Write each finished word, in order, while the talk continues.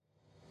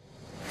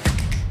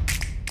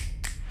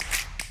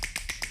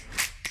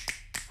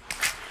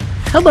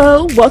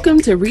Hello, welcome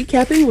to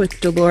Recapping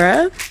with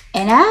Delora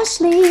and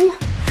Ashley.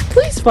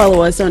 Please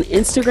follow us on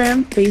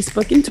Instagram,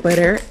 Facebook, and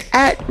Twitter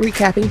at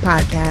Recapping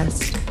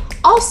Podcast.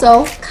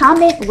 Also,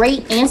 comment,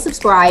 rate, and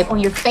subscribe on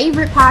your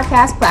favorite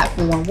podcast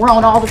platform. We're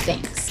on all the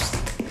things.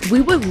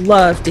 We would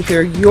love to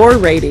hear your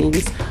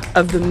ratings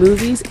of the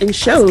movies and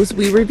shows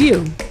we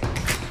review.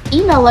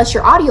 Email us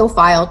your audio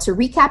file to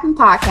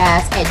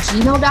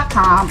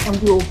recappingpodcast@gmail.com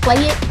and we will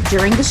play it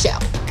during the show.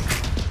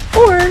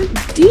 Or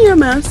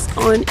DM us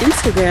on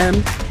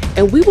Instagram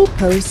and we will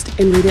post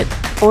and read it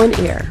on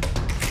air.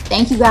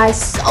 Thank you guys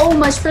so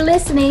much for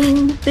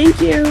listening. Thank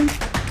you.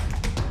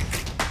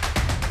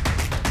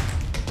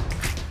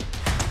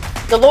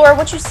 Delora,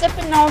 what you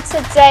sipping on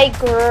today,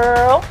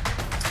 girl?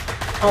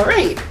 All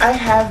right, I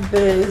have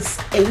this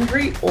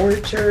Angry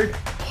Orchard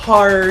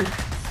hard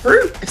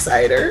fruit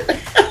cider.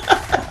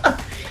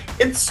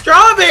 It's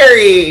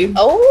strawberry.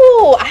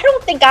 Oh, I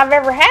don't think I've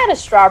ever had a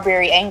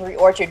strawberry Angry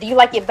Orchard. Do you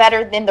like it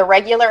better than the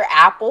regular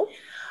apple?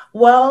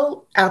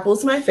 Well,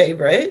 apple's my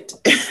favorite,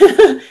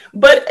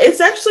 but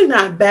it's actually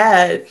not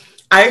bad.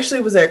 I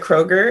actually was at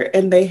Kroger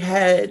and they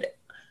had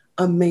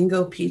a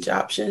mango peach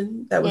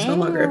option that was no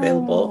longer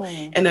available.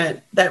 And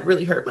that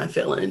really hurt my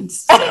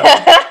feelings. So.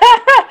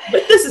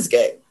 But this is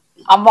good.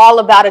 I'm all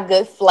about a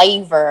good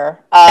flavor.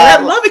 And I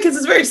love it because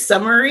it's very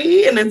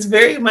summery and it's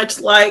very much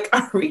like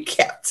our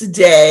recap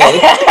today.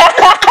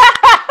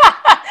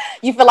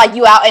 You feel like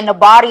you out in the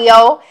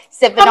barrio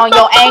sipping on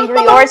your Angry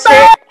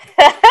Orchard.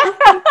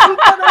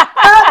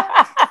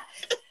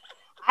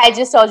 I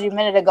just told you a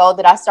minute ago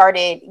that I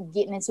started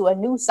getting into a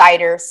new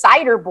Cider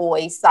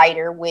Boy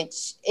cider,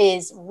 which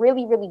is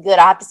really, really good.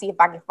 I have to see if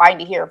I can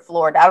find it here in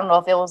Florida. I don't know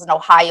if it was an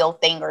Ohio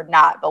thing or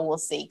not, but we'll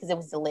see because it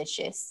was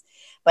delicious.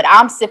 But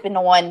I'm sipping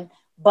on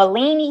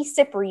Bellini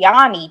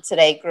Cipriani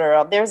today,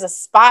 girl. There's a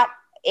spot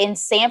in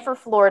Sanford,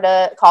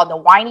 Florida called the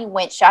Whiny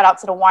Wench. Shout out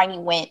to the Whiny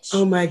Wench.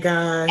 Oh my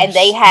gosh. And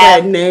they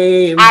have that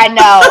name. I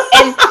know.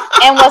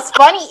 And what's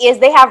funny is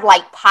they have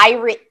like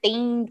pirate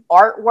themed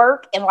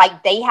artwork and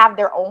like they have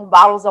their own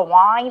bottles of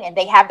wine and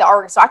they have the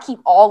art. So I keep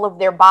all of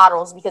their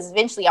bottles because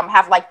eventually I'm gonna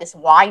have like this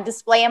wine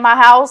display in my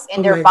house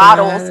and their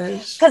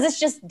bottles because it's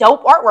just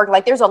dope artwork.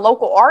 Like there's a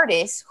local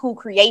artist who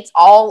creates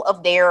all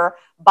of their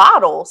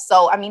bottles.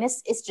 So I mean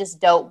it's just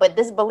dope. But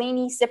this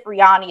Bellini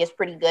Cipriani is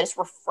pretty good. It's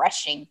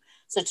refreshing.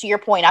 So to your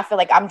point, I feel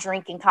like I'm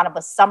drinking kind of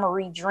a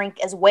summery drink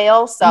as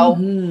well. So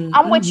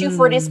I'm with you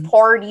for this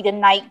party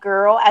tonight,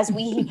 girl, as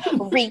we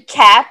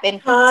recap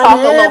and talk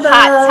a little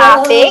hot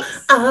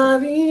topics. I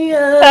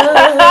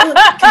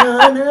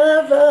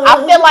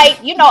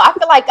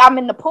feel like I'm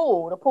in the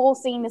pool. The pool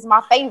scene is my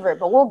favorite,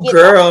 but we'll get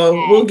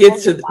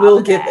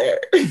we'll get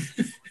there.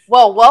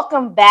 Well,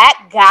 welcome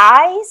back,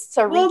 guys,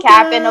 to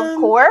Recapping, of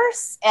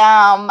course.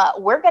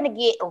 We're going to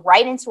get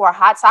right into our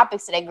hot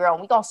topics today, girl.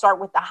 We're going to start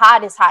with the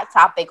hottest hot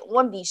topic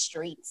on these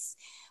streets,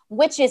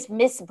 which is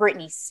Miss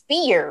Britney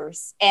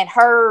Spears and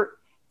her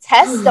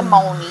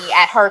testimony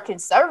at her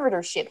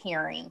conservatorship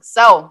hearing.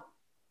 So,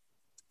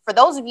 for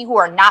those of you who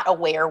are not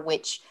aware,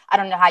 which I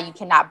don't know how you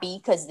cannot be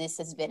because this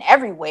has been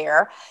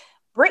everywhere,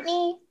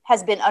 Britney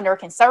has been under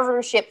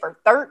conservatorship for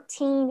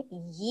 13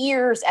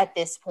 years at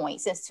this point,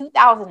 since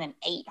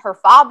 2008. Her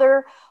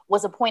father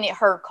was appointed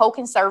her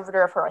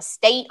co-conservator of her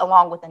estate,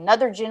 along with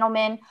another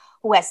gentleman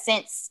who has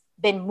since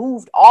been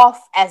moved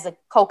off as a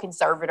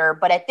co-conservator.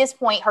 But at this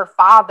point, her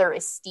father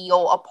is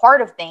still a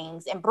part of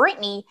things. And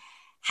Britney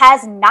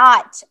has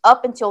not,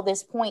 up until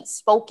this point,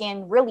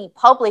 spoken really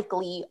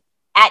publicly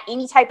at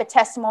any type of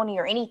testimony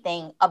or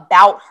anything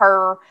about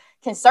her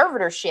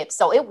conservatorship.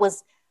 So it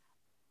was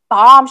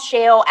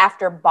bombshell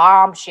after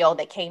bombshell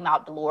that came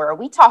out, Delora.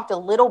 We talked a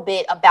little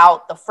bit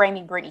about the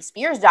Framing Britney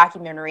Spears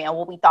documentary and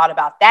what we thought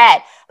about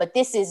that, but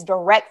this is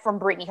direct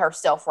from Britney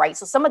herself, right?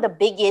 So some of the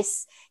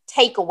biggest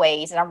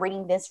takeaways, and I'm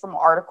reading this from an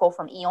article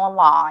from E!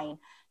 Online.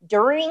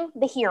 During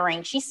the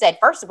hearing, she said,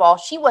 first of all,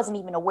 she wasn't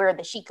even aware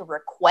that she could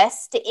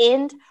request to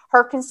end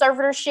her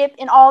conservatorship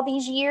in all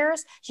these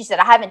years. She said,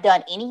 I haven't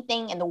done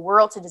anything in the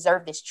world to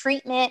deserve this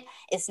treatment.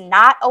 It's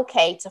not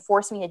okay to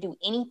force me to do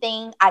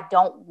anything I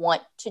don't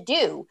want to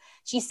do.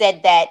 She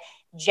said that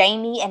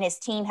Jamie and his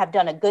team have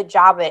done a good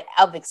job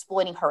of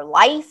exploiting her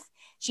life.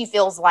 She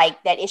feels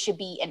like that it should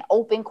be an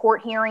open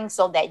court hearing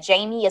so that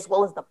Jamie, as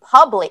well as the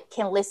public,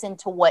 can listen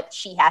to what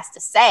she has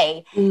to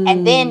say.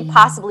 And then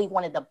possibly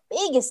one of the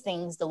biggest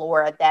things,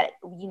 Delora, that,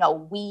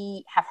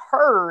 we have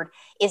heard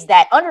is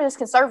that under this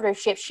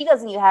conservatorship, she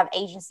doesn't even have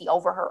agency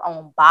over her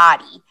own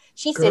body.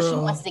 She says she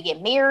wants to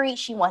get married.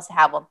 She wants to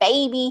have a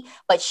baby,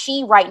 but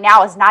she right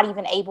now is not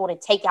even able to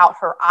take out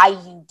her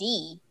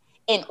IUD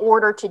in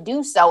order to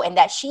do so. And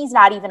that she's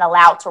not even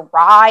allowed to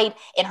ride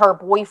in her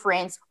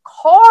boyfriend's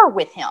car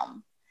with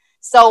him.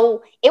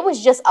 So it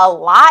was just a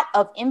lot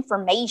of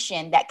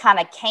information that kind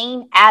of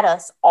came at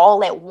us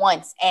all at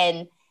once.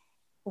 And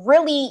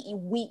really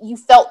you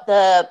felt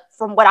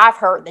from what I've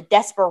heard, the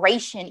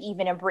desperation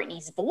even in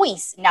Britney's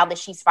voice now that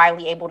she's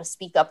finally able to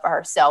speak up for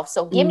herself.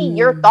 So give me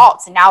your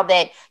thoughts now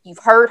that you've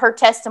heard her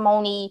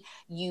testimony,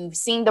 you've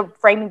seen the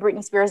Framing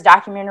Britney Spears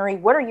documentary.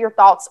 What are your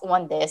thoughts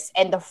on this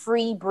and the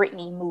Free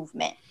Britney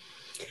movement?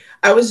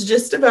 I was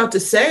just about to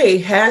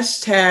say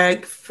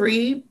hashtag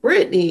Free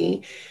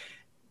Britney.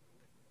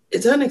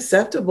 It's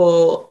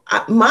unacceptable.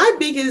 My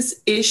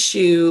biggest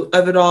issue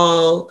of it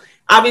all,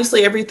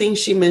 obviously everything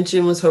she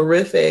mentioned was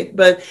horrific,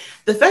 but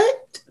the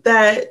fact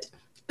that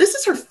this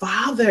is her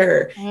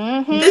father,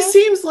 this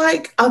seems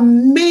like a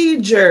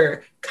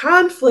major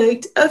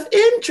conflict of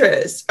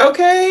interest,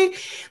 okay?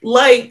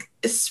 Like,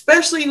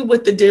 especially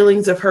with the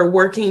dealings of her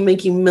working,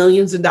 making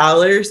millions of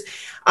dollars.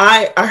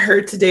 I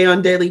heard today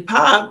on Daily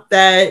Pop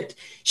that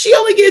she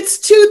only gets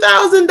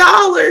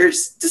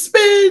 $2,000 to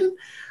spend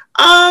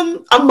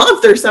a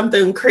month or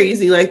something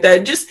crazy like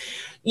that. Just,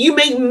 you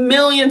make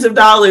millions of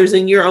dollars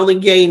and you're only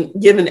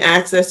given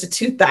access to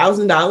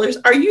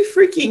 $2,000. Are you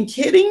freaking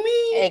kidding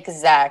me?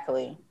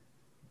 Exactly.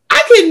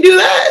 I couldn't do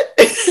that.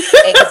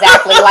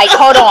 Exactly. Like,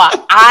 hold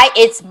on.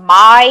 It's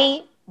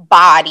my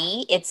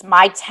body, it's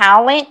my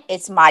talent,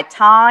 it's my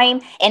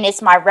time, and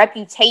it's my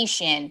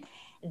reputation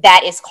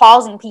that is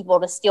causing people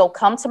to still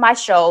come to my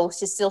shows,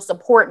 to still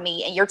support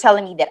me. And you're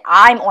telling me that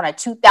I'm on a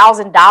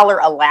 $2,000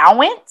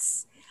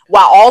 allowance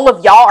while all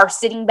of y'all are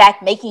sitting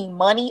back making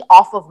money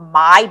off of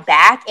my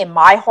back and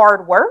my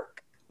hard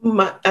work?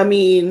 I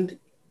mean,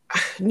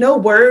 no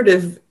word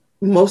of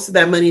most of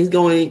that money is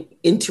going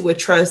into a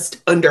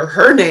trust under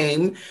her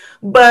name,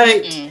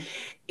 but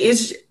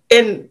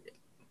and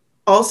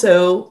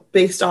also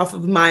based off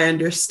of my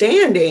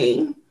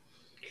understanding,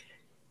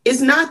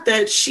 it's not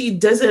that she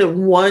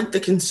doesn't want the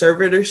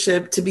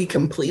conservatorship to be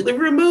completely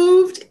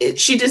removed.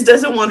 She just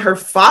doesn't want her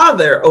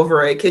father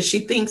over it because she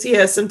thinks he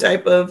has some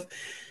type of,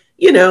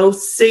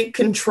 sick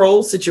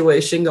control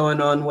situation going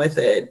on with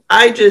it.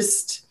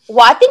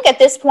 Well, I think at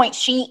this point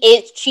she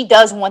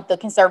does want the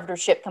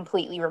conservatorship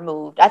completely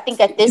removed. I think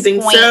at this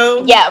point,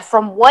 so? Yeah,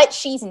 from what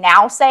she's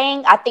now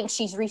saying, I think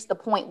she's reached the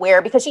point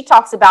where, because she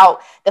talks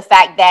about the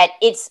fact that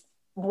it's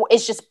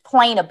just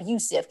plain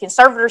abusive.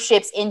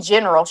 Conservatorships in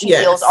general, she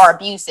feels are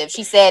abusive.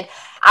 She said,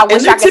 I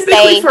wish I could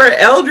stay for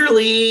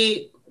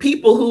elderly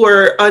people who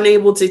are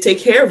unable to take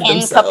care of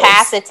themselves.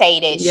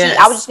 Incapacitated. Yes.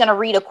 I was just going to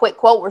read a quick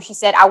quote where she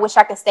said, I wish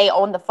I could stay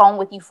on the phone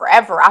with you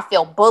forever. I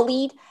feel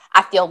bullied.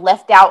 I feel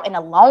left out and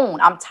alone.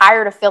 I'm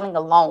tired of feeling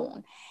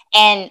alone.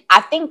 And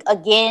I think,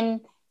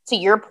 again, to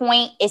your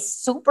point, it's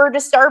super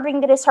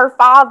disturbing that it's her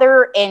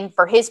father, and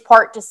for his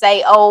part to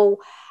say, oh,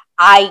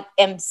 I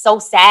am so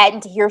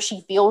saddened to hear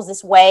she feels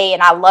this way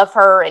and I love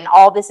her and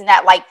all this and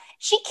that. Like,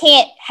 she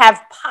can't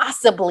have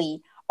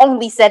possibly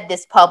only said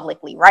this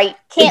publicly, right?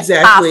 Can't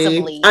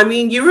possibly. I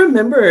mean, you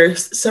remember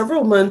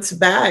several months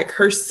back,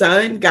 her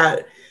son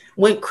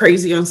went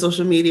crazy on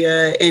social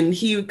media and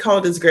he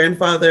called his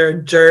grandfather a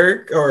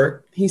jerk,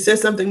 or he said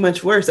something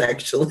much worse,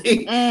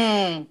 actually.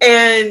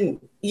 And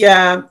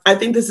yeah, I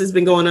think this has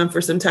been going on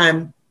for some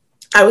time.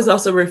 I was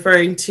also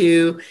referring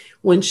to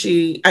when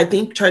she, I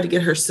think, tried to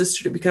get her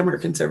sister to become her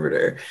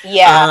conservator.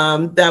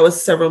 Yeah. That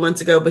was several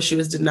months ago, but she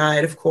was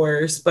denied, of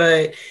course.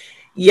 But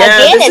yeah,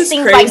 again, it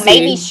seems crazy. Like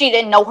maybe she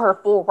didn't know her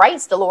full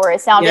rights, Delora.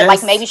 It sounded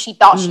like maybe she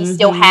thought she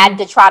still had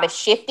to try to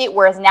shift it,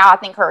 whereas now I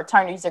think her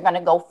attorneys are going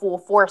to go full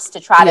force to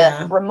try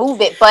to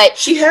remove it. But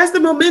she has the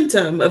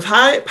momentum of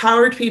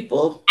high-powered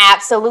people.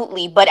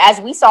 Absolutely. But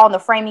as we saw in the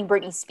Framing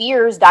Britney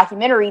Spears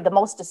documentary, the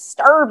most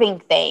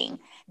disturbing thing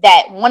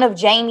that one of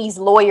Jamie's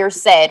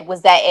lawyers said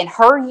was that in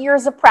her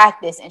years of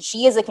practice, and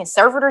she is a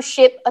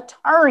conservatorship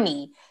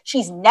attorney,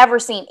 she's never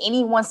seen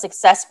anyone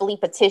successfully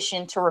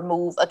petition to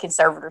remove a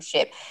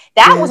conservatorship.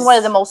 That was one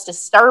of the most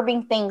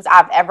disturbing things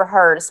I've ever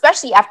heard,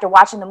 especially after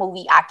watching the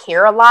movie I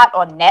Care a Lot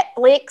on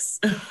Netflix.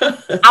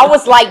 I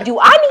was like, do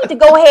I need to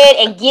go ahead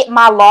and get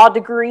my law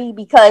degree?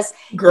 Because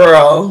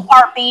girl, you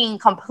are being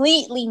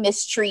completely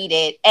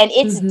mistreated. And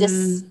it's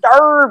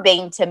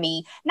disturbing to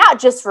me, not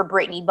just for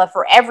Britney, but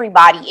for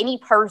everybody, any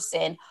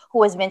person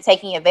who has been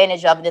taking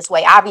advantage of it this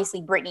way.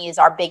 Obviously, Britney is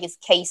our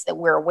biggest case that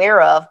we're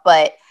aware of,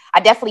 but I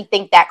definitely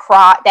think that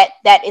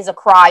is a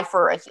cry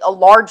for a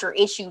larger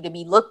issue to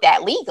be looked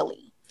at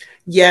legally.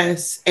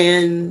 Yes.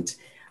 And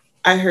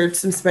I heard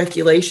some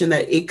speculation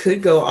that it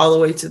could go all the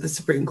way to the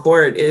Supreme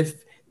Court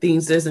if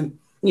things doesn't,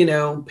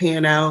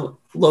 pan out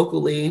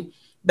locally.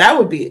 That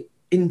would be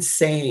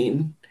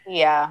insane.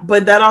 Yeah.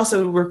 But that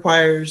also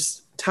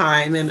requires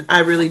time. And I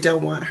really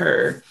don't want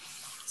her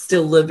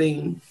still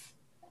living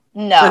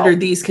under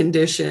these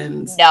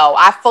conditions. No,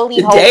 I fully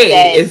hope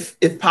that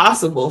if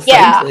possible,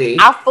 frankly.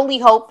 I fully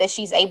hope that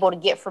she's able to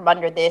get from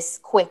under this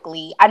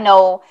quickly. I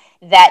know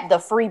that the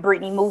Free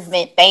Britney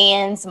movement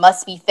fans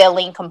must be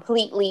feeling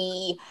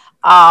completely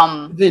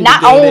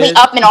not only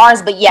up in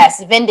arms, but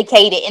yes,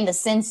 vindicated in the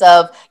sense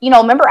of,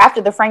 remember after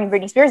the Framing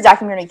Britney Spears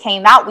documentary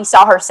came out, we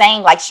saw her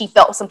saying like she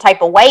felt some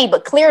type of way,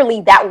 but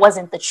clearly that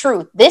wasn't the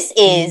truth. This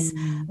is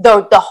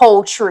the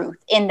whole truth,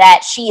 in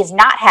that she is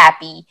not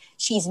happy.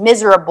 She's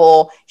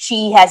miserable.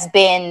 She has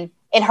been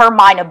in her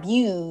mind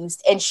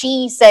abused. And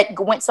she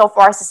went so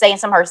far as to say in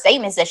some of her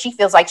statements that she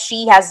feels like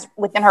she has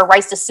within her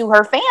rights to sue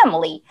her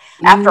family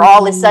after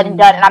all is said and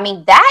done. And I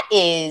mean,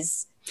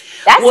 that's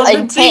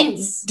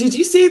intense. Did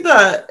you see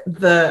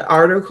the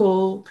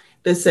article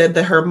that said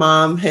that her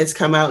mom has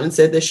come out and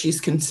said that she's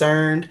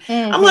concerned?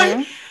 I'm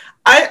like,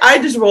 I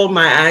just rolled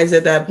my eyes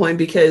at that point,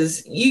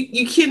 because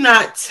you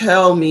cannot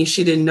tell me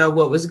she didn't know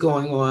what was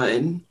going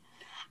on.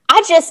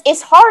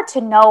 It's hard to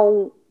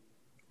know.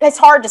 It's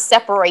hard to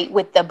separate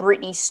with the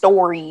Britney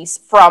stories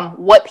from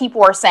what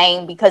people are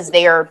saying because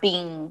they're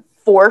being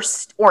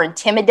forced or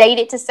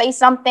intimidated to say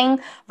something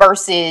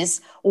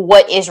versus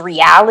what is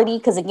reality.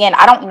 Because again,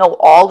 I don't know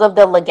all of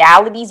the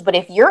legalities, but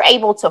if you're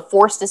able to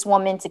force this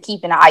woman to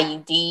keep an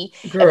IUD,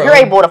 if you're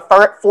able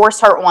to force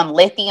her on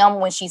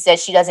lithium when she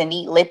says she doesn't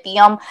need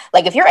lithium,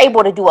 like if you're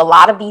able to do a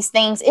lot of these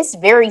things, it's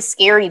very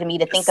scary to me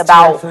to think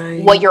about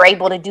what you're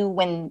able to do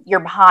when you're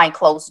behind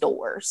closed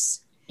doors.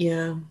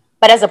 Yeah.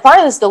 But as a part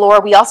of this, Delora,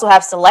 we also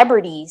have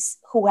celebrities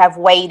who have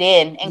weighed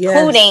in,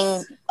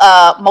 including,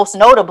 most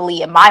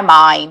notably, in my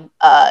mind,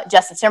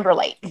 Justin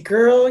Timberlake.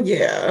 Girl,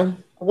 yeah.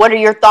 What are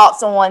your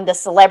thoughts on the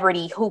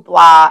celebrity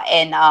hoopla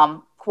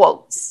and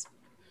quotes?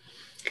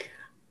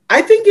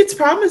 I think it's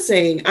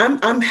promising.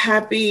 I'm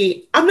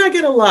happy. I'm not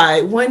gonna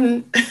lie.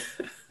 When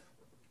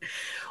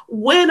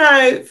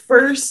I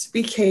first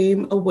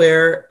became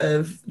aware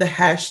of the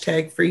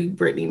hashtag Free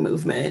Britney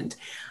movement,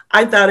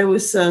 I thought it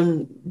was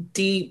some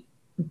deep,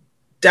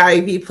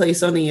 divey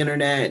place on the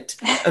internet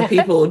of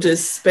people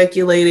just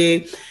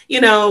speculating,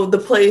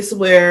 the place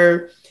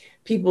where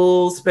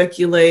people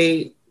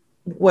speculate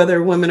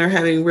whether women are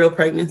having real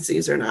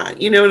pregnancies or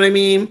not. You know what I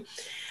mean?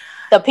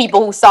 The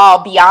people who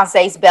saw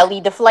Beyonce's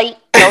belly deflate,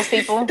 those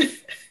people.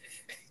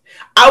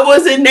 I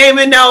wasn't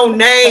naming no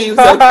names,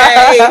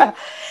 okay?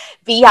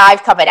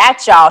 Beehive coming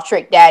at y'all,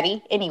 Trick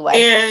Daddy.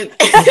 Anyway.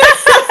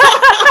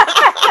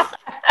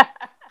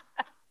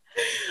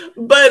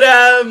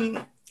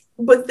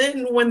 But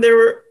then when there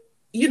were,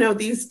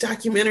 these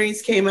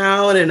documentaries came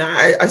out and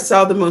I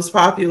saw the most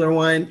popular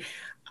one,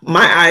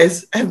 my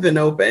eyes have been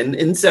open.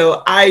 And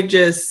so I'm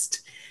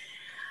just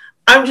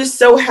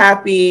so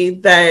happy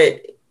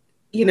that,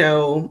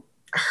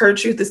 her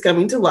truth is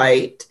coming to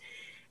light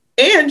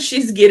and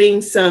she's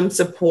getting some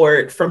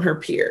support from her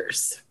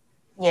peers.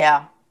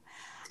 Yeah.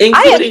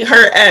 Including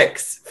her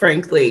ex,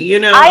 frankly,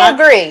 I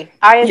agree.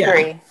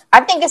 Yeah.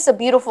 I think it's a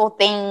beautiful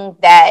thing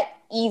that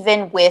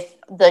even with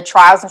the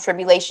trials and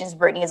tribulations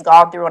Britney has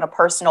gone through on a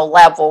personal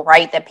level,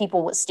 right, that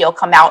people would still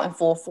come out in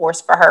full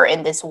force for her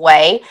in this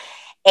way.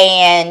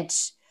 And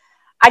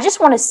I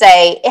just want to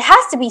say it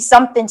has to be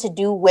something to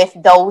do with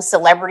those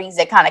celebrities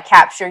that kind of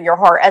capture your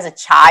heart as a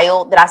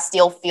child that I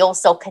still feel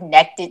so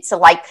connected to,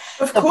 like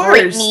the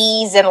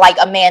Britneys and like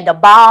Amanda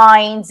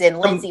Bynes and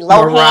Lindsay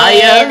Lohan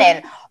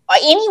and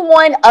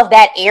anyone of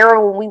that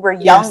era when we were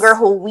younger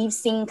who we've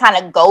seen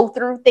kind of go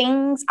through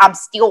things. I'm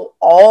still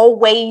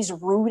always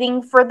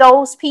rooting for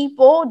those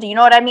people. Do you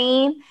know what I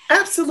mean?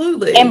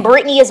 Absolutely. And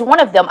Britney is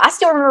one of them. I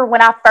still remember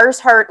when I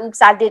first heard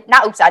I Did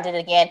It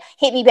Again,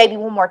 Hit Me Baby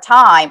One More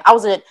Time. I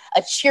was a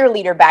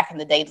cheerleader back in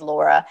the day,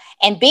 Laura.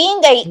 And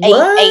being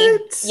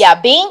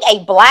being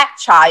a Black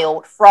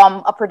child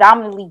from a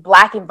predominantly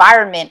Black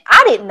environment,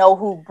 I didn't know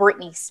who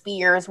Britney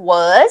Spears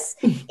was.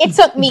 It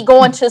took me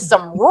going to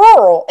some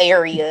rural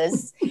areas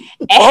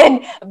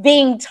and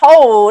being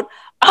told,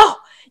 oh,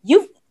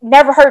 you've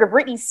never heard of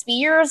Britney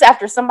Spears,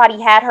 after somebody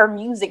had her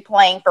music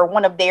playing for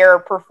one of their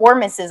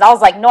performances. I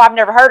was like, no, I've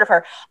never heard of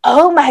her.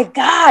 Oh my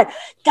God,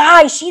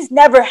 guys, she's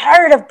never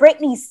heard of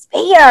Britney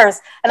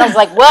Spears. And I was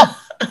like, well,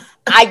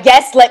 I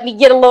guess let me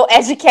get a little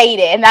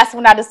educated. And that's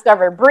when I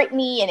discovered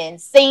Britney and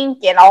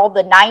NSYNC and all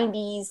the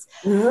 90s.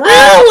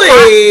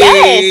 Really?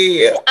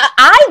 Yes.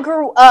 I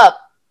grew up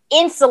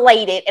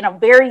insulated in a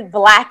very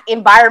Black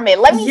environment.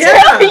 Let me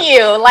tell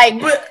you,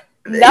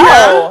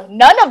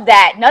 none of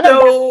that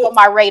was on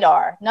my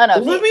radar. None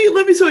of it.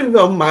 Let me tell you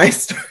about my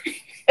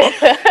story.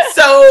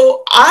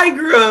 So I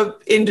grew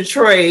up in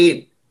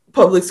Detroit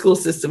public school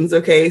systems.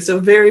 Okay, so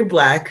very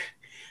Black.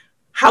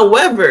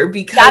 However,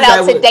 because shout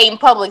out to Dayton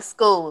Public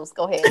Schools.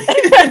 Go ahead.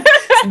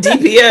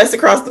 DPS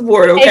across the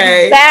board.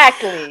 Okay,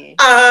 exactly.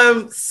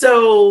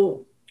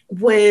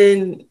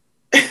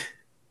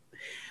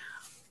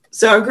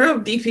 So I grew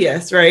up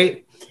DPS,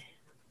 right?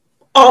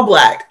 All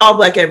black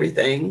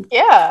everything.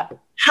 Yeah.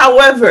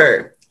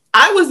 However,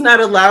 I was not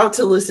allowed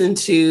to listen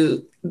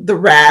to the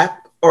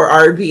rap or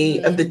R&B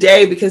of the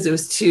day because it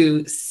was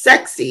too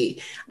sexy.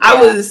 Yeah.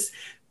 I was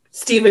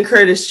Stephen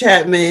Curtis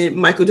Chapman,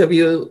 Michael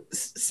W.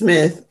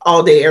 Smith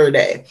all day, every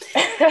day.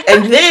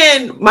 And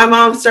then my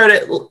mom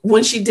started,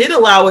 when she did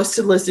allow us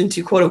to listen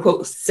to quote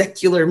unquote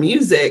secular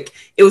music,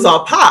 it was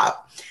all pop.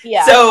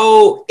 Yeah.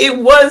 So it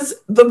was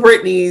the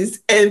Britneys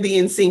and the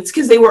NSYNCs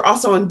because they were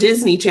also on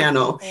Disney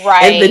Channel.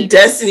 Right. And the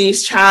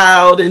Destiny's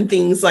Child and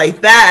things like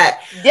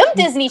that. Them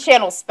Disney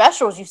Channel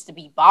specials used to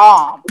be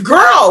bomb.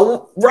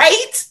 Girl,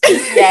 right?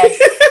 Yes.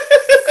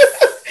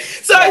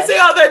 So I say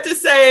all that to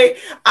say,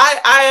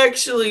 I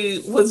actually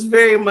was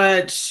very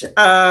much,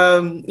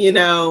 oh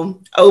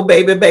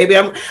baby, baby.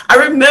 I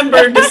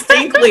remember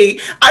distinctly.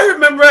 I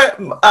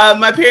remember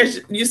my parents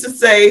used to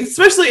say,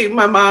 especially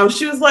my mom.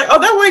 She was like, "Oh,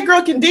 that white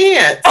girl can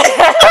dance."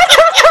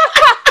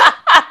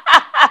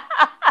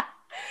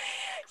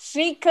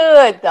 She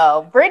could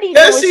though. Brittany knew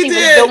what she was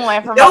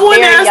doing from no a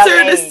one very asked young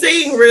her age. to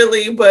sing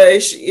really, but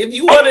if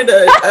you wanted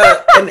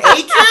an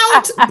A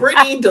count,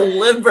 Brittany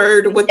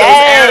delivered with those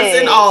abs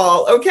and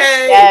all.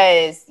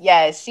 Okay.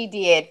 Yes, she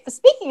did. But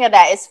speaking of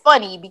that, it's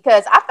funny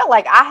because I felt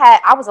like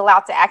I was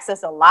allowed to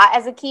access a lot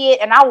as a kid,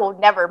 and I will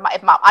never.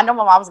 I know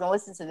my mom's gonna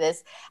listen to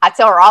this. I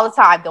tell her all the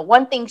time. The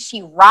one thing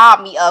she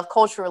robbed me of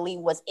culturally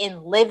was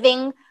In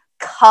Living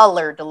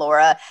Color,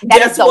 Delora.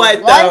 That is the one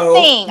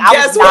thing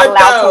I was not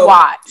allowed to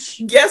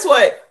watch. Guess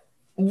what?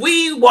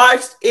 We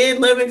watched In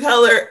Living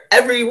Color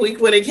every week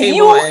when it came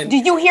on. Do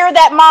you hear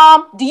that,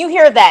 Mom? Do you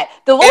hear that?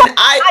 The Lord is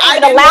not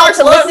even allowed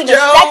to listen to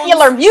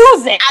secular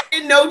music. I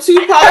didn't know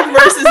Tupac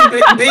versus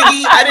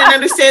Biggie. I didn't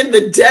understand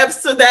the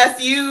depths of that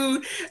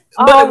feud.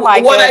 But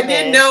what I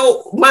did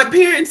know, my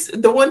parents,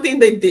 the one thing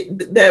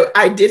that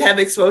I did have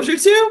exposure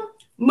to,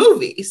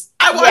 movies.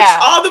 I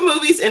watched all the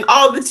movies and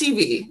all the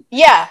TV.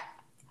 Yeah.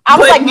 I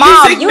was like,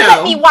 Mom, you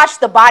let me watch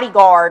The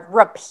Bodyguard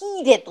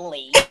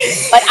repeatedly, but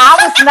I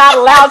was not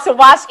allowed to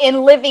watch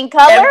In Living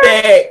Color.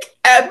 Epic.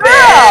 Girl,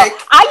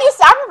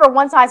 I remember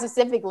one time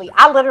specifically,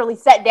 I literally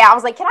sat down. I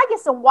was like, can I get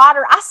some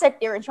water? I sat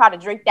there and tried to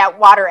drink that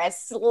water as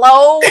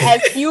slow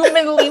as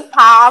humanly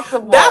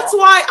possible. That's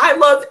why I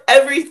love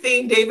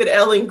everything David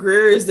Allen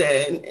Greer is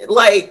in.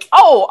 Like,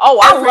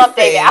 I love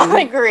David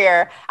Allen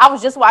Greer. I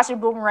was just watching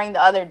Boomerang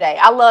the other day.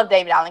 I love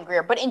David Allen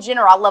Greer, but in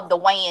general, I love the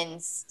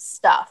Wayans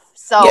stuff.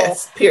 So,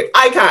 yes, period.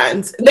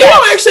 Icons. They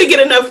don't actually get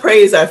enough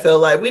praise, I feel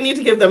like. We need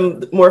to give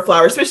them more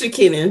flowers, especially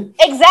Kenan.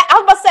 Exactly. I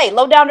was about to say,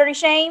 Low Down Dirty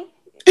Shame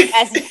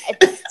as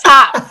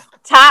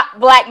top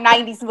Black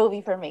 90s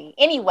movie for me.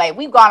 Anyway,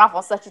 we've gone off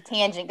on such a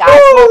tangent, guys.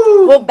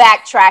 We'll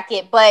backtrack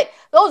it. But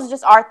those are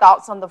just our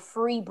thoughts on the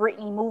Free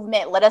Britney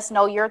movement. Let us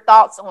know your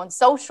thoughts on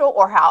social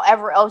or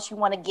however else you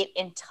want to get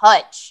in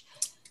touch.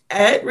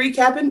 At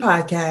Recapping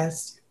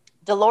Podcast.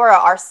 Delora,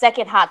 our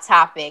second hot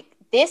topic.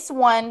 This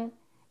one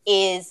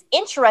is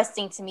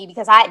interesting to me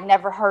because I had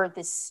never heard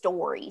this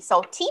story.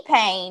 So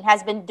T-Pain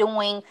has been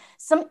doing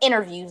some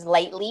interviews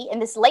lately,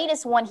 and this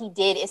latest one he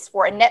did is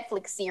for a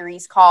Netflix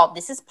series called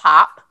This Is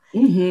Pop.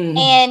 Mm-hmm.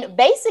 And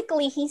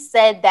basically he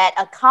said that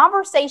a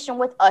conversation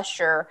with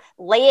Usher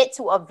led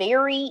to a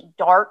very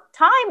dark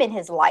time in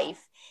his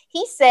life.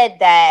 He said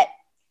that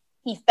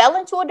he fell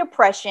into a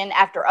depression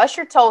after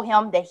Usher told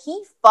him that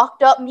he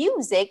fucked up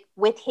music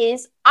with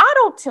his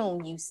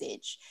auto-tune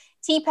usage.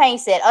 T-Pain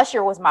said,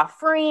 Usher was my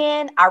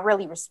friend. I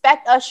really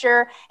respect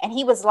Usher. And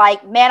he was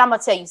like, man, I'm going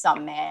to tell you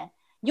something, man.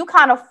 You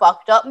kind of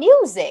fucked up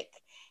music.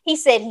 He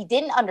said he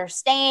didn't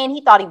understand.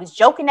 He thought he was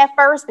joking at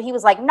first, but he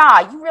was like, nah,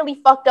 you really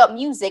fucked up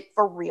music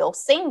for real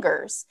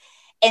singers.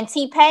 And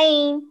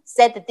T-Pain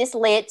said that this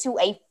led to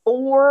a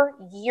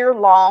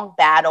 4-year-long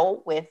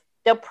battle with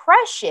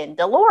depression.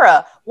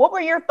 Delora, what were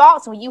your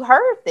thoughts when you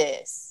heard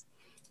this?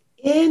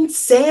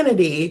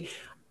 Insanity.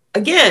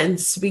 Again,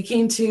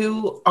 speaking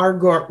to our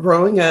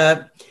growing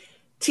up,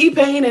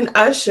 T-Pain and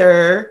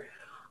Usher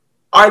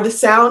are the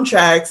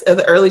soundtracks of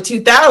the early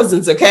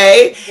 2000s,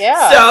 okay?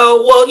 Yeah.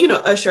 So,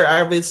 Usher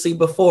obviously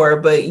before,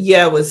 but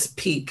was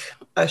peak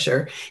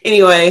Usher.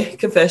 Anyway,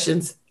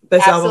 Confessions,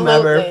 best album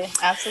ever.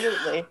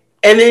 Absolutely.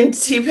 And then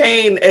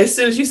T-Pain, as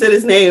soon as you said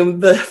his name,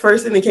 the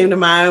first thing that came to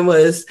mind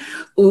was,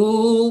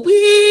 ooh,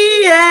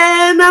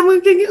 and I'm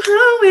going to get you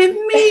home with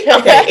me.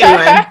 Okay,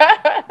 anyway.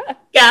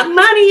 Got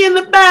money in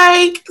the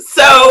bank.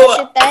 So what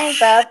you think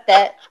about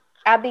that?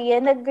 I'll be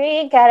in the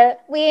green,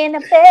 we in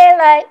the bed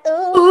like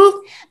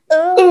ooh,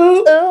 ooh,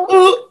 ooh,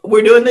 ooh.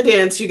 We're doing the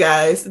dance, you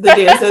guys. The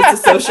dance that's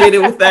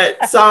associated with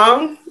that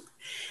song.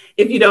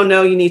 If you don't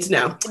know, you need to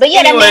know. But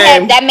yeah,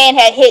 anyway, that man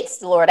had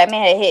hits, Lord. That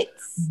man had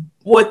hits.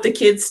 What the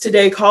kids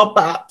today call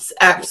bops.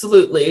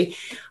 Absolutely.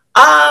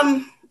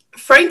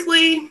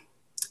 Frankly,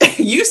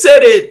 you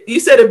said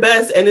it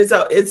best, and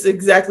it's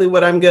exactly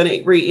what I'm going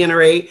to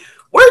reiterate.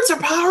 Words are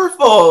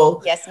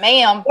powerful. Yes,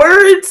 ma'am.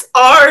 Words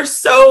are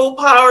so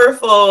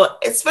powerful,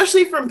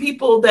 especially from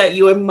people that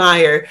you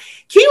admire.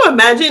 Can you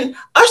imagine?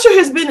 Usher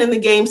has been in the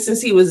game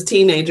since he was a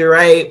teenager,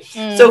 right?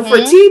 Mm-hmm. So for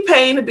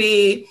T-Pain to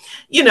be,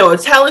 a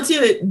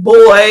talented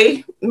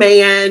boy,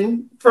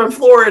 man from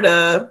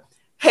Florida,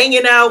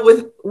 hanging out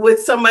with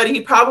somebody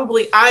he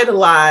probably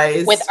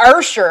idolized. With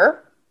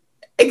Usher.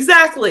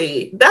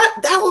 Exactly.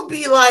 That would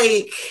be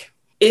like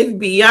if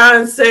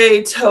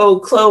Beyonce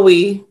told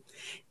Chloe,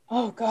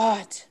 oh,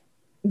 God.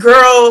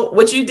 Girl,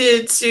 what you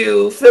did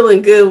to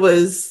Feeling Good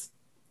was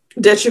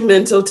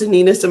detrimental to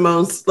Nina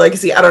Simone's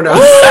legacy. I don't know.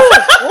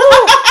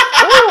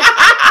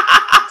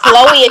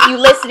 Chloe, if you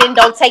listening,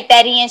 don't take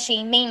that in.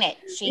 She mean it.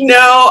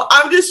 No,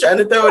 I'm just trying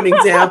to throw an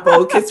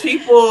example because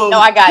people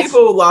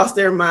lost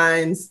their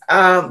minds.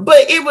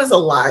 But it was a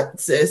lot,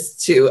 sis,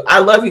 too. I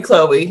love you,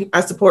 Chloe. I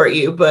support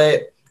you.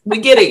 But We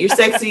get it. You're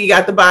sexy. You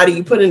got the body.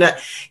 You put it.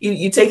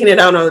 You taking it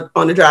out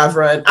on a drive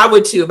run. I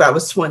would too if I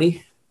was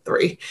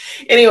 23.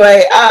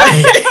 Anyway.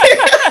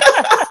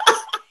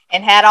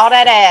 And had all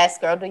that ass,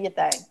 girl. Do your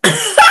thing.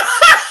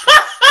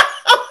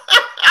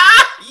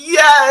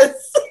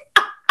 Yes.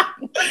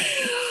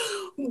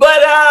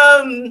 But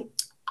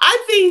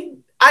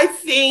I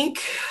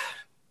think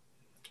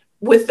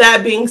with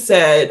that being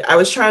said, I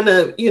was trying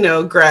to,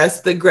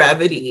 grasp the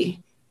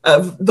gravity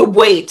of the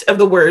weight of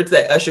the words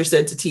that Usher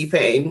said to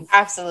T-Pain.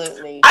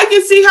 Absolutely. I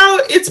can see how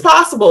it's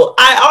possible.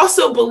 I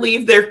also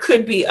believe there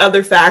could be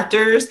other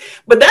factors,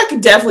 but that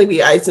could definitely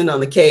be icing on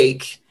the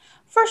cake.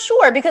 For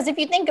sure, because if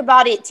you think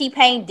about it,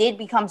 T-Pain did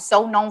become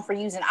so known for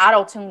using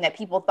auto-tune that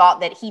people thought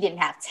that he didn't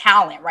have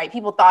talent, right?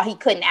 People thought he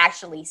couldn't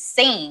actually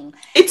sing.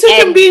 It took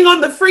him being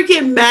on the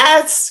freaking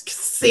Masked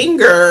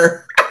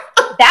Singer.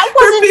 That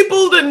wasn't for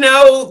people to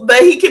know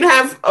that he can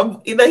have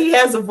that he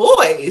has a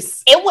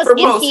voice. It was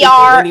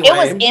NPR. Anyway. It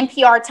was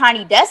NPR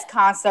Tiny Desk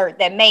concert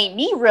that made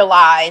me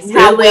realize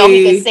how well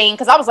he could sing.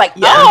 Because I was like,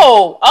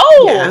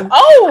 I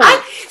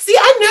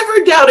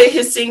never doubted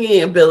his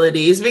singing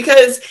abilities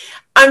because.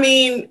 I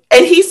mean,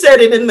 and he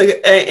said it in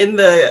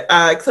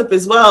the clip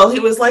as well.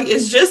 He was like,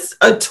 "It's just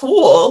a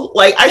tool.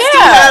 Like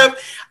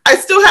I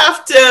still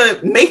have to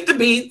make the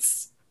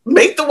beats,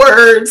 make the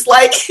words.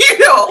 Like He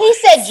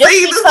said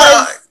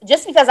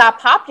just because I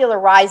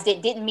popularized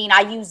it didn't mean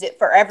I used it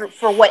for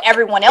what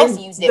everyone else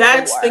used it for.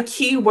 That's the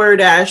key word,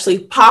 Ashley.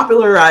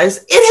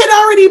 Popularized. It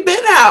had already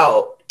been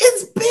out.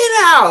 It's been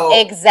out.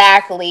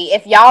 Exactly.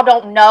 If y'all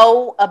don't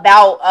know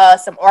about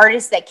some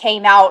artists that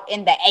came out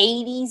in the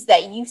 80s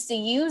that used to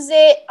use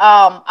it,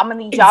 I'm going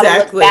to need y'all to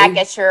look back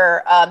at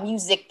your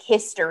music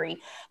history.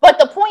 But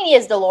the point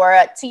is,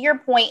 Delora, to your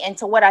point and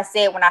to what I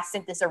said when I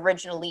sent this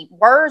originally,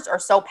 words are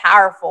so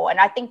powerful. And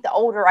I think the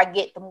older I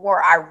get, the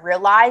more I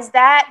realize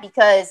that,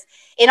 because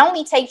it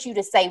only takes you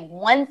to say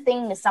one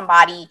thing to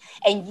somebody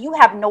and you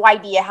have no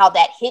idea how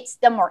that hits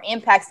them or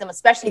impacts them,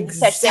 especially if you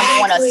touch them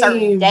on a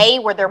certain day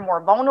where they're more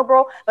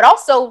vulnerable. But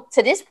also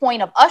to this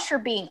point of Usher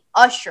being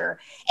Usher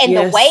and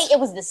the way it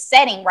was the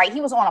setting, right?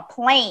 He was on a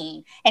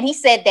plane and he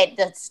said that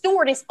the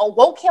stewardess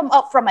woke him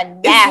up from a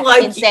nap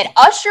and said,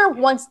 Usher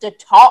wants to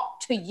talk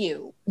to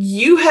you.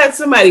 You had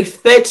somebody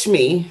fetch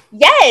me.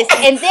 Yes.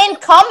 And then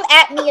come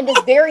at me in this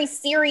very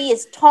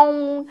serious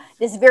tone,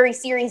 this very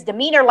serious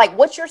demeanor. Like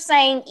what you're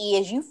saying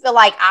is you feel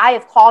like I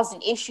have caused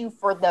an issue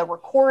for the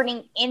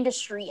recording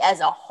industry as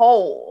a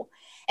whole.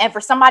 And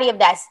for somebody of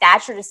that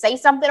stature to say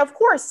something, of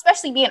course,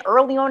 especially being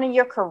early on in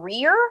your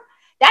career,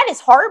 that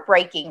is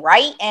heartbreaking,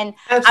 right? And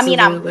absolutely.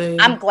 I mean,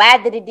 I'm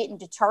glad that it didn't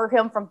deter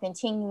him from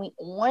continuing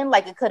on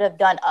like it could have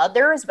done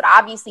others, but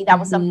obviously that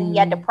was something he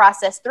had to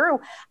process through.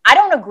 I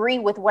don't agree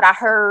with what I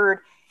heard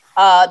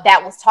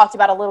that was talked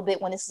about a little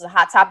bit when this was a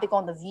hot topic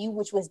on The View,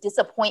 which was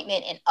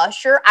disappointment in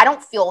Usher. I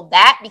don't feel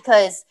that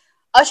because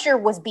Usher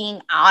was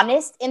being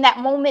honest in that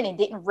moment and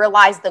didn't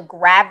realize the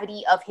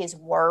gravity of his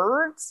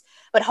words.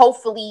 But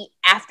hopefully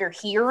after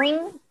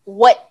hearing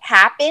what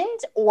happened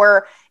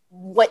or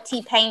what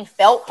T-Pain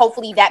felt,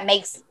 hopefully that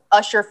makes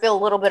Usher feel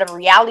a little bit of a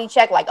reality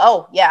check. Like,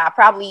 oh yeah, I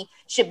probably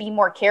should be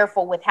more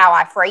careful with how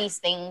I phrase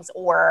things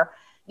or,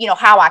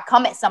 how I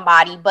come at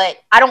somebody. But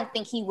I don't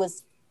think he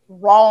was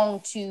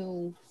wrong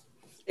to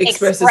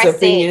express his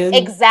opinion.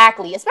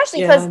 Exactly.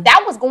 Especially because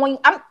that was going,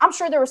 I'm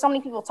sure there were so many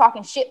people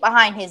talking shit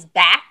behind his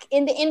back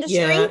in the industry.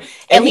 Yeah.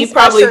 And he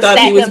probably thought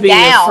he was being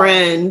a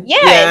friend. Yeah.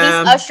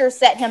 At least Usher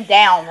set him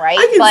down, right?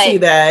 I can see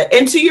that.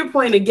 And to your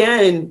point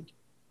again,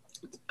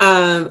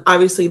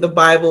 obviously the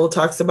Bible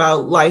talks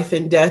about life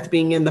and death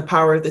being in the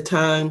power of the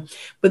tongue.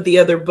 But the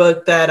other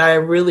book that I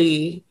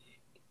really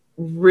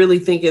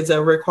think is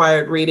a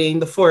required reading,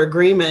 The Four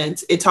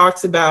Agreements, it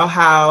talks about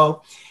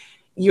how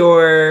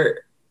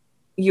your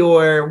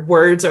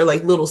words are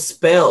like little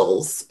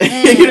spells.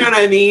 You know what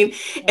I mean?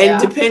 Yeah.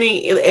 And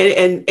depending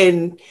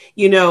and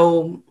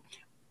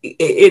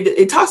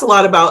it talks a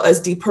lot about us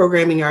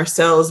deprogramming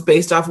ourselves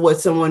based off what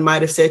someone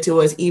might have said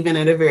to us, even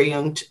at a very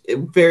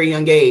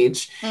young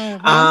age.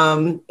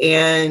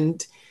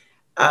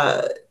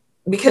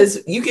 Because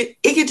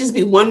it could just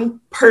be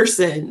one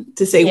person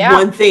to say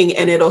one thing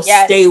and it'll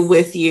stay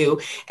with you.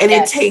 And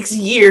it takes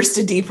years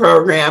to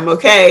deprogram.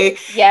 Okay.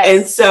 Yes.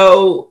 And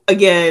so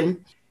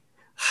again,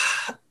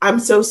 I'm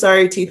so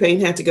sorry T-Pain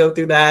had to go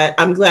through that.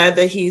 I'm glad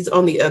that he's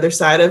on the other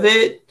side of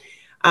it.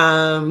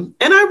 And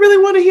I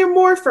really want to hear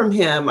more from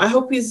him. I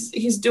hope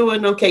he's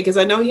doing okay. Because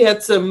I know he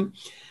had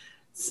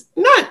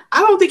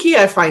I don't think he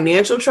had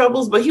financial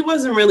troubles, but he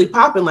wasn't really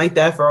popping like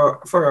that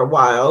for a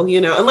while,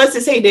 unless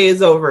his heyday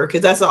is over.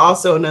 Because that's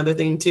also another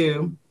thing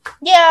too.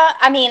 Yeah.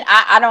 I mean,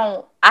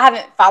 I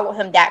haven't followed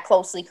him that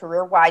closely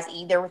career-wise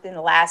either within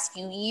the last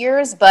few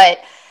years, but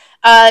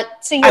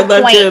to your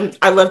point,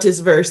 I loved his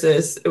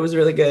verses. It was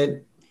really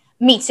good.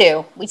 Me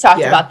too. We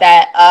talked about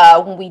that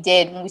when we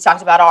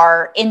talked about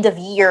our end of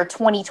year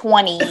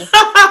 2020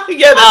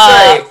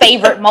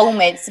 favorite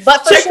moments.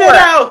 But for check that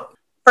out.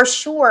 For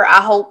sure,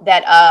 I hope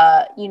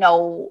that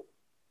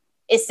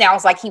it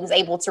sounds like he was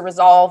able to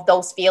resolve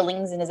those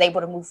feelings and is able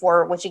to move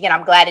forward, which again,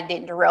 I'm glad it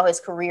didn't derail his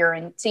career.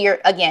 And to your,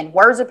 again,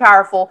 words are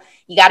powerful.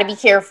 You got to be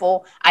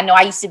careful. I know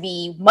I used to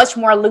be much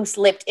more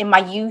loose-lipped in my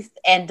youth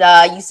and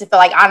used to feel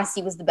like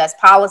honesty was the best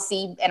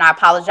policy. And I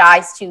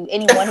apologize to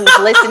anyone who's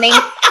listening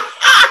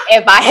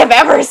if I have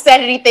ever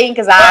said anything,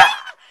 because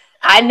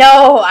I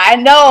know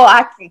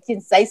I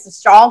can say some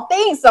strong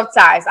things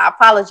sometimes. I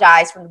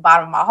apologize from the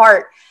bottom of my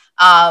heart.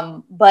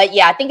 But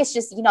yeah, I think it's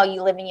just, you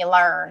live and you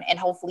learn, and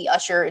hopefully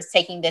Usher is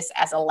taking this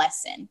as a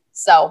lesson.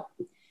 So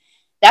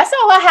that's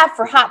all I have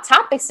for hot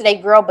topics today,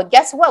 girl. But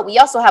guess what? We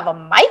also have a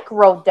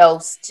micro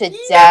dose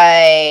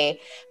today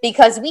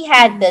because we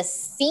had the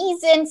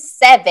season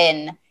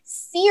 7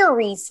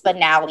 series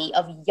finale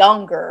of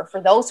Younger.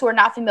 For those who are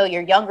not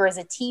familiar, Younger is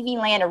a TV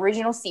Land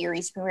original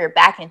series premiered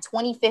back in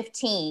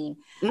 2015.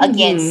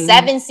 Again,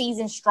 7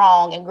 seasons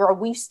strong, and girl,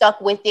 we've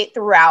stuck with it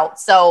throughout.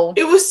 So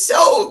it was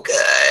so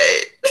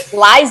good.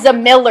 Liza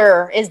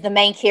Miller is the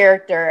main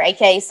character,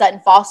 aka Sutton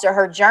Foster.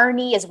 Her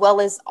journey, as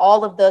well as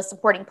all of the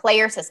supporting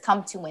players, has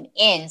come to an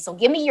end. So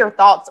give me your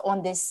thoughts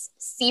on this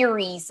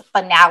series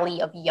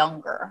finale of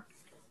Younger.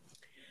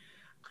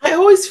 I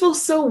always feel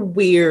so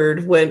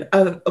weird when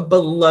a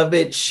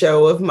beloved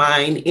show of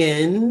mine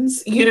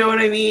ends. You know what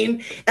I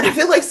mean? And I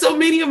feel like so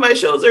many of my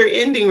shows are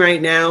ending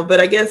right now, but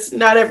I guess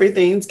not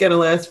everything's going to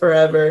last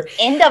forever.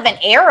 End of an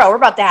era. We're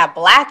about to have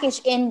Blackish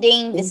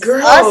ending. This Is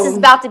Us is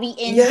about to be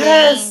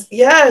ending.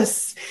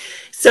 Yes.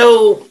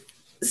 So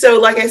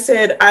like I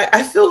said,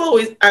 I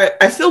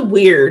feel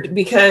weird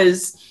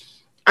because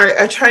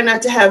I try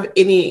not to have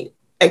any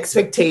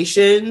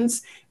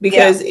expectations,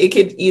 because it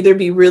could either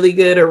be really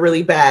good or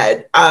really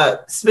bad.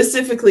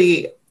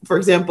 Specifically, for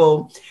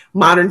example,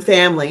 Modern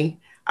Family.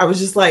 I was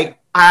just like,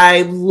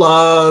 I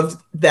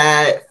loved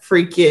that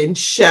freaking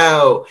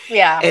show.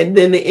 Yeah. And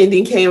then the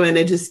ending came and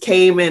it just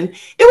came and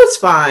it was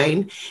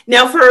fine.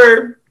 Now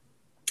for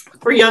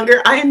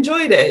Younger, I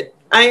enjoyed it.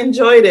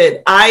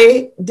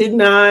 I did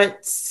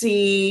not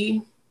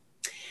see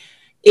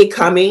it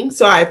coming,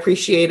 so I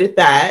appreciated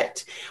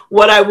that.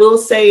 What I will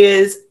say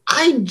is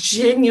I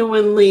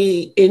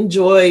genuinely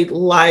enjoyed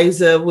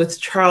Liza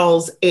with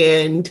Charles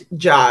and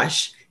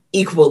Josh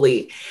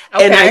equally.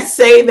 Okay. And I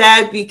say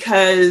that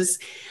because,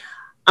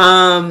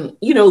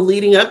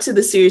 leading up to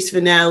the series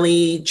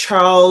finale,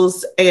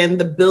 Charles and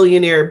the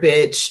billionaire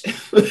bitch,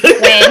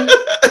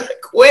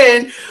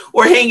 Quinn,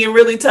 were hanging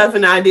really tough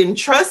and I didn't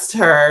trust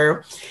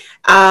her.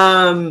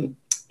 And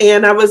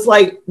I was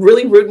like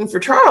really rooting for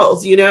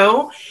Charles,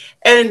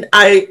 And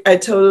I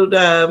told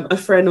a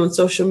friend on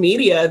social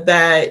media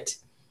that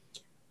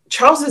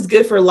Charles is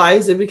good for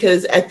Liza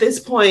because at this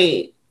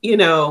point,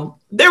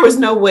 there was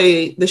no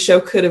way the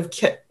show could have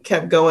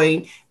kept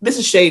going. This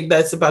is shade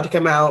that's about to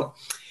come out.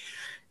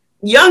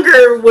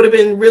 Younger would have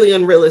been really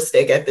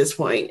unrealistic at this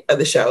point of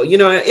the show.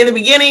 In the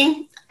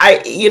beginning,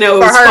 it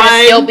was for her fun.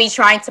 To still be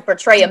trying to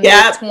portray a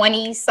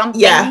mid-20s something.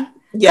 Yeah.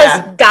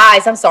 Because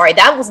guys, I'm sorry,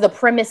 that was the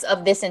premise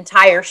of this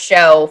entire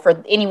show.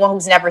 For anyone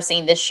who's never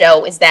seen this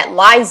show, is that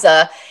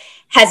Liza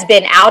has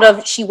been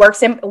she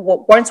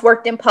once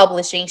worked in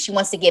publishing. She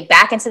wants to get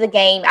back into the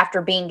game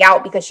after being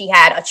out because she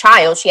had a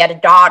child. She had a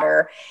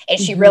daughter, and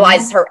she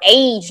realizes her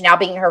age, now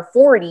being in her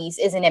 40s,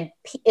 is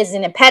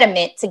an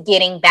impediment to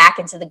getting back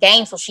into the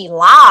game. So she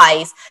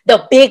lies,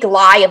 the big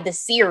lie of the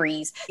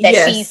series,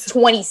 that she's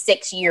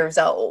 26 years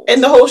old.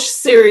 And the whole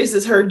series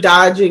is her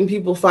dodging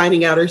people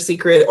finding out her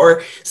secret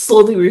or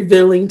slowly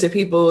revealing to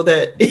people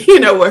that,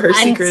 what her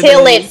secret is.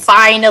 Until it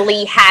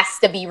finally has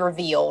to be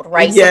revealed,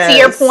 right? Yes. So to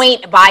your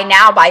point,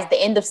 by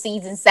the end of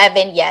season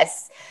 7,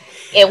 yes,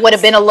 it would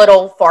have been a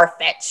little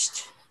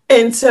far-fetched.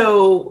 And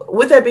so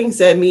with that being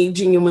said, me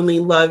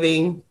genuinely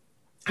loving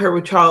her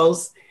with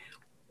Charles,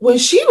 when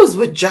she was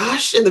with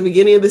Josh in the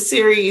beginning of the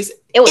series,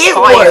 it was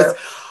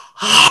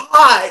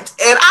hot.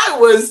 And I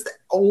was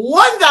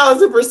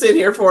 1000%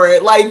 here for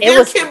it. Like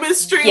their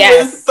chemistry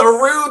was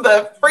through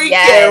the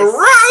freaking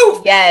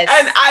roof. Yes.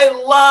 And I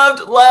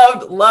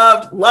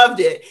loved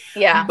it.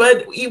 Yeah.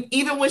 But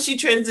even when she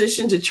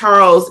transitioned to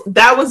Charles,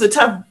 that was a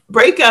tough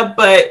breakup,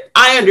 but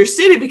I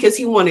understood it because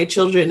he wanted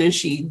children and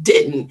she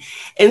didn't.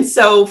 And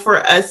so for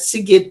us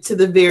to get to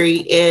the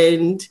very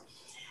end,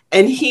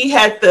 and he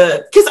had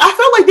because I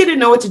felt like they didn't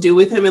know what to do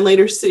with him in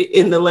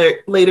the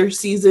later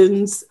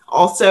seasons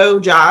also,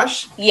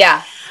 Josh.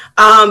 Yeah.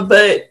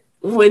 But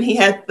when he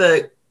had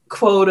the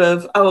quote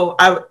of,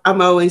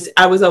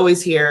 I was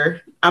always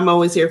here. I'm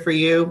always here for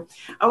you.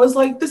 I was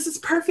like, this is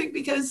perfect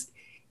because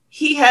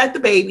he had the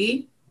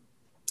baby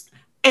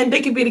and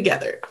they could be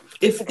together.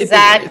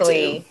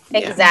 Exactly.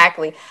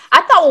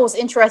 I thought what was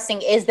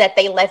interesting is that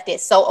they left it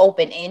so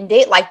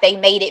open-ended. Like they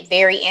made it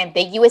very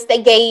ambiguous.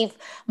 They gave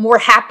more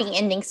happy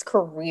endings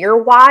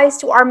career-wise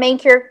to our main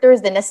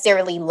characters than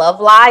necessarily love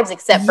lives,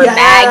 except for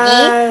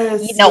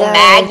Maggie.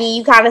 Maggie,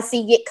 you kind of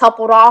see get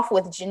coupled off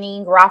with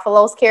Janeane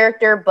Garofalo's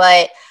character.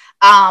 But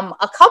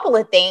a couple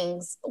of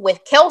things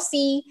with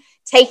Kelsey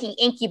taking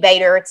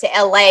Incubator to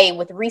LA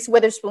with Reese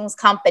Witherspoon's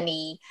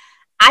company.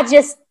 I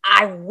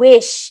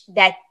wish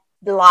that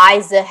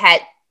Liza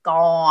had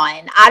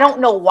gone. I don't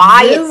know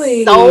why.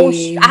 Really? It's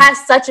so I have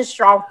such a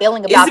strong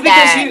feeling about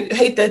that. Is it because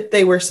you hate that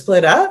they were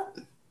split up?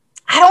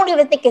 I don't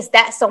even think it's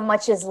that so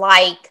much as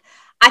like,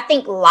 I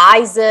think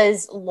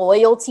Liza's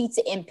loyalty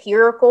to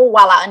Empirical,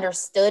 while I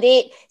understood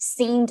it,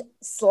 seemed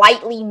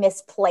slightly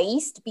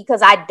misplaced,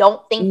 because I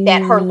don't think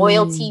that her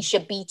loyalty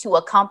should be to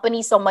a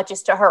company so much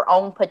as to her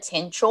own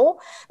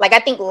potential. Like, I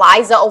think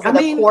Liza over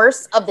the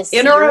course of the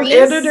interim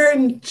series,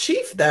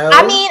 editor-in-chief, though.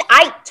 I mean,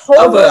 I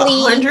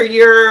totally of a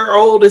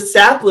 100-year-old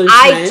establishment.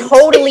 I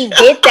totally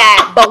get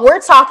that, but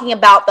we're talking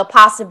about the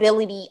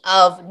possibility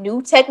of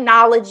new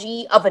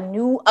technology, of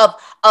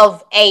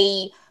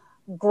a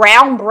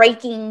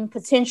groundbreaking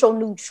potential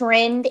new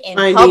trend in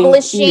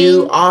publishing,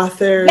 new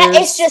authors. Yeah,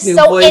 it's just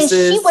so voices.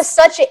 And she was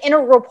such an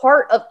integral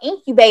part of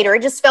Incubator.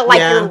 It just felt like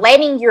you're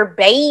letting your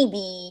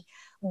baby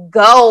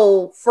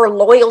go for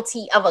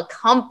loyalty of a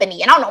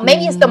company. And I don't know,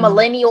 maybe it's the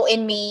millennial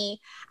in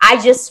me. I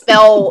just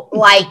felt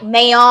like,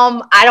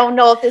 ma'am, I don't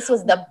know if this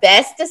was the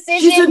best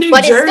decision,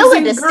 but it's still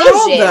a decision.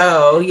 Girl,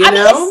 though, you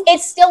know?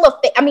 It's still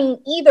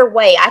either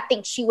way, I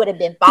think she would have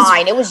been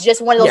fine. It was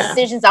just one of those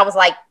decisions. I was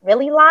like,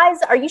 really,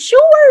 Liza? Are you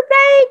sure,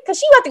 babe? Because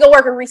she had to go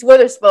work with Reese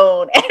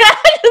Witherspoon. And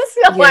I just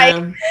feel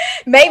like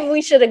maybe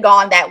we should have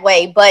gone that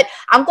way. But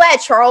I'm glad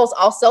Charles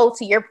also,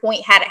 to your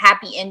point, had a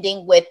happy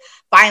ending with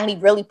finally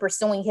really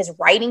pursuing his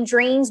writing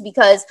dreams,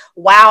 because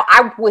while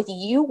I'm with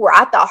you, where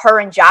I thought her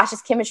and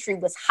Josh's chemistry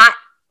was hot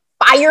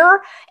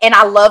fire, and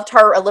I loved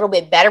her a little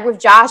bit better with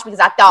Josh, because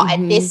I thought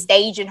at this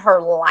stage in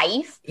her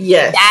life,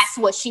 that's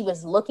what she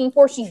was looking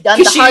for. She's done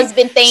the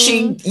husband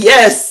thing,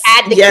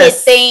 advocate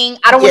thing.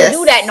 I don't want to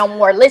do that no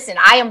more. Listen,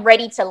 I am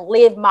ready to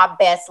live my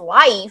best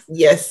life.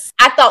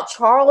 I thought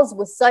Charles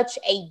was such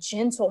a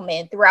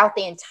gentleman throughout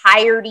the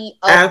entirety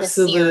of the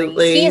series.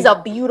 He is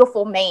a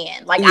beautiful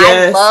man. Like,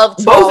 I love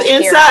Charles, both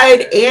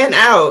inside and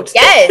out.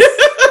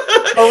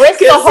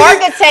 Mariska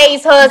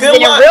Hargitay's husband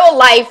in real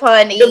life,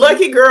 honey. Good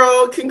lucky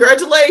girl.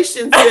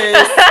 Congratulations,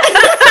 sis.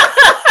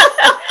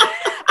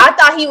 I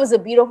thought he was a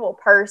beautiful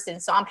person,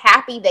 so I'm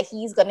happy that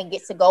he's going to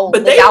get to go.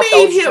 But they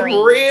made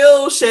him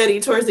real shady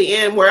towards the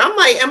end, where I'm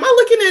like, am I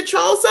looking at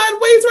Charles sideways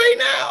right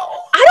now?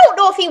 I don't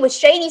know if he was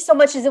shady so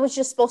much as it was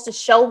just supposed to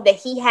show that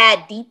he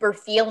had deeper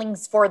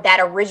feelings for that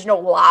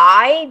original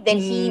lie than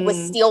he was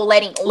still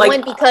letting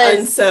on, because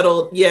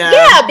unsettled.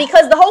 Yeah,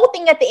 because the whole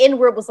thing at the end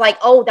where it was like,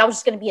 oh, that was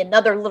just going to be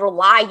another little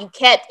lie you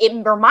kept. It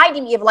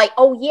reminded me of like,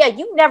 oh yeah,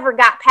 you never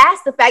got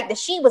past the fact that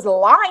she was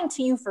lying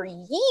to you for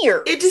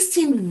years. It just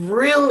seemed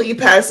really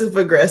passive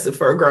aggressive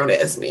for a grown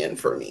ass man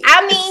for me.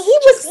 I mean, he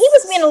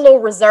was being a little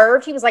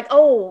reserved. He was like,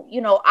 oh,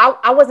 you know,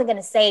 I wasn't going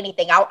to say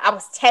anything. I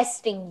was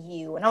testing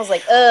you. And I was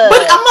like,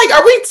 But I'm like,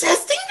 are we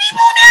testing people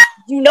now?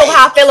 You know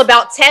how I feel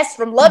about Tess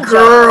from Lovejoy.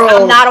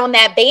 I'm not on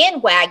that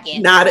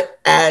bandwagon. Not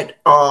at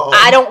all.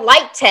 I don't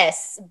like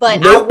Tess,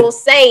 but I will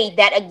say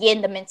that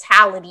again, the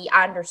mentality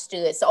I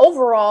understood. So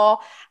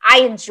overall,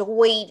 I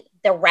enjoyed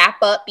the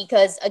wrap up,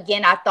 because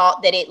again, I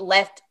thought that it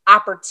left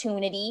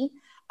opportunity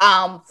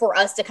for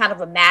us to kind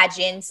of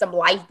imagine some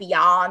life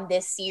beyond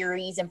this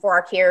series and for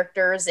our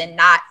characters, and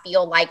not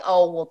feel like,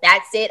 oh, well,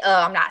 that's it.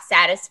 I'm not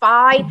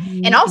satisfied.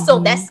 And also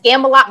that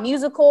Scam-A-Lot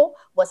musical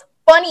was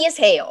funny as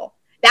hell.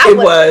 That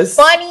was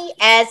funny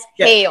as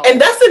hell.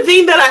 And that's the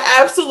thing that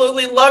I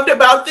absolutely loved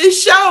about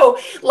this show.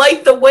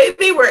 Like, the way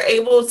they were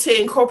able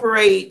to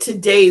incorporate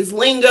today's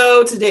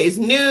lingo, today's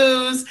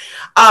news.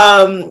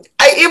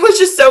 It was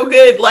just so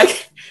good.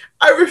 Like,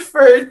 I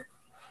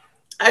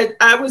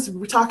was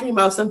talking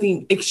about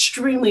something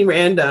extremely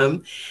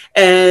random,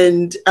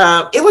 and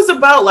it was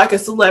about like a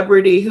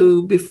celebrity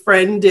who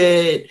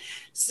befriended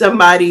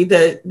somebody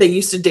that they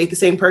used to date the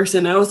same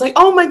person. I was like,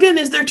 oh my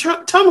goodness, they're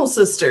Tunnel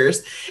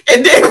sisters.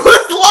 And they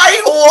was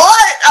like,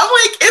 what? I'm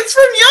like, it's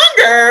from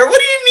Younger. What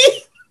do you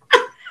mean?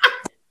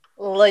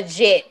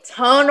 Legit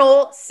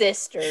Tunnel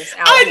sisters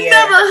out I'd here.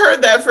 never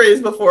heard that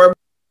phrase before.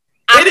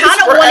 It is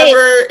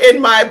forever in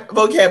my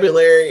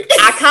vocabulary.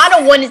 I kind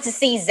of wanted to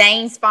see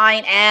Zayn's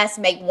fine ass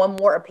make one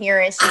more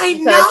appearance just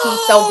because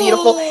he's so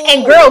beautiful.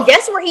 And girl,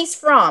 guess where he's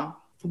from?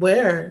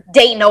 Where?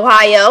 Dayton,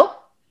 Ohio.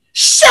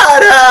 Shut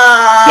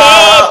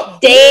up!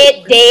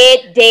 Dead. Does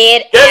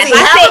he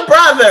have a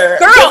brother?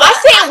 Girl, I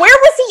said, where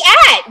was he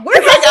at?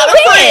 Where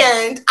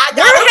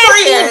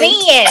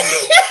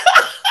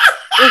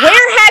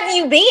have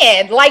you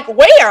been? Like,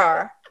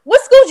 where?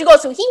 What school did you go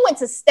to? He went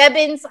to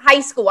Stebbins High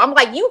School. I'm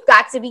like, you've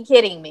got to be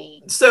kidding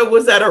me. So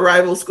was that a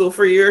rival school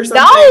for you or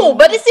something? No,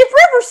 but it's in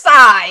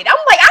Riverside.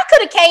 I'm like, I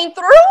could have came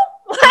through.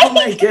 Like, oh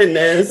my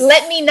goodness.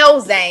 Let me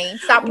know, Zayn.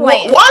 Stop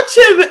playing. Watch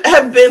him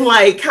have been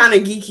like kind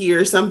of geeky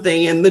or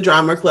something in the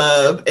drama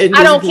club. And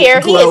I don't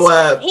care. He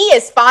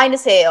is fine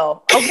as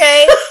hell.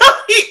 Okay.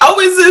 He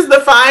always is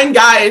the fine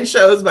guy in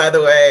shows, by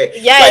the way.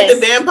 Yes. Like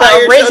the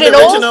vampire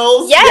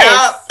originals.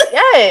 Yes. Yep.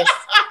 Yes.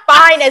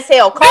 Fine as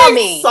hell. Call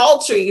me.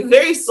 Sultry.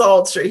 Very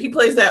sultry. He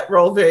plays that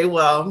role very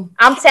well.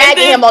 I'm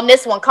tagging him on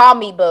this one. Call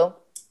me, boo.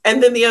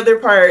 And then the other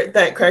part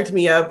that cracked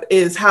me up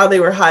is how they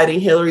were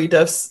hiding Hillary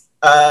Duff's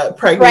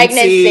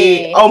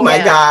pregnancy. Oh my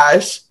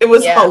gosh. It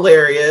was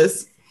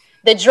hilarious.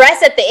 The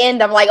dress at the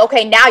end, I'm like,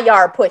 okay, now y'all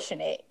are pushing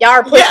it. Y'all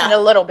are pushing it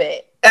a little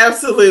bit.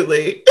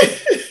 Absolutely.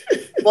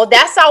 Well,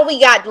 that's all we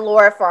got,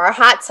 Laura, for our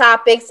hot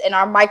topics and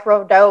our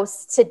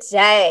microdose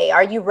today.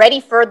 Are you ready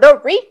for the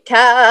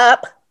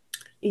recap?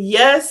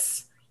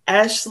 Yes,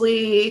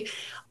 Ashley,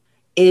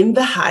 In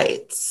the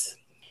Heights.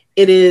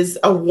 It is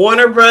a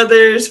Warner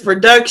Brothers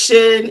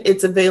production.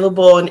 It's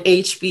available on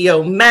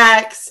HBO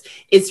Max.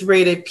 It's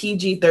rated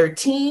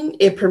PG-13.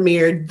 It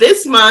premiered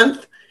this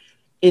month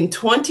in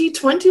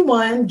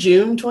 2021,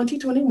 June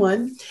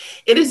 2021.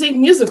 It is a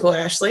musical,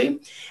 Ashley,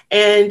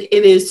 and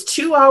it is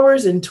 2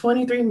 hours and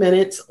 23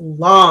 minutes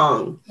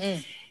long.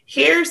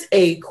 Here's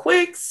a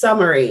quick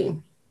summary.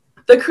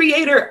 The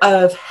creator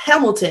of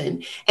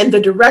Hamilton and the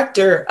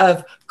director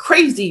of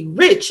Crazy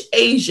Rich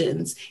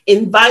Asians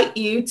invite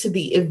you to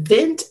the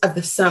event of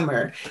the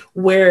summer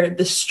where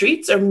the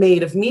streets are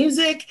made of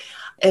music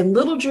and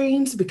little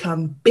dreams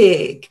become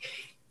big.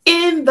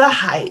 In the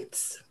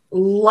Heights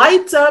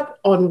lights up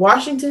on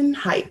Washington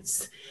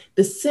Heights.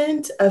 The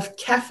scent of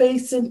Cafe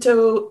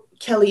Cinto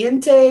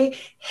Caliente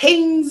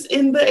hangs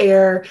in the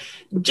air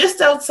just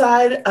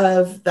outside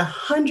of the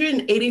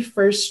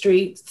 181st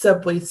Street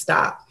subway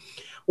stop,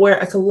 where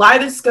a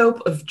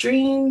kaleidoscope of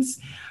dreams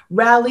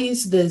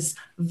rallies this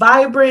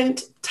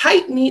vibrant,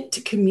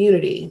 tight-knit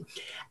community.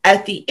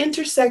 At the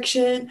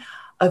intersection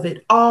of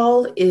it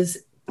all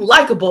is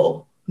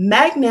likable,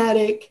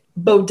 magnetic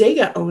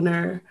bodega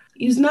owner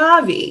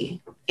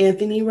Usnavi,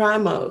 Anthony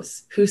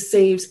Ramos, who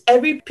saves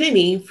every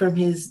penny from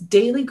his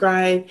daily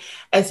grind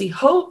as he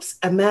hopes,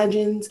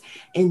 imagines,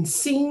 and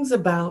sings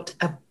about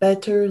a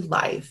better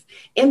life.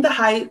 In the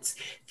Heights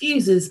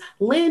fuses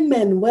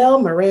Lin-Manuel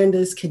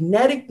Miranda's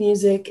kinetic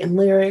music and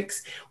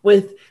lyrics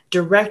with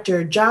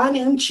director John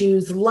M.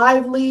 Chu's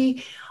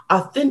lively,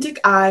 authentic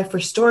eye for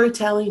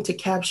storytelling to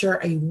capture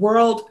a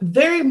world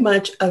very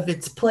much of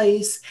its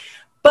place,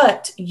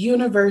 but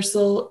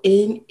universal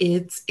in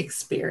its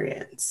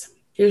experience.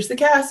 Here's the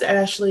cast,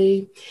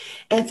 Ashley.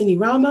 Anthony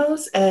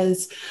Ramos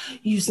as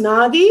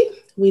Usnavi.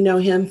 We know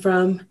him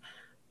from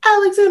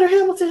Alexander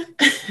Hamilton.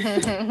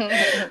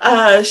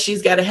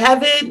 She's Gotta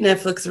Have It,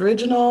 Netflix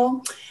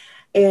original.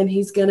 And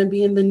he's going to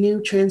be in the new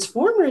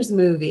Transformers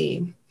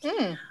movie.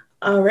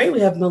 All right, we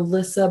have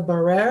Melissa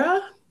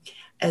Barrera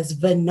as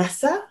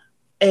Vanessa.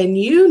 And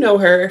you know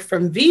her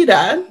from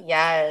Vida.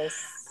 Yes.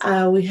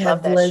 We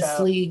have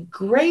Leslie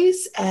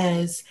Grace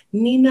as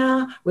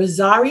Nina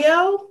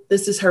Rosario.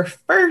 This is her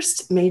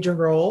first major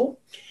role.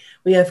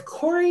 We have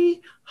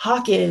Corey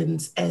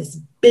Hawkins as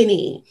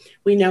Benny.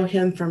 We know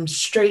him from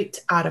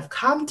Straight Outta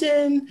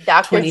Compton.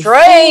 Dr.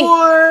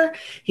 Dre.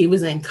 He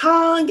was in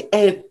Kong.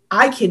 And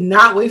I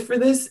cannot wait for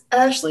this,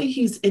 Ashley.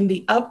 He's in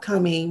the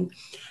upcoming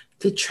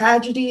The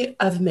Tragedy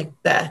of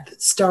Macbeth,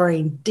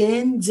 starring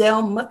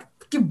Denzel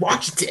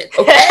Washington,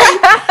 okay?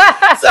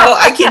 So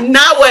I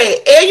cannot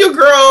wait. And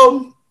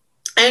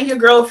your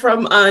girl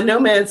from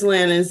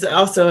Nomadland is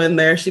also in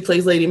there. She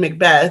plays Lady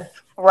Macbeth.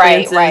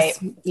 Frances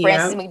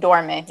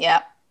McDormand,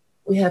 yeah.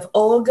 We have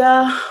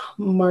Olga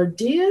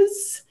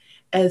Mardiaz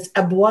as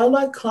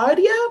Abuela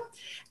Claudia.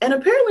 And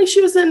apparently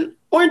she was in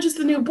Orange is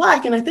the New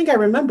Black, and I think I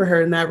remember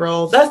her in that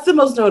role. That's the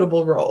most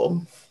notable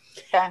role.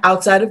 Okay.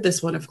 Outside of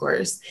this one, of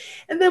course.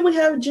 And then we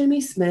have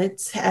Jimmy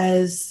Smits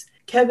as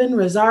Kevin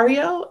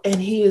Rosario, and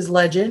he is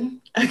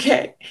legend.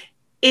 Okay.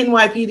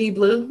 NYPD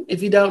Blue.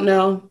 If you don't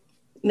know,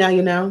 now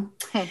you know.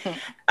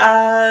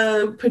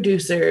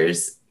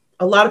 Producers.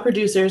 A lot of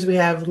producers. We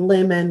have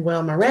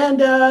Lin-Manuel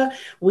Miranda.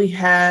 We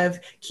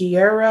have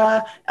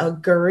Kiera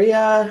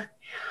Elguria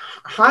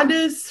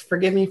Hondas.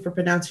 Forgive me for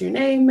pronouncing your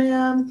name,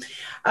 ma'am.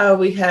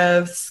 We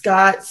have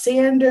Scott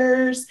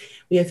Sanders.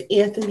 We have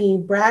Anthony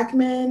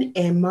Brackman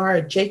and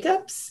Mara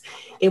Jacobs.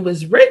 It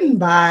was written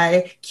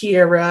by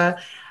Kiera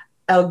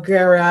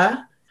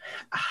Elguera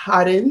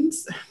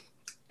Hoddins.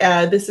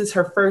 This is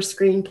her first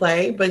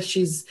screenplay, but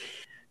she's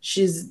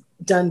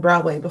done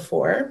Broadway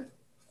before.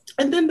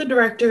 And then the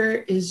director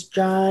is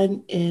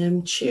John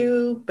M.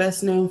 Chu,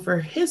 best known for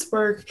his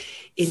work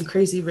in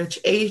Crazy Rich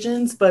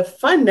Asians. But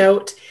fun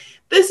note,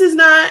 this is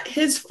not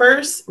his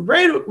first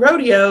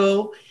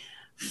rodeo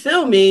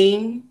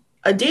filming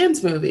a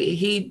dance movie.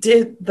 He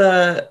did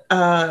the,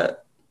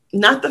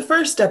 not the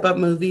first Step Up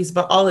movies,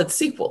 but all its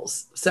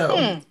sequels.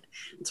 So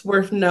it's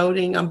worth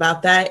noting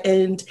about that.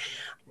 And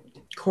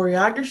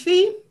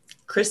choreography,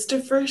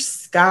 Christopher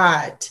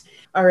Scott.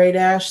 All right,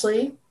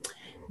 Ashley,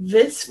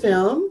 this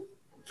film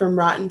from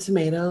Rotten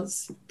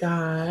Tomatoes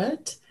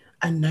got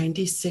a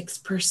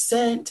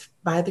 96%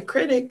 by the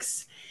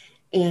critics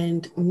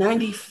and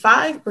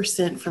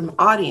 95% from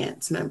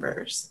audience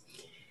members.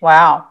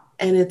 Wow.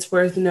 And it's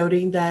worth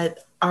noting that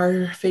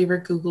our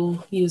favorite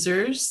Google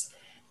users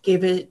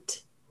gave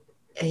it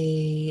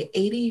a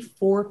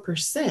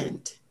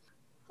 84%.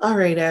 All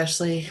right,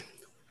 Ashley,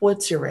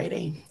 what's your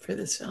rating for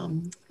this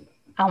film?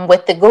 I'm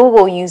with the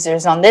Google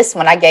users on this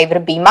one. I gave it a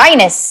B-.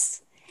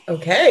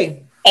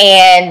 Okay.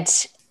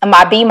 And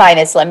my B-,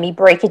 let me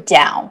break it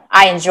down.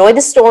 I enjoy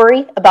the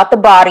story about the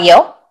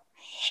barrio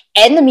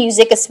and the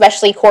music,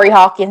 especially Corey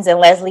Hawkins and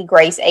Leslie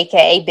Grace,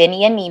 aka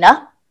Benny and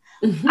Nina.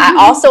 I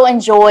also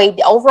enjoyed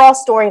the overall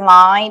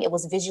storyline. It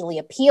was visually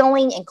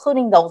appealing,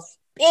 including those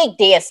big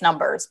dance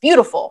numbers.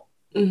 Beautiful.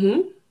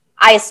 Mm-hmm.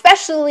 I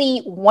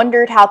especially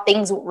wondered how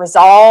things would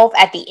resolve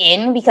at the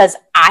end because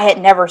I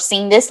had never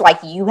seen this like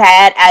you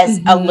had as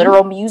a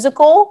literal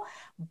musical.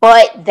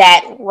 But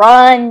that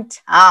run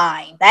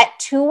time, that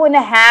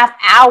 2.5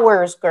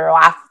 hours, girl,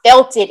 I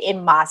felt it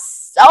in my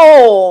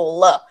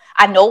soul.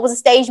 I know it was a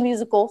stage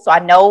musical, so I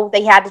know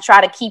they had to try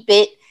to keep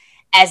it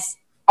as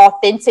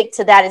authentic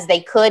to that as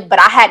they could, but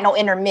I had no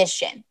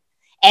intermission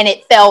and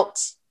it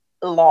felt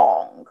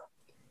long.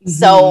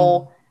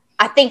 So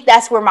I think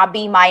that's where my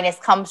B-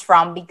 comes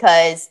from,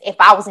 because if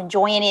I was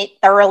enjoying it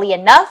thoroughly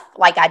enough,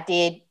 like I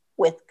did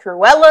with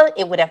Cruella,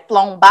 it would have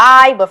flown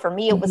by. But for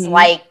me, it was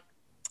like,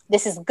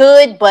 this is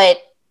good, but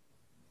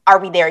are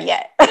we there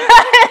yet?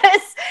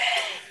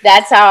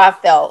 That's how I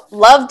felt.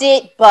 Loved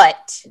it,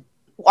 but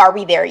are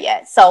we there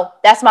yet? So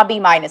that's my B-.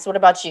 What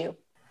about you?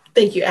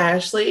 Thank you,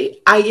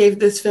 Ashley. I gave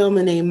this film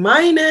an A-.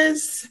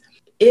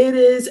 It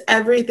is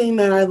everything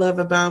that I love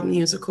about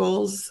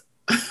musicals.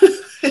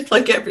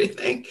 Like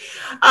everything.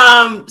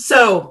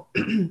 So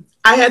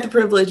I had the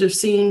privilege of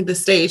seeing the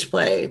stage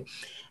play.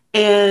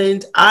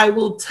 And I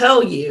will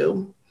tell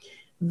you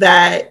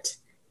that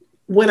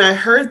when I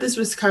heard this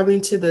was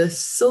coming to the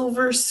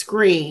silver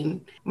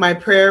screen, my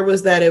prayer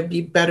was that it would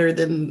be better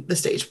than the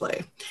stage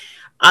play.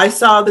 I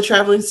saw the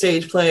traveling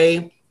stage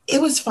play. It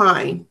was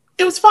fine.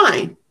 It was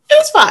fine. It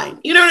was fine.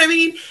 You know what I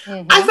mean?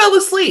 I fell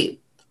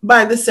asleep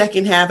by the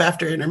second half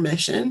after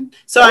intermission.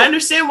 So I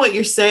understand what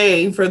you're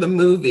saying for the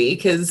movie,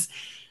 because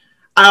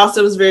I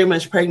also was very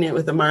much pregnant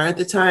with Amara at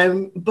the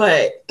time,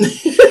 but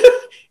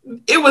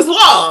it was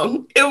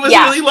long. It was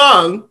really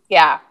long.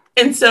 Yeah.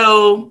 And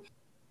so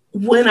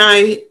when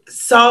I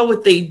saw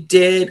what they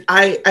did,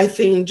 I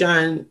think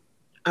John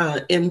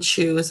M.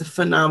 Chu is a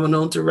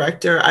phenomenal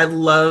director. I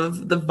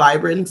love the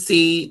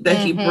vibrancy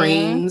that he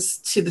brings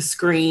to the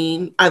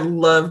screen. I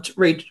loved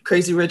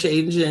Crazy Rich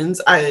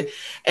Asians. I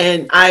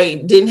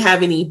didn't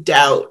have any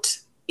doubt,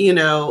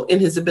 in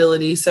his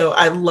ability. So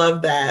I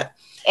love that.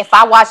 If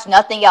I watch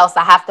nothing else,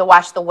 I have to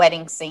watch the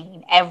wedding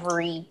scene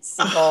every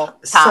single time.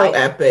 So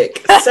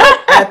epic. So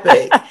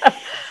epic.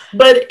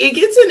 But it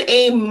gets an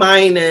A-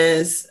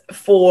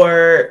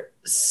 for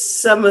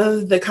some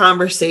of the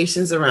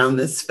conversations around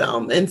this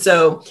film. And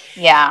so,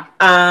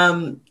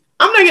 I'm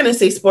not going to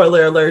say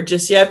spoiler alert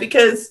just yet,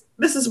 because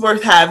this is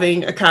worth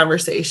having a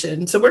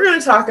conversation. So we're going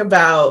to talk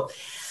about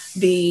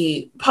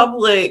the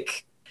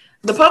public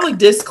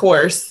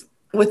discourse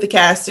with the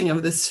casting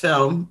of this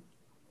film.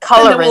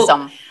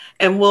 Colorism.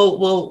 And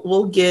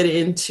we'll get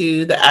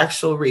into the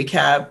actual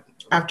recap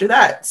after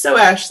that. So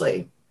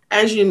Ashley,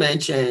 as you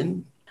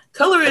mentioned,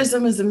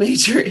 colorism is a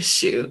major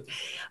issue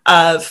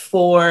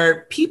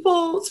for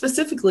people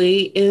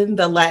specifically in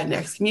the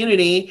Latinx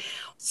community,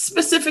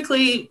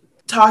 specifically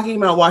talking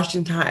about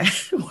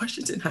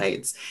Washington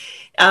Heights.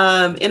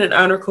 In an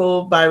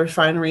article by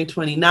Refinery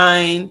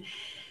 29,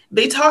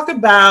 they talk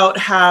about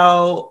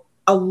how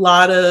a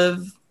lot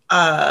of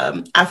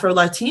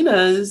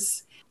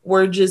Afro-Latinas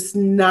were just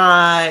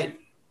not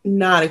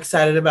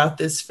excited about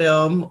this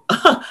film.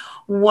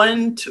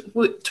 One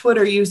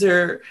Twitter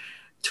user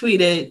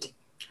tweeted,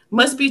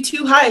 "Must be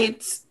two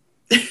Heights."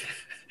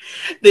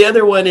 The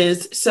other one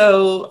is,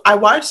 "So I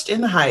watched In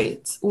the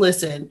Heights.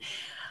 Listen,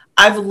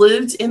 I've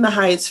lived in the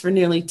Heights for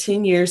nearly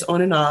 10 years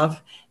on and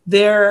off.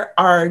 There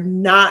are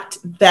not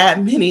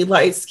that many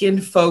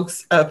light-skinned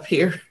folks up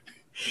here.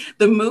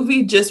 The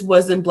movie just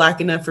wasn't Black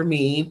enough for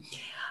me.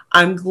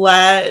 I'm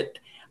glad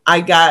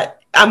it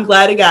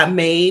got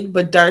made,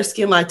 but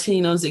dark-skinned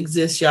Latinos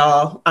exist,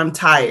 y'all. I'm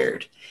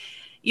tired."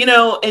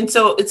 And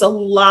so it's a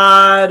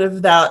lot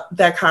of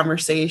that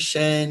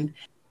conversation.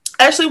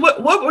 Ashley,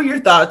 what were your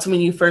thoughts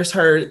when you first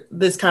heard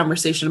this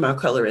conversation about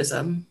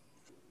colorism?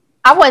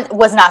 I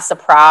was not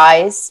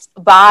surprised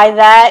by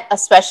that,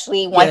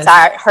 especially once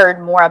I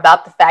heard more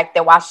about the fact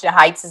that Washington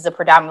Heights is a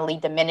predominantly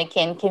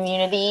Dominican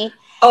community.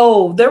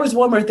 Oh, there was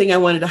one more thing I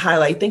wanted to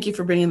highlight. Thank you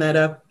for bringing that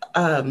up,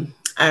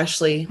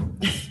 Ashley.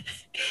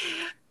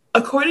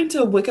 According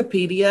to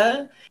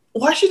Wikipedia,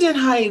 Washington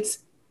Heights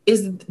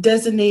is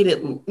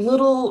designated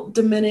Little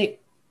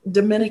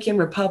Dominican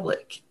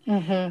Republic,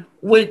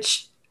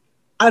 which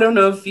I don't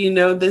know if you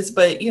know this,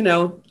 but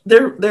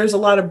there's a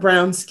lot of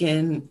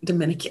brown-skinned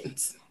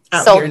Dominicans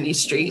out here in these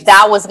streets.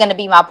 That was going to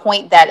be my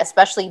point, that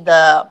especially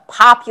the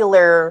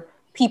popular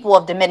people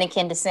of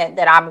Dominican descent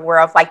that I'm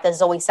aware of, like the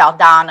Zoe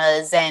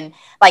Saldanas, and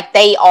like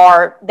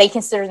they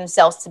consider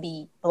themselves to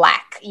be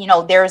Black.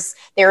 There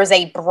is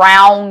a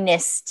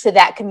brownness to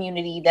that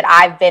community that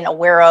I've been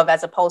aware of,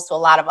 as opposed to a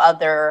lot of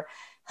other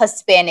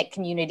Hispanic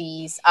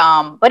communities.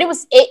 But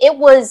it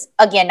was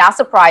again not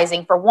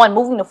surprising. For one,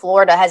 moving to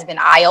Florida has been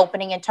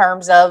eye-opening in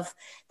terms of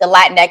the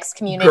Latinx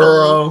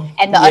community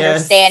and the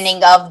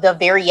understanding of the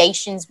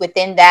variations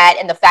within that,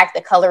 and the fact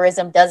that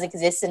colorism does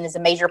exist and is a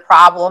major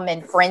problem.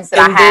 And friends that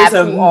I have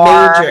there's a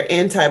major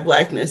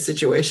anti-Blackness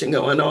situation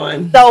going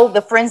on. So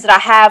the friends that I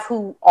have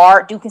who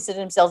do consider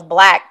themselves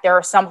Black, there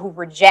are some who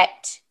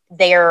reject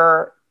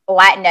their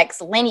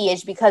Latinx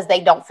lineage because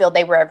they don't feel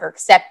they were ever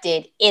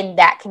accepted in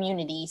that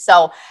community.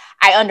 So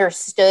I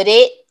understood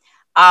it.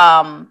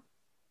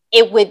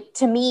 It would,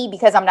 to me,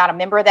 because I'm not a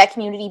member of that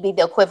community, be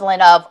the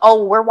equivalent of,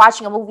 oh, we're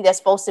watching a movie that's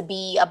supposed to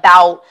be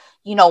about,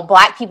 you know,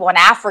 Black people in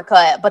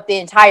Africa, but the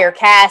entire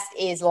cast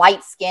is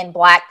light-skinned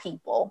Black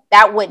people.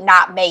 That would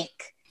not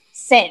make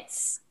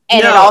sense.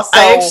 And no, it also,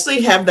 I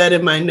actually have that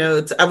in my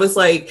notes. I was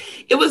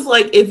like, it was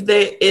like if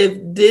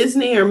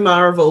Disney or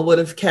Marvel would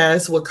have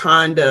cast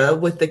Wakanda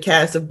with the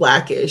cast of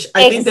Blackish,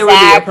 I think there would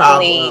be a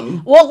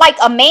problem. Well, like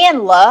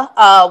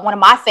Amandla, one of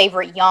my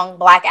favorite young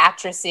Black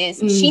actresses,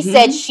 she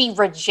said she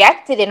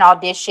rejected an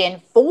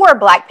audition for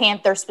Black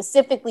Panther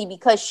specifically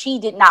because she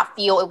did not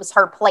feel it was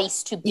her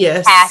place to be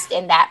cast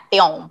in that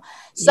film.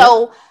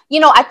 So, you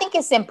know, I think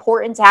it's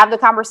important to have the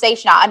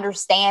conversation. I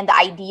understand the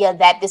idea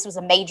that this was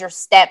a major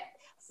step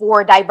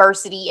for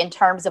diversity in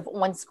terms of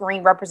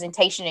on-screen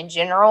representation in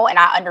general. And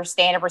I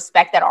understand and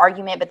respect that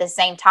argument. But at the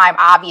same time,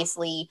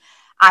 obviously,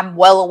 I'm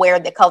well aware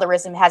that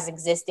colorism has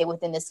existed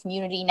within this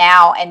community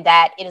now, and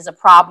that it is a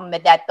problem,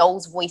 and that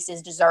those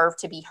voices deserve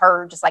to be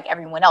heard just like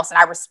everyone else. And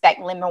I respect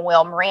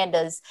Lin-Manuel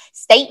Miranda's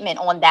statement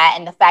on that,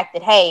 and the fact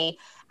that, hey,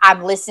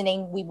 I'm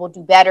listening, we will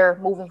do better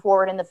moving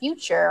forward in the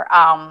future.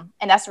 And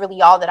that's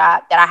really all that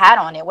I had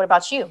on it. What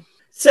about you?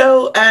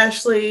 So,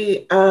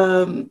 Ashley,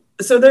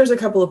 so there's a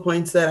couple of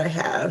points that I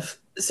have.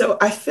 So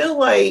I feel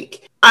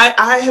like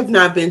I have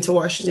not been to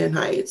Washington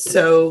Heights,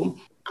 so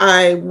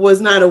I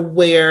was not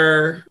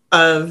aware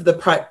of the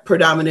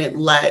predominant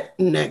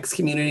Latinx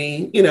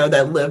community, you know,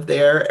 that live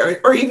there,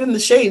 or even the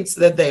shades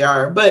that they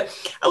are. But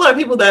a lot of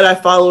people that I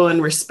follow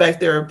and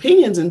respect their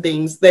opinions and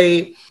things,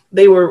 they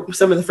were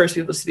some of the first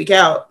people to speak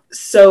out.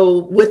 So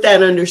with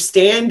that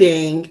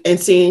understanding and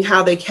seeing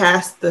how they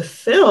cast the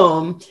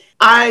film,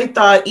 I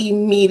thought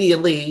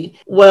immediately,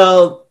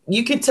 well,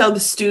 you could tell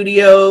the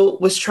studio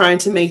was trying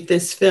to make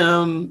this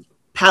film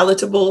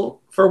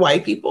palatable for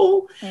white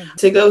people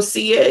to go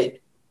see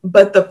it.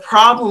 But the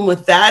problem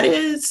with that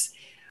is,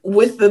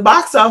 with the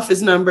box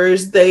office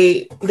numbers,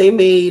 they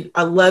made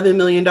 $11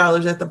 million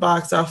at the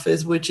box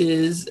office, which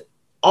is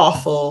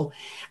awful.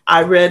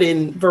 I read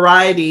in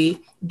Variety,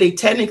 they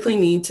technically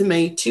need to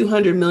make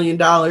 $200 million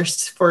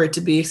for it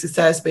to be a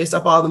success based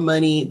off all the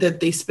money that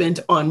they spent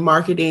on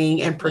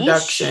marketing and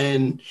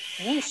production.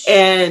 Yeesh.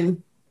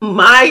 And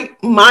my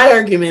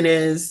argument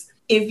is,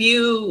 if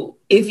you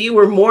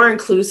were more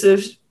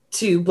inclusive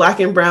to Black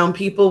and brown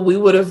people, we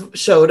would have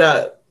showed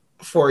up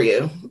for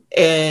you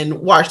and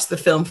watched the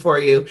film for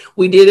you.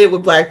 We did it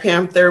with Black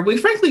Panther. We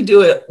frankly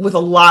do it with a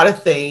lot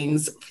of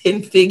things,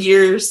 in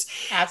figures.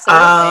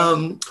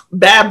 Absolutely.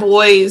 Bad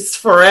Boys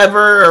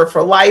Forever or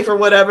For Life or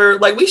whatever.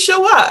 Like, we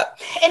show up.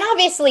 And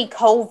obviously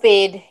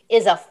COVID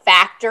is a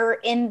factor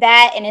in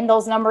that and in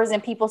those numbers,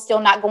 and people still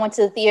not going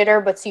to the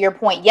theater. But to your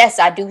point, yes,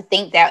 I do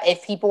think that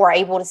if people are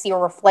able to see a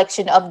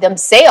reflection of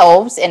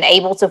themselves and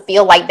able to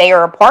feel like they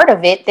are a part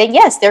of it, then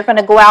yes, they're going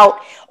to go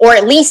out, or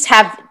at least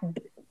have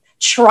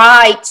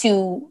try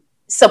to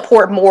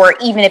support more,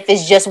 even if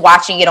it's just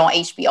watching it on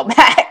HBO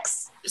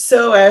Max.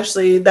 So,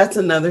 Ashley, that's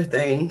another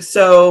thing.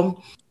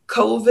 So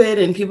COVID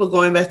and people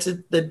going back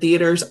to the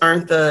theaters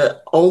aren't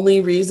the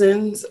only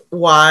reasons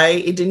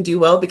why it didn't do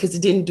well, because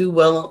it didn't do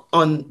well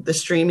on the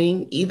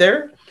streaming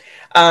either.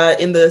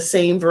 In the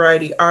same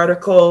Variety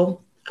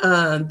article,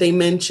 they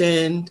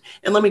mentioned,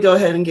 and let me go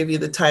ahead and give you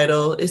the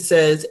title. It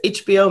says,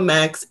 HBO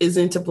Max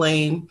isn't to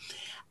blame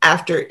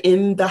after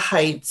In the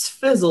Heights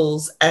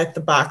fizzles at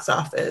the box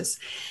office.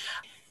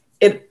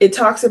 It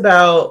talks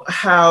about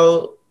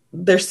how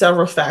there's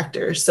several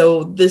factors.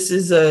 So this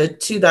is a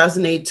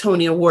 2008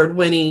 Tony Award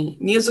winning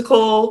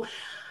musical,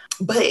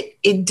 but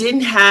it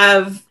didn't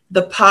have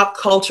the pop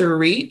culture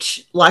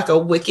reach like a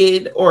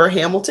Wicked or a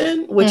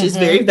Hamilton, which is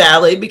very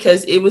valid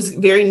because it was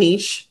very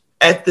niche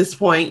at this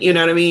point. You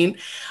know what I mean?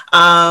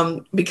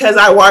 Because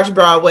I watched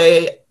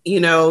Broadway,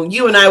 you know,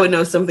 you and I would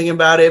know something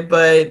about it,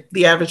 but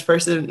the average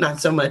person, not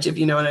so much, if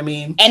you know what I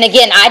mean. And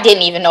again, I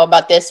didn't even know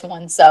about this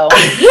one. So,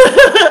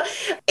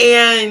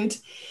 and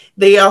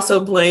they also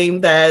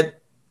blame that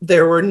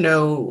there were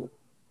no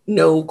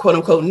quote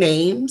unquote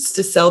names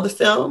to sell the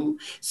film.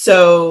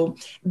 So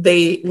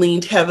they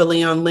leaned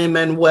heavily on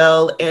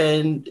Lin-Manuel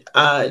and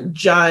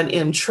John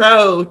M.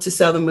 Cho to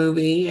sell the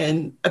movie.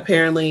 And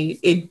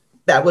apparently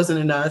that wasn't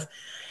enough.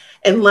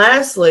 And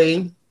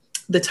lastly,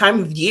 the time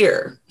of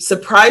year.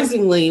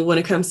 Surprisingly, when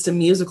it comes to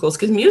musicals,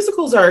 because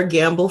musicals are a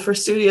gamble for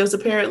studios,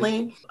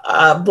 apparently.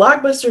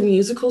 Blockbuster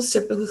musicals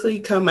typically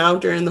come out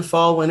during the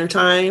fall, winter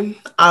time,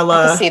 a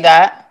la I can see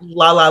that.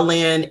 La La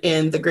Land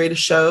and The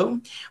Greatest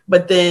Show.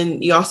 But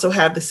then you also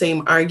have the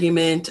same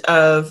argument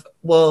of,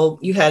 well,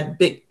 you had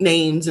big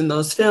names in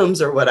those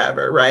films or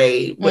whatever,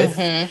 right? With,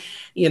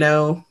 you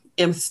know,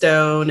 M.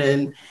 Stone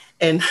and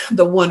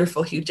the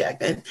wonderful Hugh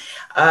Jackman.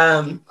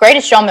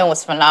 Greatest Showman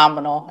was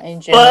phenomenal in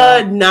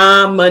general.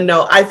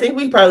 Phenomenal. I think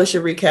we probably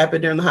should recap it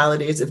during the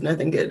holidays if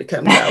nothing good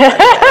comes out.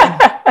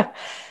 Like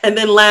and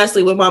then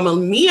lastly, with Mamma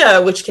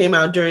Mia, which came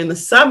out during the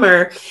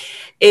summer,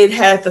 it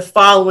had the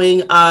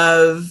following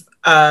of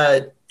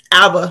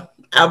ABBA.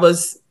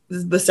 ABBA's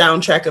the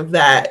soundtrack of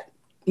that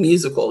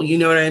musical. You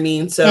know what I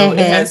mean? So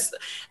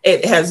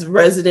it has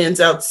residents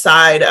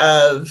outside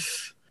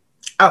of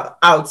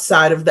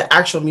the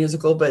actual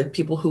musical, but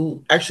people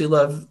who actually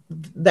love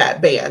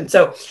that band.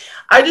 So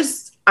I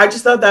just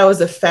thought that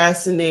was a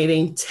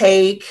fascinating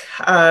take.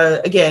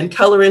 Again,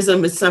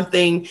 colorism is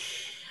something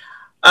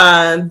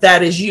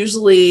that is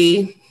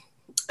usually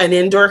an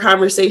indoor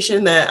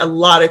conversation that a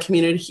lot of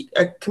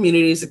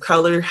communities of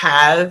color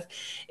have,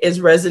 is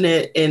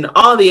resonant in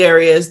all the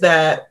areas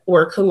that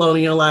were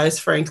colonialized,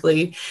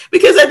 frankly,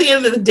 because at the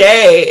end of the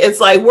day, it's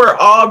like we're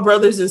all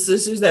brothers and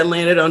sisters that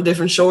landed on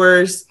different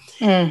shores,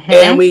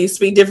 and we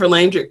speak different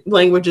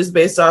languages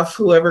based off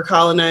whoever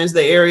colonized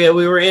the area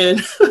we were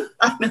in.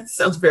 I know it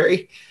sounds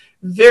very,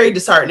 very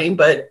disheartening,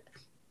 but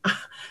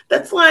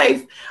that's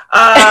life.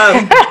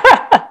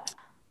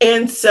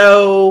 And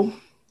so,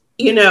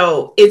 you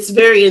know, it's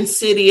very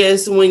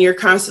insidious when you're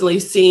constantly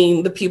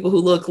seeing the people who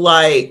look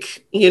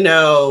like, you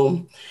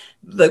know,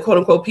 the quote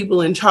unquote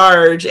people in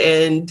charge.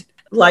 And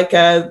like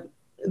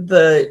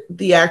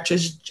the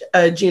actress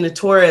Gina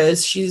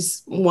Torres,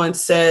 she's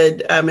once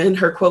said, and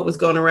her quote was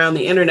going around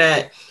the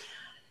internet,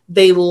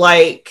 they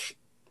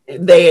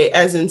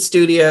as in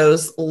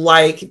studios,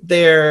 like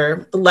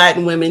their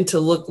Latin women to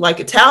look like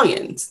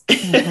Italians.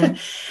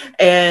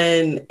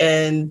 and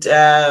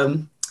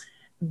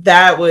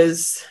that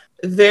was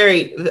a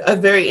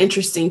very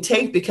interesting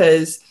take,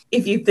 because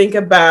if you think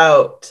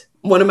about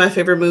one of my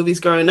favorite movies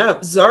growing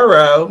up,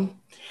 Zorro,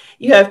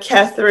 you have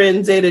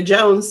Catherine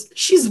Zeta-Jones.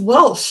 She's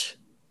Welsh.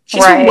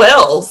 She's from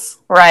Wales.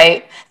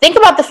 Right. Think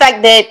about the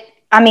fact that,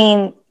 I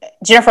mean,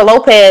 Jennifer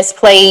Lopez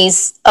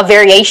plays a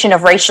variation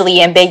of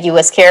racially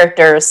ambiguous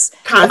characters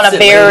constantly, on a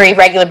very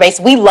regular basis.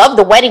 We love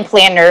The Wedding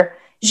Planner.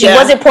 She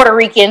wasn't Puerto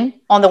Rican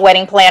on The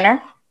Wedding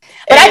Planner.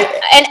 But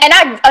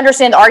I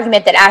understand the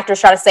argument that actors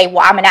try to say,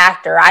 well, I'm an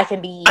actor. I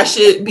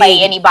should play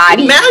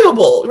anybody.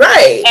 Malleable,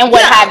 right. And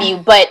what have you.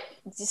 But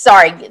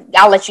sorry,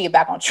 I'll let you get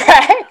back on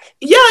track.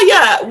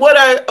 Yeah. What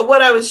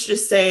I was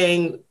just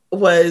saying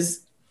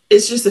was,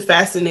 it's just a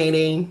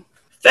fascinating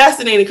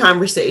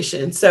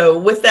conversation. So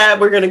with that,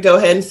 we're going to go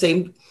ahead and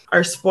say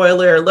our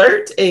spoiler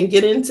alert and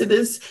get into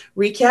this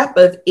recap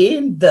of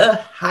In the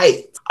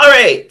Heights. All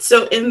right.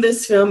 So in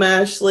this film,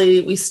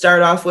 Ashley, we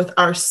start off with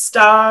our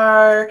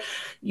star,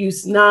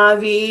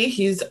 Usnavi.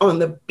 He's on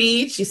the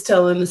beach. He's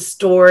telling a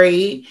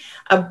story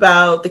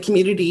about the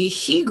community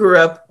he grew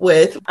up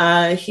with.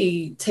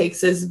 He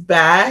takes us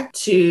back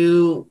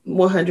to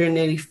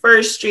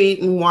 181st Street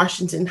in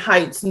Washington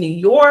Heights, New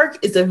York.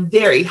 It's a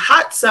very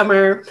hot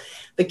summer.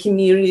 The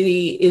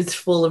community is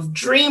full of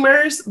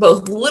dreamers,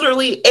 both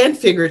literally and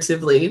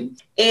figuratively.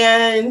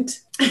 And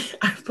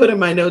I put in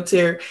my notes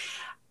here,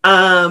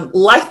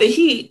 like the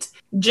heat,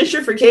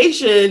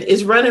 gentrification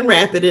is running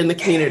rampant in the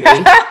community.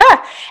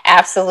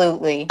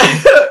 Absolutely.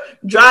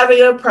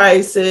 Driving up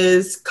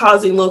prices,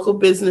 causing local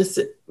businesses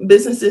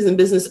and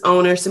business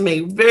owners to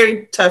make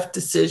very tough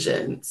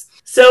decisions.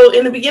 So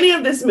in the beginning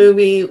of this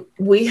movie,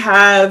 we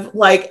have,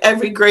 like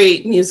every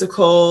great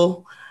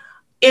musical,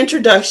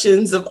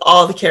 introductions of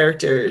all the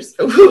characters.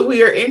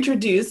 We are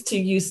introduced to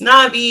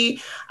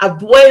Usnavi,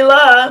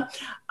 Abuela,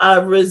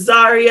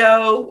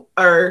 Rosario,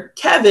 or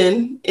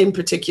Kevin in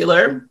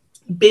particular,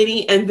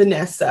 Benny, and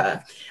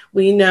Vanessa.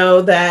 We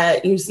know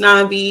that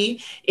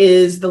Usnavi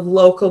is the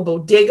local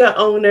bodega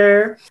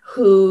owner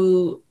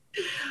who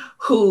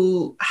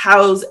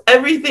housed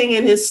everything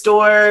in his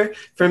store,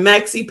 from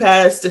maxi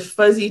pads to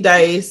fuzzy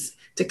dice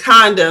to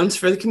condoms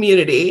for the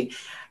community.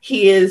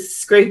 He is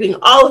scraping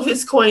all of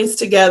his coins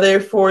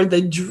together for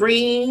the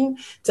dream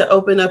to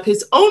open up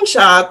his own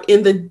shop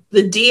in the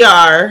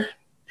DR,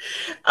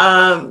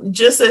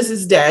 just as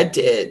his dad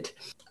did.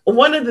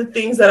 One of the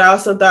things that I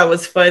also thought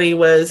was funny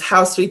was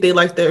how sweet they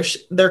liked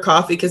their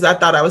coffee, because I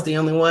thought I was the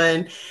only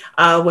one.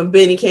 When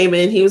Benny came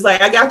in, he was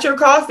like, I got your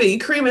coffee,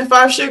 cream and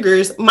 5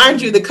 sugars.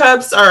 Mind you, the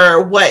cups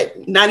are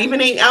not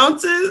even 8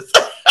 ounces?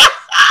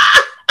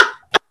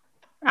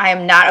 I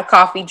am not a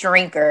coffee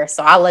drinker,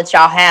 so I'll let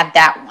y'all have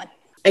that one.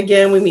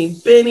 Again, we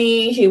meet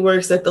Benny. He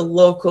works at the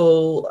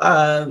local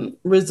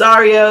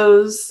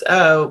Rosario's,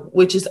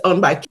 which is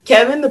owned by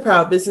Kevin, the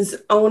proud business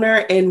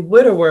owner and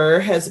widower,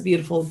 has a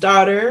beautiful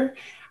daughter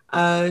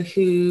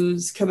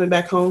who's coming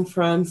back home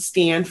from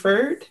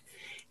Stanford.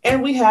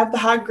 And we have the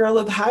hot girl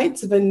of the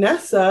Heights,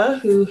 Vanessa,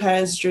 who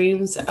has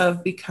dreams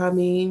of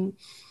becoming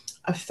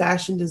a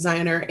fashion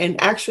designer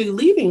and actually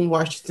leaving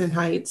Washington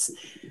Heights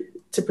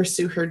to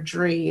pursue her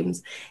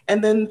dreams.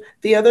 And then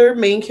the other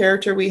main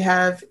character we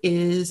have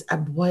is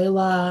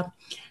Abuela.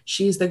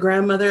 She's the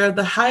grandmother of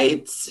the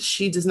Heights.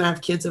 She does not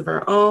have kids of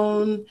her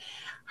own.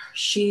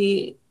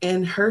 She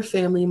and her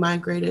family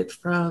migrated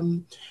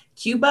from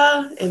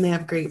Cuba, and they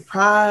have great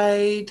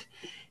pride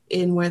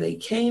in where they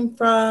came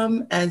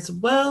from, as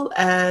well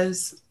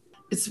as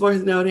it's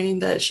worth noting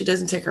that she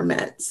doesn't take her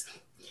meds.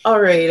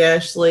 All right,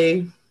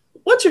 Ashley,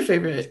 what's your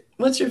favorite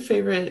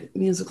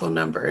musical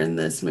number in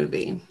this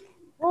movie?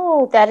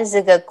 Oh, that is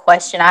a good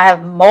question. I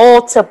have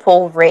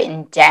multiple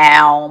written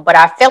down, but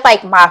I feel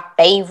like my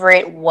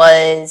favorite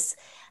was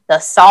the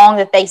song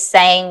that they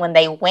sang when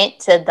they went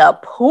to the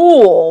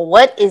pool.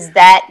 What is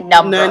that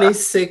number?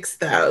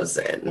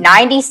 96,000.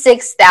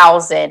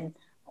 96,000.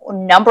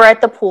 Number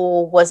at the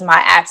pool was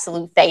my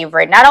absolute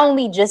favorite. Not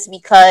only just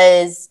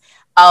because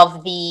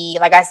of the,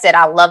 like I said,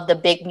 I love the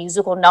big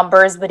musical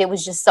numbers, but it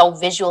was just so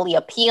visually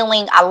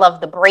appealing. I love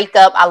the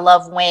breakup. I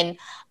love when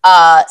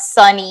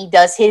Sonny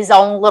does his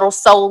own little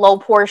solo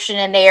portion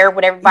in there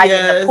with everybody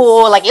in the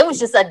pool. Like it was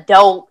just a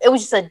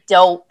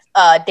dope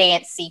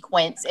dance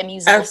sequence and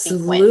musical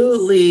sequence.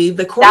 Absolutely.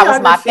 The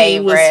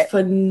choreography was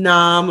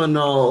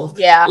phenomenal.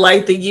 Yeah.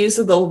 Like the use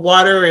of the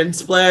water and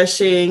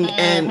splashing,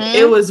 and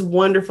it was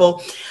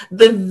wonderful.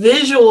 The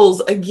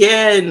visuals,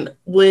 again,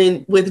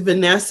 with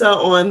Vanessa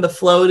on the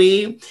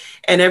floaty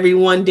and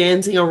everyone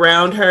dancing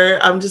around her,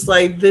 I'm just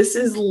like, this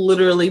is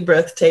literally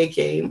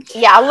breathtaking.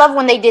 Yeah, I love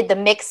when they did the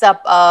mix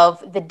up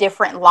of the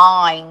different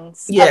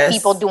lines of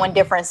people doing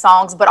different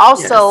songs, but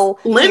also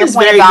Lynn is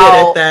very good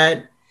at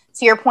that.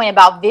 To your point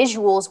about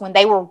visuals, when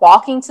they were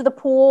walking to the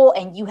pool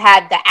and you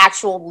had the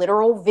actual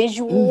literal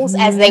visuals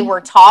as they were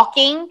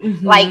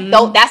talking, like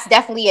that's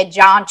definitely a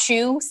John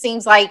Chu,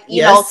 seems like,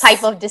 you know,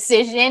 type of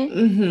decision.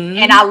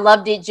 And I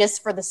loved it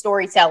just for the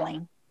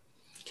storytelling.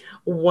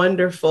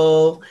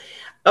 Wonderful.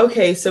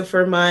 Okay, so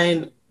for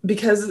mine,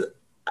 because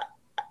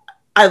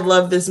I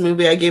love this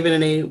movie, I gave it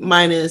an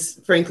A-,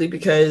 frankly,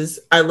 because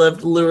I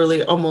loved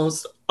literally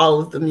almost all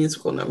of the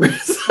musical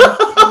numbers.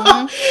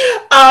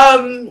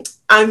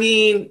 I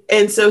mean,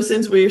 and so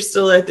since we're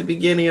still at the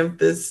beginning of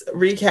this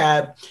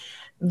recap,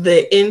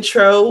 the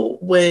intro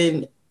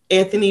when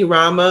Anthony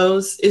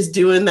Ramos is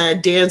doing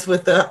that dance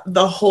with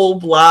the whole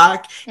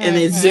block and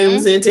it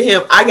zooms into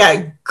him, I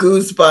got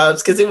goosebumps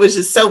because it was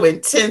just so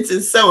intense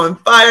and so on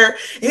fire.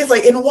 He's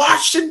like, in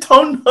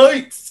Washington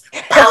Heights.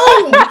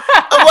 Boom!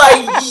 I'm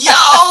like,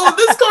 yo,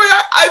 this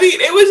choreography. I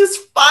mean, it was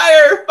just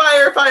fire.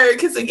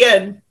 Because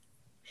again,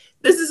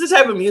 this is the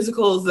type of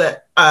musicals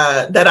that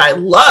I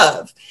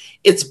love.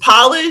 It's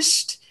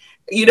polished,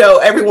 you know,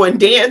 everyone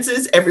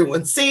dances,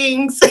 everyone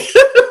sings.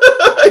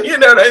 You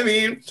know what I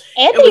mean?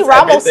 Anthony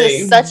Ramos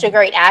is such a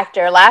great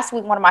actor. Last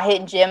week, one of my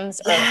hidden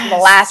gems, or the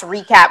last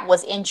recap,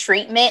 was In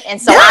Treatment.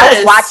 And so I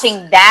was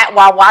watching that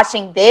while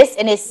watching this,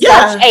 and it's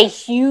such a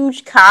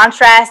huge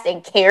contrast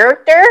in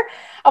character.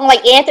 I'm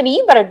like, Anthony,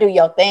 you better do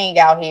your thing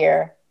out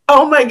here.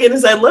 Oh my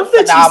goodness, I love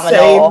that you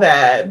say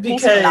that,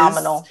 because he's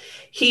phenomenal.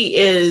 He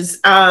is.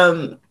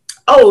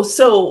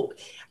 So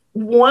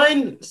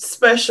one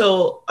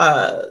special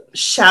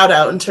shout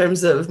out in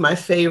terms of my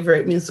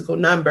favorite musical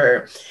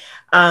number,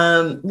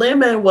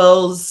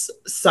 Lin-Manuel's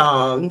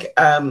song.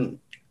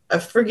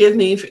 Forgive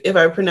me if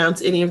I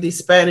pronounce any of these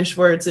Spanish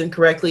words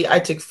incorrectly. I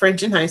took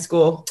French in high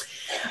school.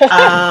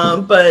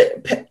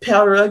 But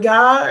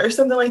Pelraga or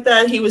something like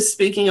that. He was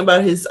speaking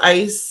about his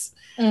ice,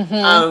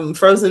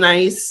 frozen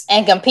ice.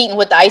 And competing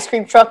with the ice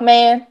cream truck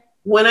man.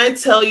 When I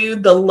tell you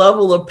the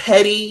level of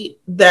petty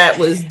that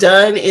was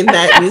done in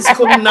that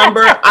musical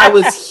number, I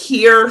was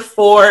here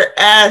for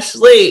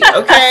Ashley,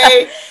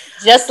 okay?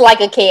 Just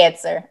like a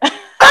cancer.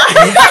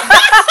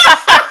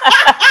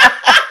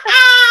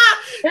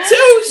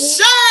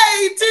 Touche.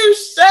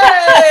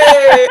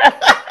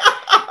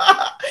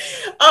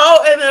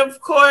 Oh, and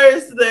of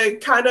course the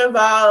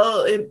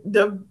Carnaval,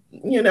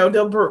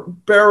 del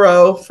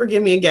Burro,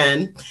 forgive me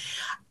again.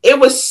 It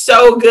was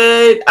so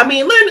good. I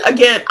mean, Lin,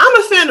 again, I'm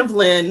a fan of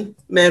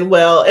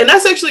Lin-Manuel, and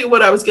that's actually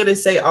what I was going to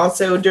say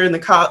also during the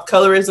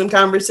colorism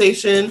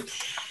conversation.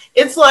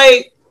 It's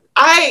like,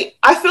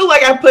 I feel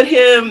like I put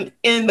him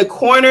in the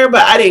corner,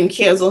 but I didn't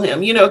cancel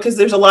him, you know, because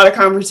there's a lot of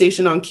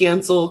conversation on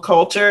cancel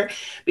culture.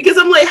 Because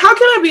I'm like, how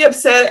can I be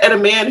upset at a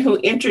man who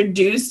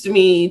introduced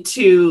me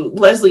to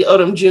Leslie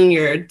Odom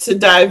Jr., to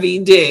Davy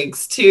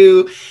Diggs,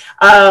 to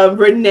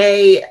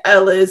Renee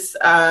Ellis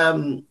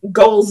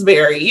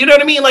Goldsberry? You know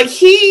what I mean? Like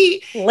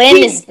Lin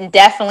is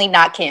definitely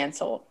not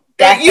canceled.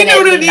 Definitely, you know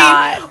what I mean?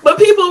 Not. But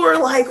people were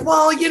like,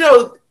 well, you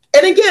know,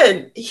 and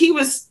again,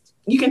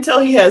 you can tell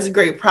he has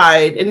great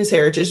pride in his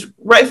heritage,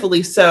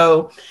 rightfully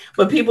so.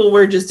 But people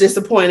were just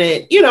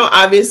disappointed, you know,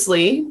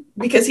 obviously,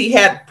 because he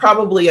had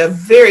probably a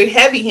very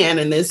heavy hand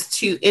in this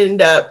to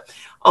end up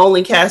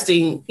only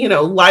casting, you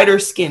know, lighter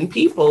skinned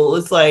people.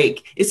 It's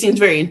like, it seems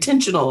very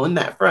intentional in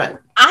that front.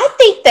 I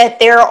think that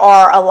there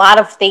are a lot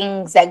of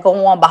things that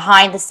go on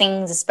behind the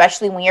scenes,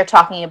 especially when you're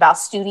talking about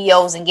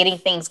studios and getting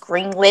things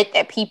greenlit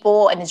that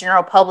people and the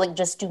general public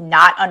just do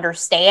not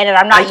understand. And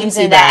I'm not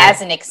using that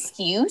as an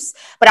excuse,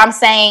 but I'm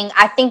saying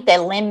I think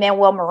that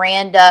Lin-Manuel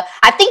Miranda,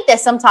 I think that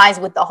sometimes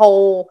with the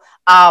whole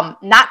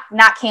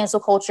not cancel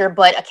culture,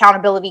 but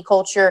accountability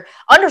culture,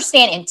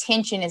 understand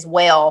intention as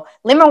well.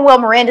 Lin-Manuel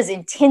Miranda's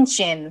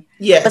intention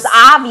was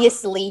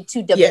obviously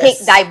to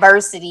depict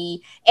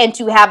diversity and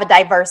to have a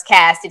diverse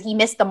cast. Did he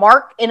miss the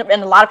mark in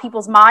a lot of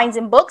people's minds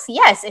and books?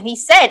 Yes. And he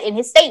said in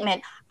his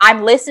statement,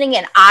 I'm listening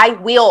and I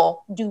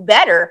will do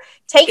better.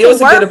 Take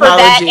his word for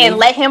that and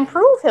let him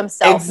prove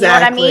himself.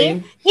 Exactly. You know what I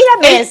mean? That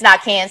man is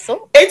not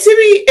canceled.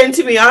 And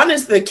to be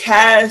honest, the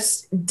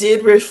cast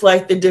did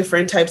reflect the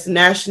different types of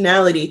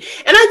nationality.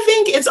 And I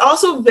think it's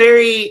also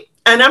very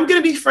and I'm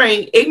going to be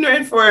frank,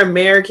 ignorant for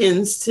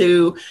Americans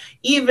to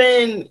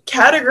even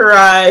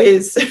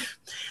categorize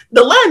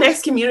the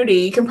Latinx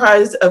community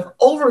comprised of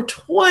over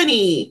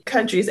 20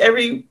 countries.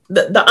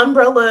 The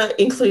umbrella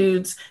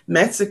includes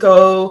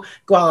Mexico,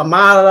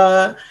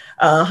 Guatemala,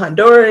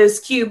 Honduras,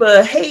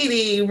 Cuba,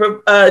 Haiti,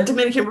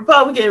 Dominican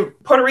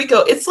Republic, Puerto Rico.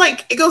 It's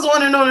like it goes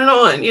on and on and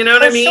on. You know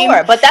what I mean?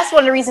 Sure, but that's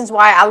one of the reasons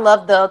why I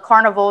love the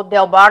Carnival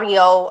del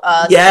Barrio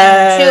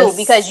scene too,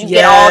 because you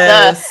get all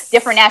the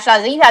different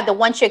nationalities. And you had the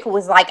one chick who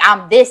was like,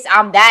 "I'm this,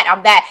 I'm that,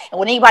 I'm that," and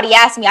when anybody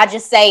asks me, I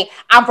just say,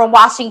 "I'm from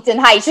Washington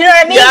Heights." You know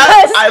what I mean?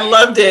 Yeah, I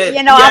loved it.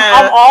 You know,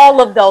 I'm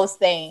all of those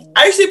things.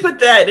 I actually put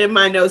that in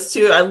my notes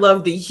too. I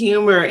love the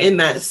humor in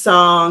that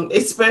song,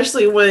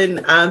 especially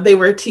when they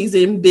were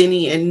teasing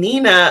Benny and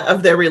Nina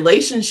of their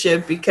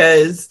relationship,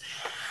 because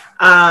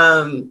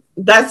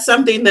that's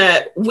something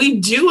that we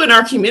do in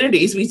our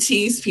communities. We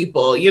tease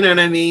people, you know what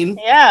I mean?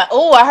 Yeah.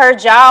 Oh, I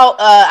heard y'all.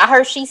 I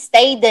heard she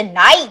stayed the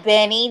night,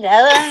 Benny.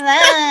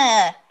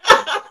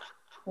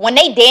 When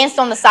they danced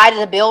on the side of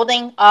the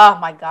building, oh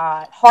my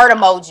God, heart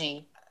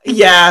emoji.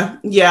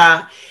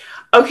 Yeah.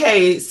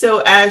 Okay,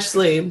 so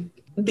Ashley,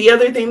 the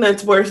other thing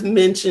that's worth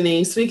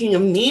mentioning, speaking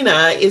of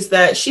Nina, is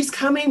that she's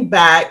coming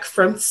back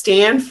from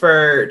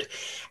Stanford,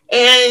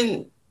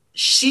 and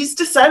she's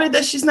decided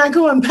that she's not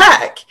going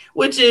back,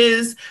 which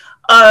is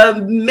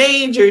a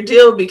major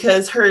deal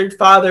because her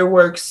father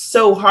worked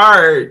so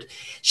hard.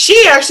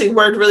 She actually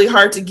worked really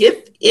hard to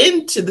get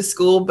into the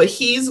school, but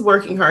he's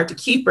working hard to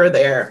keep her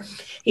there.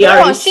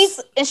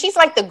 She's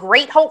like the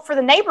great hope for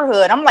the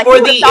neighborhood. I'm like, for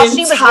the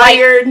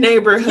entire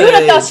neighborhood. You would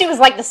have thought she was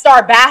like the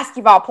star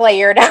basketball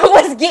player that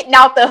was getting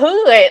out the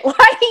hood.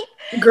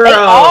 Like, girl, they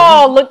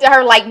all looked at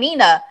her like,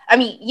 Nina. I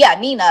mean, yeah,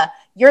 Nina,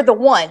 you're the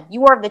one.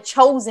 You are the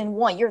chosen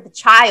one. You're the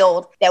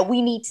child that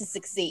we need to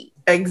succeed.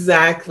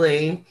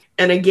 Exactly.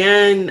 And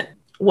again,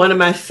 one of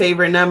my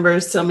favorite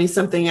numbers, Tell Me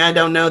Something I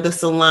Don't Know, the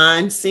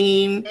salon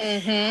scene.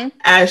 Mm-hmm.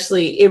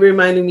 Ashley, it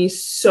reminded me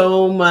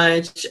so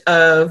much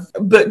of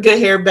Good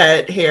Hair,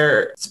 Bad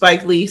Hair,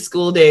 Spike Lee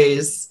School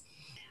Days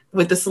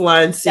with the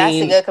salon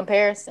scene. That's a good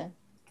comparison.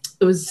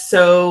 It was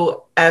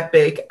so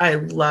epic. I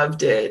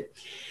loved it.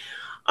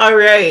 All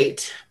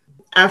right.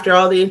 After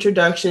all the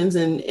introductions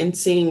and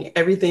seeing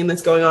everything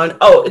that's going on.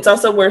 Oh, it's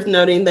also worth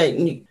noting that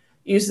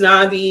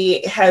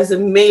Usnavi has a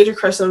major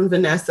crush on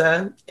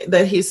Vanessa,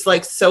 that he's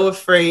like so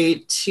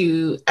afraid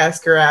to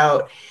ask her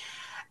out.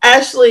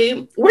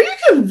 Ashley, were you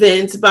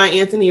convinced by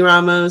Anthony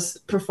Ramos'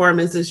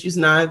 performance as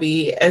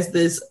Usnavi as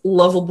this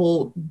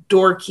lovable,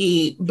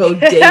 dorky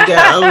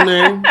bodega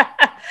owner?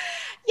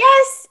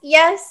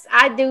 Yes,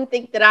 I do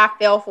think that I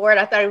fell for it.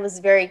 I thought it was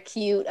very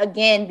cute.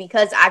 Again,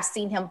 because I've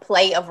seen him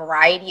play a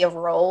variety of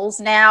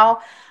roles now.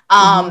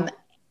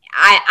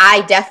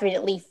 I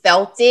definitely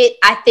felt it.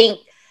 I think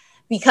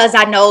because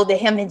I know that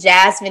him and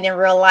Jasmine in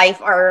real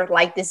life are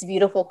like this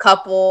beautiful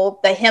couple,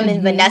 the him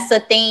and Vanessa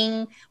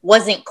thing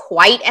wasn't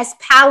quite as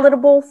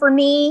palatable for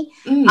me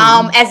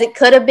as it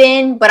could have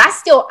been. But I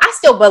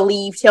still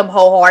believed him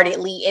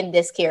wholeheartedly in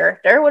this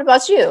character. What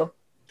about you?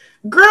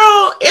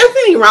 Girl,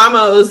 Anthony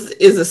Ramos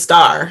is a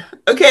star,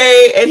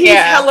 okay? And he's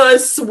hella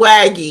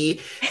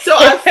swaggy. So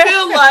I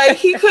feel like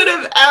he could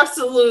have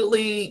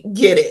absolutely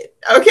get it,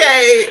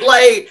 okay?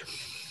 Like,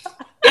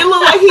 it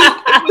looked like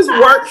it was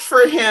work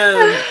for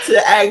him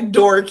to act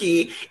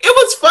dorky. It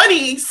was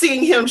funny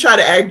seeing him try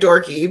to act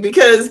dorky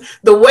because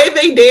the way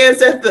they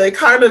danced at the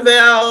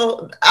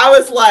carnival, I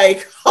was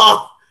like,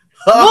 well,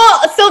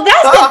 so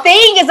that's the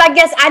thing is, I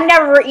guess I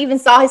never even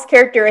saw his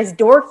character as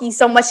dorky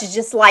so much as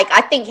just like,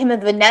 I think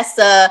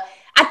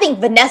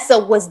Vanessa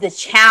was the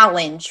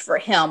challenge for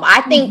him.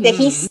 I think that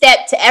he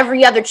stepped to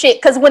every other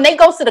chick. Because when they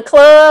go to the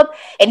club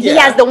and he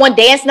has the one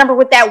dance number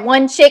with that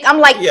one chick, I'm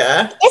like,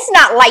 it's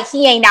not like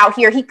he ain't out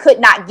here. He could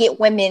not get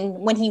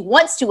women when he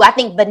wants to. I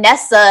think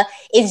Vanessa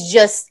is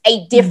just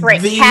a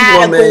different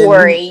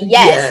category.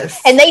 Yes.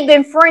 And they've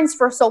been friends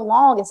for so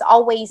long. It's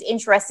always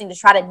interesting to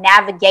try to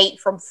navigate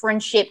from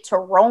friendship to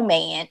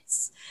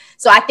romance.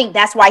 So I think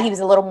that's why he was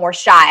a little more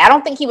shy. I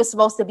don't think he was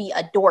supposed to be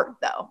a dork,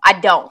 though. I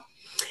don't.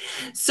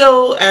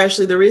 So,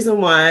 Ashley, the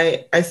reason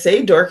why I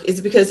say dork is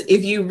because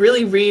if you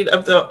really read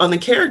on the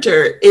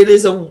character, it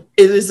is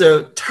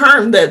a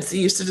term that's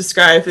used to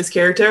describe his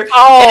character.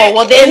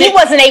 Oh, then he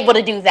wasn't able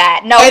to do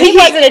that. No, he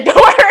wasn't a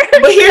dork.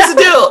 But here's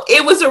the deal.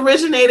 It was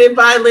originated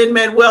by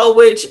Lin-Manuel,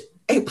 which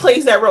he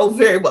plays that role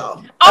very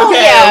well. Oh,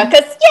 okay? Yeah.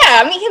 Because,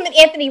 I mean, him and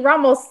Anthony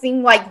Ramos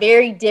seem like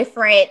very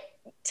different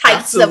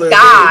types of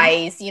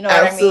guys. You know what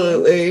I mean?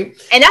 Absolutely.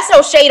 And that's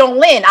no shade on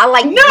Lin. I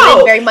like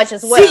Lin very much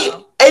as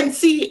well. And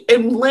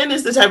Lin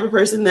is the type of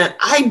person that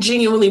I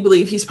genuinely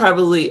believe he's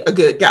probably a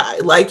good guy.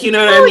 Like, you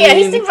know what I mean? Oh, yeah,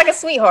 he seems like a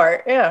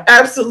sweetheart. Yeah.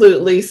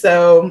 Absolutely.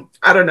 So,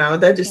 I don't know.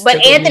 That just.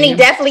 But Anthony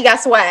definitely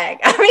got swag.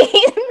 I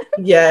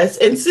mean. Yes.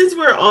 And since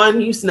we're on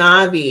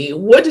Usnavi,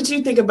 what did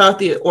you think about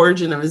the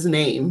origin of his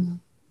name?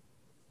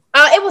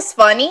 It was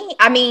funny.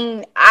 I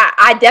mean,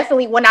 I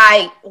definitely, when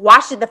I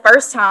watched it the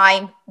first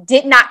time,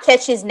 did not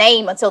catch his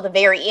name until the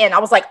very end. I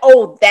was like,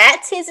 "Oh,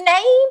 that's his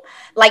name."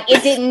 Like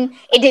it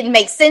didn't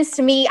make sense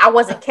to me. I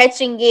wasn't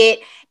catching it,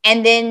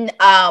 and then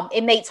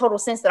it made total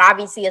sense that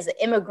obviously, as an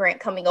immigrant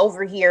coming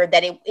over here,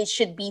 that it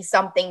should be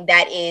something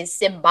that is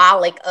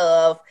symbolic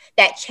of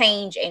that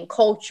change in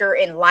culture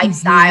and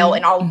lifestyle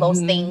and all of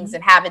those things,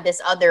 and having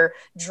this other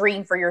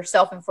dream for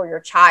yourself and for your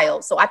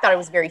child. So I thought it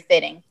was very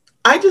fitting.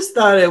 I just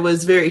thought it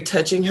was very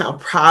touching how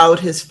proud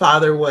his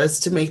father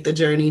was to make the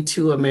journey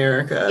to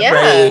America,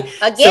 right?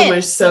 Again, so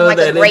much so like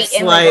that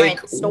it's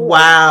like, story.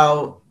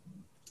 wow,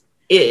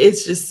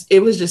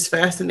 it was just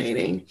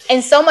fascinating.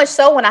 And so much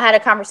so, when I had a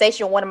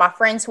conversation with one of my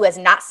friends who has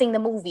not seen the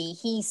movie,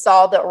 he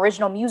saw the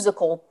original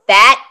musical.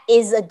 That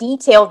is a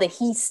detail that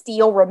he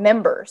still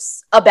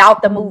remembers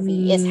about the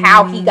movie, is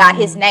how he got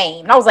his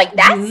name. And I was like,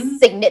 that's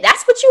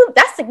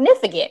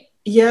significant.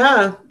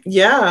 Yeah.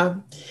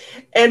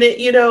 And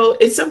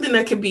it's something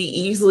that could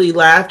be easily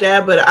laughed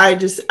at, but I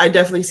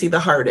definitely see the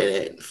heart in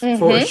it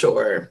for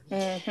sure.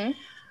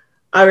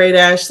 All right,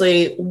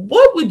 Ashley,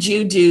 what would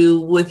you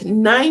do with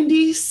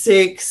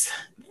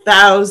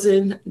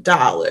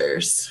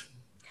 $96,000?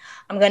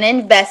 I'm going to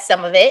invest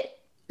some of it.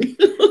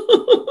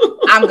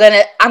 I'm going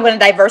to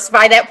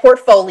diversify that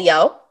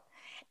portfolio.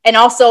 And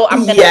also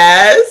some of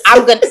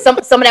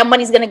that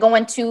money is going to go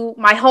into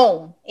my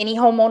home. Any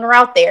homeowner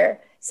out there,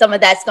 some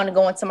of that's going to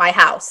go into my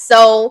house.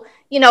 So,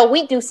 we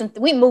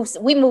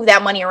move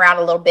that money around a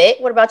little bit.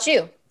 What about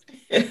you?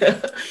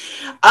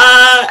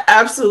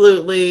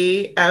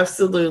 Absolutely.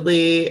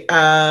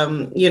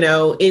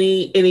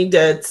 Any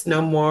debts,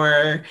 no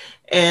more.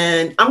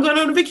 And I'm going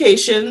on a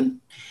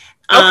vacation.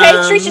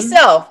 Okay, treat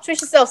yourself,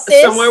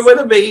 sis. Somewhere with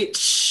a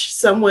beach,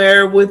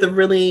 somewhere with a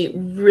really,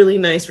 really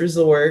nice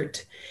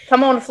resort.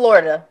 Come on to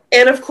Florida.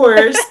 And of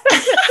course,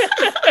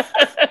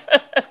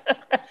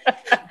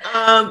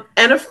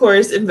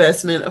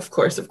 investment, of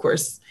course.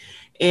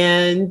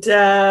 And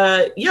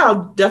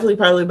I'll definitely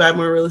probably buy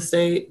more real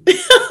estate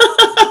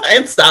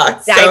and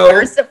stocks.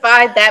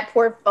 Diversify that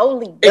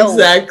portfolio.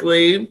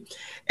 Exactly.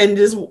 And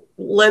just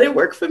let it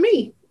work for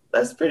me.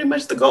 That's pretty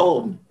much the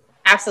goal.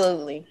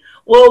 Absolutely.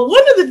 Well,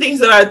 one of the things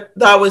that I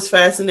thought was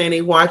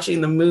fascinating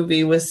watching the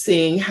movie was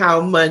seeing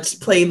how much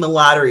playing the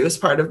lottery was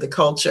part of the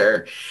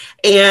culture.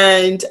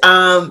 And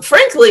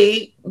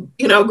frankly,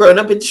 growing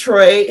up in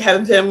Detroit,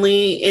 having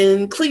family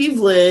in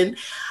Cleveland,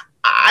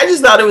 I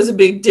just thought it was a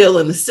big deal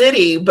in the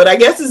city, but I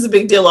guess it's a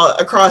big deal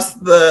across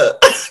the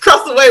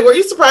way. Were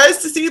you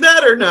surprised to see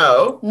that or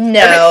no?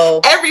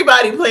 No.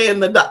 Everybody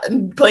playing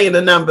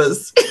the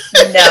numbers.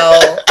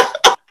 No.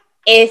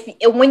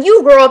 When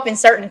you grow up in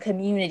certain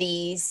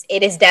communities,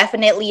 it is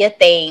definitely a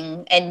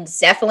thing, and it's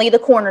definitely the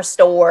corner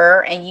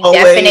store, and you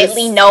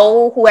definitely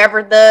know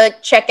whoever the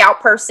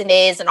checkout person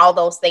is and all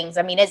those things.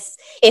 I mean,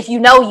 if you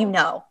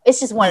know, it's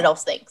just one of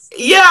those things.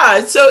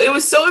 Yeah. So it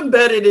was so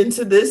embedded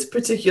into this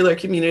particular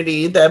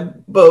community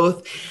that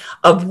both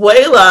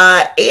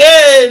Abuela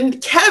and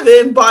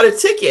Kevin bought a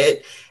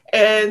ticket,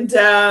 and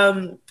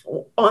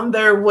on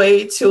their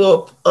way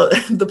to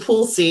the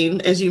pool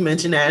scene, as you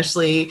mentioned,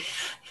 Ashley,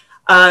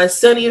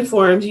 Sonny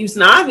informed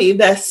Usnavi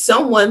that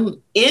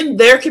someone in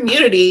their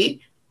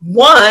community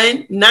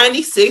won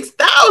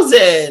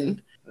 $96,000.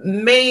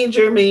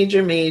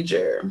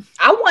 Major.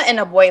 I want an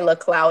Abuela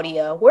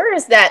Claudia. Where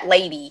is that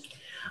lady?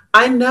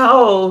 I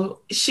know.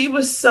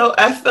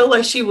 I felt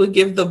like she would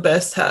give the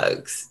best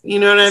hugs. You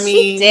know what I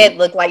mean? She did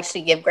look like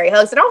she give great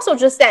hugs. And also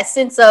just that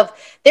sense of,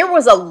 there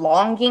was a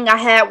longing I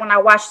had when I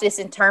watched this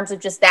in terms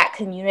of just that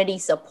community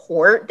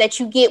support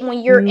that you get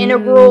when you're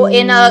integral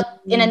in a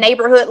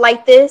neighborhood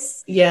like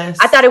this. Yes.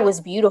 I thought it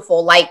was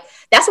beautiful. Like,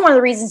 that's one of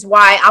the reasons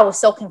why I was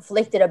so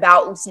conflicted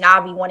about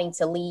Usnavi wanting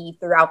to leave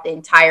throughout the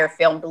entire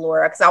film,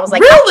 Delora. Because I was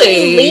like, really? How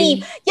can you leave?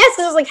 Yes,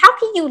 because I was like, how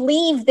can you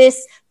leave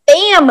this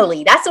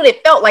family? That's what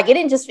it felt like.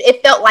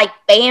 It felt like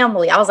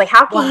family. I was like,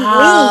 how can you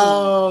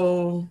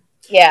leave?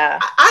 Yeah.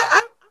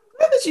 I'm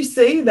glad that you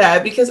say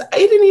that, because it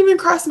didn't even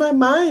cross my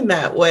mind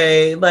that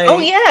way. Like, oh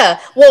yeah.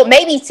 Well,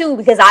 maybe too,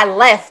 because I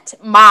left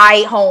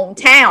my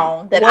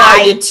hometown.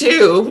 I did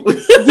too.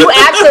 You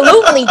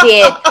absolutely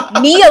did.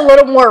 Me a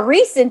little more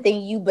recent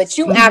than you, but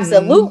you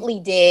absolutely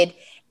did.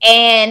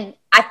 And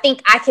I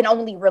think I can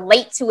only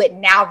relate to it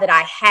now that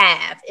I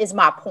have, is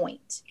my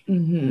point.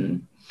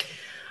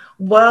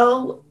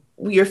 Well,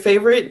 your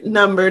favorite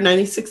number,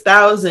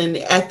 96,000,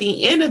 at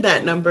the end of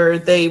that number,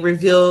 they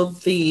revealed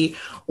the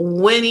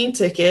winning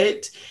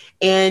ticket,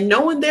 and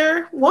no one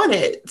there won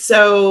it.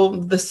 So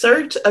the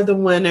search of the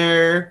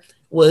winner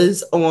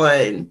was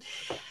on.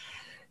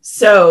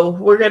 So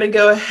we're going to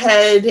go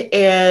ahead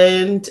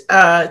and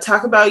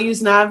talk about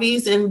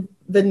Usnavi's and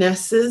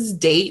Vanessa's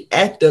date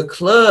at the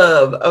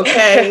club.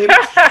 Okay.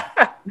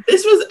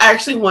 This was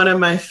actually one of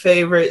my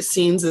favorite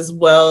scenes as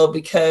well,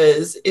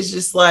 because it's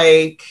just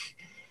like,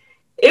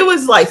 it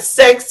was like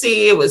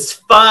sexy. It was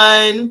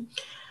fun.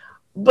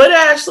 But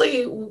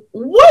Ashley,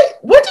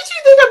 what did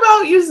you think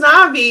about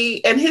Usnavi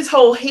and his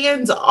whole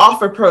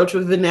hands-off approach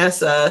with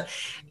Vanessa?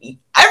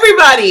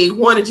 everybody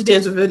wanted to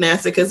dance with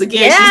Vanessa because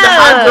again, she's the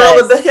hot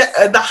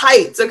girl of the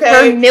heights. Okay,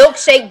 her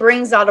milkshake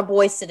brings all the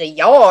boys to the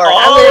yard.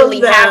 I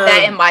literally have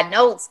that in my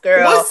notes,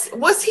 girl.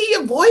 Was he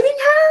avoiding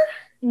her?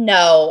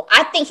 No,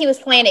 I think he was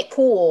playing it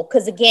cool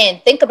because,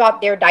 again, think about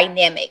their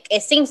dynamic.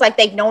 It seems like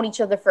they've known each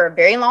other for a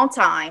very long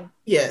time.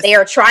 Yes. They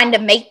are trying to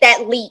make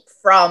that leap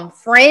from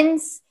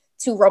friends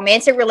to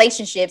romantic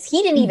relationships.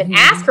 He didn't even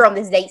ask her on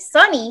this date.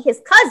 Sonny, his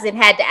cousin,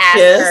 had to ask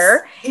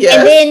her.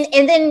 Yes.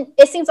 And then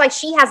it seems like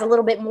she has a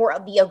little bit more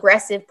of the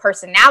aggressive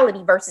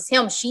personality versus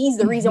him. She's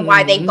the reason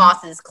why they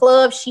bought this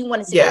club. She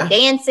wanted to go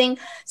dancing.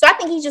 So I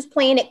think he's just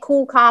playing it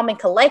cool, calm, and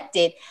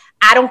collected.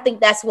 I don't think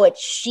that's what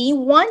she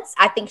wants.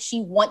 I think she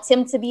wants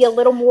him to be a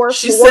little more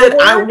She said,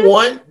 I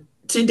want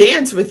to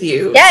dance with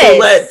you. Yes. So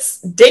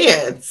let's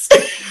dance. But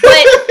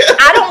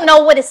I don't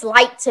know what it's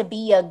like to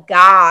be a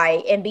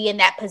guy and be in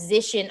that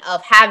position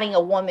of having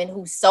a woman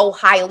who's so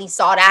highly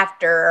sought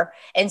after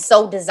and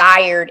so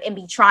desired and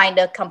be trying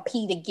to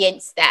compete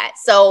against that.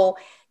 So,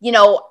 you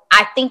know,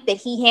 I think that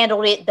he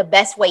handled it the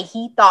best way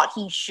he thought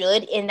he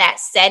should in that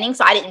setting.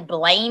 So I didn't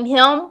blame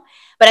him.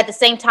 But at the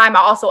same time, I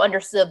also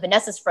understood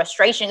Vanessa's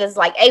frustration. It's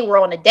like, hey, we're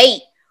on a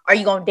date. Are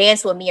you going to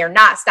dance with me or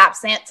not? Stop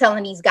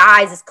telling these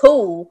guys it's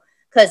cool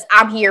because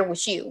I'm here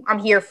with you. I'm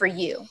here for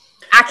you.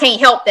 I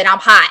can't help that I'm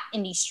hot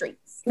in these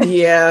streets.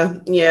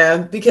 Yeah.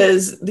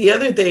 Because the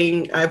other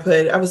thing I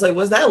was like,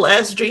 was that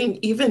last drink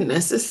even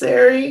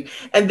necessary?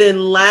 And then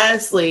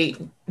lastly,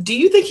 do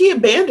you think he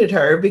abandoned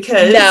her?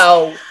 Because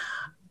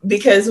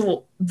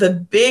the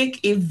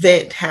big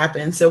event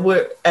happened.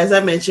 So as I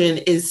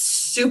mentioned, is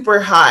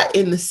super hot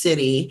in the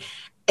city.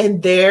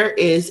 And there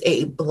is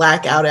a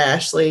blackout,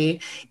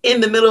 Ashley, in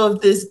the middle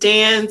of this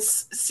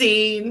dance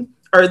scene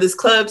or this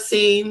club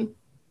scene.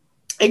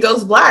 It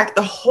goes black.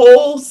 The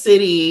whole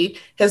city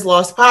has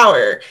lost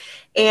power.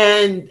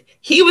 And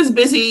he was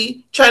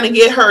busy trying to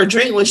get her a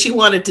drink when she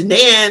wanted to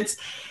dance.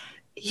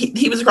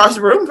 He was across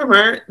the room from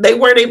her. They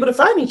weren't able to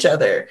find each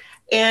other.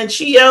 And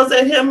she yells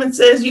at him and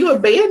says, you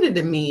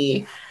abandoned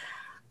me.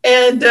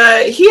 And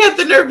he had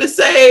the nerve to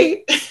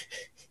say,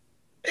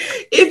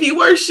 if you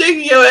weren't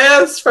shaking your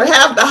ass for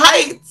half the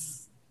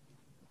heights,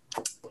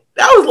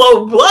 that was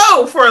low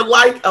blow for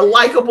a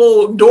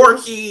likable,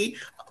 dorky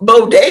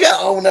bodega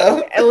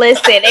owner.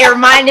 Listen, it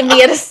reminded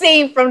me of the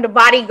scene from The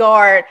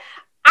Bodyguard.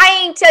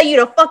 I ain't tell you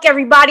to fuck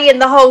everybody in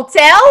the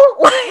hotel.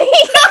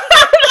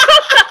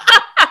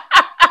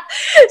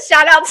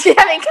 Shout out to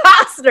Kevin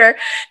Costner.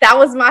 That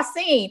was my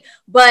scene.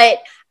 But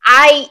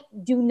I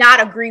do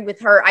not agree with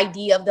her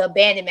idea of the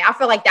abandonment. I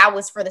feel like that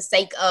was for the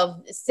sake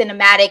of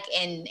cinematic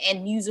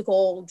and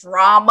musical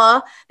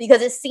drama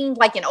because it seemed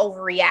like an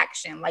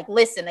overreaction. Like,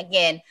 listen,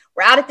 again,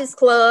 we're out at this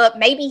club.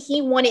 Maybe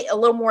he wanted a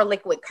little more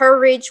liquid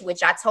courage,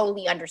 which I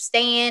totally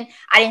understand.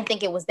 I didn't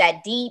think it was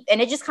that deep. And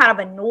it just kind of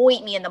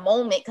annoyed me in the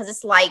moment because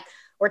it's like,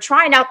 we're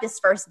trying out this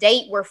first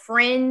date. We're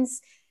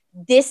friends.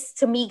 This,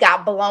 to me,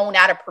 got blown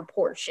out of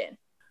proportion.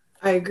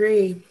 I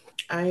agree.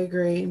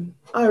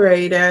 All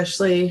right,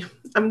 Ashley,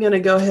 I'm going to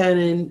go ahead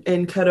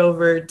and cut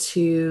over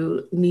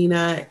to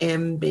Nina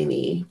and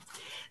Benny.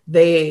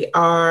 They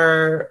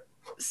are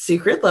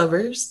secret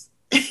lovers.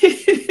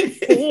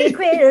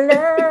 Secret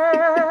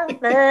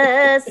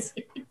lovers.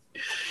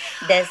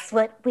 That's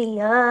what we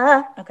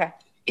are. Okay.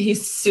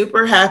 He's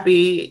super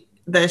happy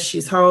that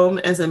she's home.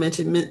 As I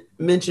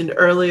mentioned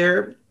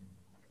earlier,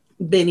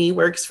 Benny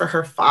works for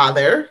her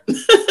father.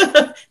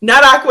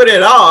 Not awkward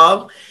at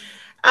all.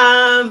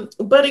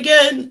 But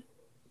again,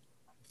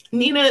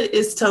 Nina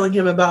is telling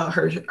him about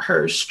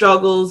her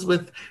struggles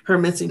with her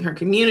missing her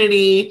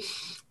community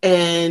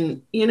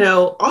and,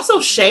 also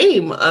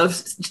shame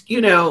of,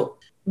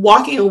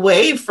 walking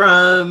away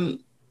from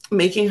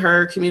making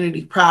her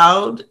community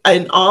proud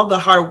and all the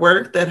hard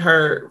work that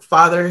her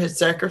father has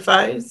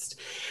sacrificed.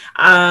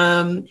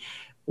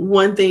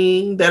 One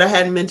thing that I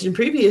hadn't mentioned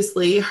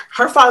previously,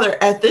 her father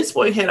at this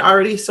point had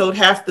already sold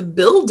half the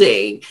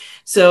building.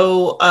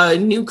 So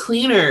new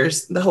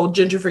cleaners, the whole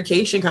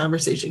gentrification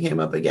conversation came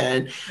up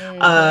again,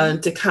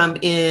 to come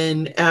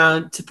in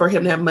for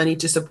him to have money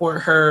to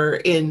support her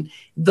in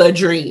the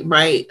dream,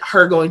 right?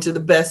 Her going to the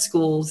best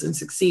schools and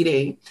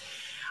succeeding.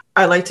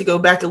 I like to go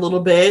back a little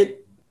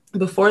bit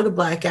before the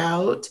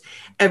blackout.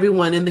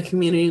 Everyone in the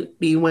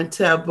community went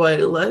to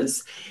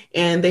Abuela's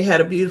and they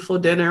had a beautiful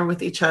dinner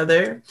with each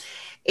other.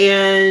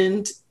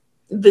 And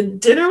the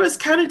dinner was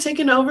kind of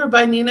taken over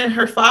by Nina and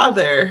her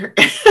father.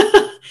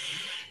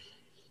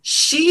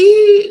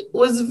 She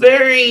was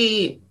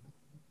very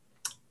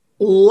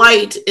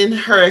light in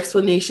her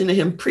explanation to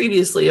him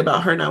previously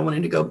about her not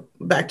wanting to go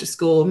back to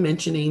school,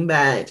 mentioning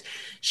that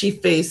she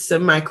faced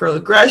some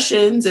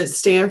microaggressions at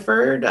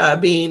Stanford,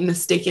 being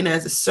mistaken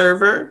as a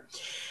server.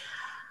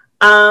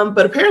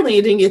 But apparently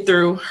it didn't get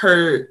through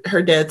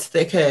her dad's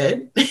thick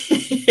head.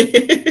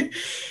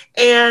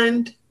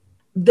 And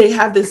they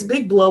have this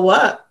big blow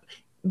up,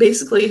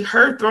 basically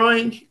her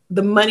throwing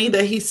the money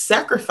that he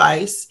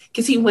sacrificed,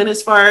 because he went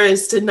as far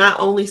as to not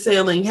only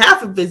selling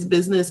half of his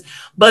business,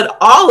 but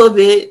all of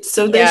it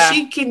so that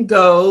she can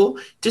go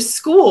to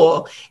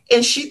school.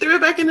 And she threw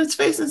it back in his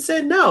face and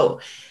said, no.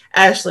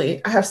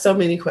 Ashley, I have so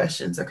many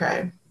questions.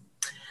 Okay.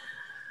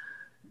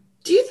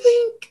 Do you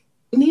think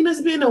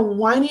Nina's being a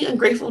whiny,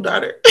 ungrateful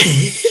daughter?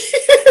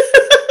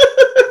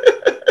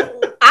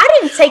 I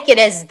didn't take it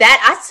as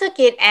that. I took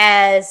it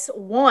as,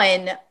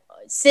 one,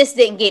 sis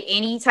didn't get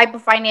any type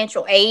of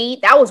financial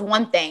aid. That was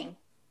one thing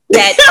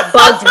that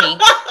bugged me,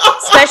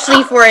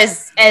 especially for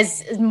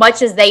as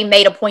much as they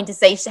made a point to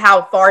say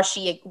how far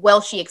she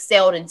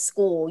excelled in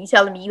school. You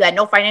telling me you had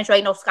no financial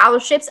aid, no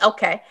scholarships?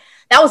 Okay.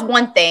 That was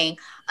one thing.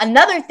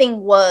 Another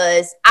thing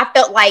was, I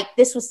felt like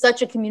this was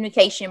such a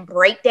communication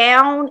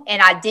breakdown,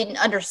 and I didn't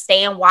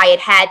understand why it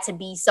had to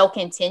be so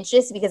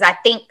contentious, because I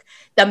think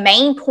the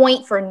main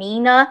point for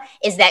Nina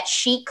is that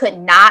she could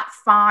not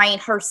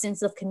find her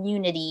sense of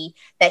community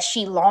that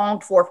she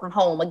longed for from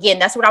home. Again,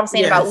 that's what I was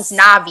saying about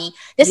Usnavi.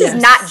 This is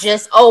not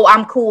just, oh,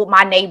 I'm cool with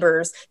my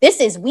neighbors.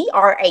 This is, we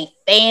are a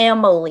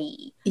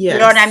family. Yes. You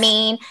know what I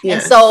mean?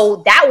 Yes. And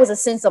so that was a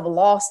sense of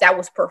loss that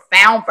was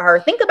profound for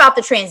her. Think about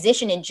the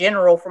transition in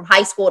general from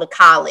high school to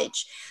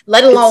college,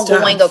 let alone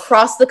going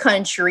across the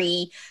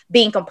country,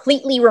 being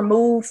completely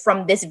removed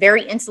from this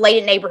very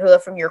insulated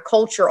neighborhood, from your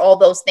culture, all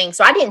those things.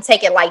 So I didn't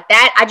take it like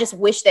that. I just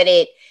wish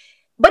that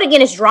but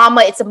again, it's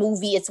drama, it's a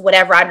movie, it's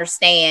whatever, I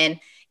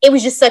understand. It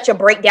was just such a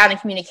breakdown in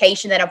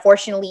communication that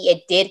unfortunately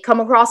it did come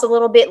across a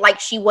little bit like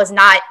she was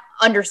not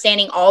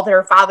understanding all that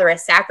her father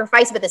has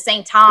sacrificed. But at the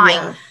same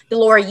time,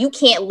 Delora, you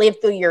can't live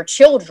through your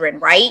children,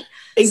 right?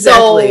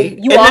 Exactly.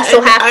 So you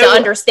also have to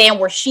understand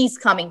where she's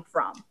coming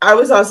from. I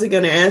was also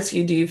going to ask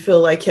you, do you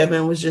feel like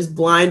Kevin was just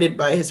blinded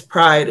by his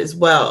pride as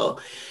well?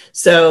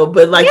 So,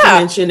 but like you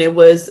mentioned, it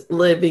was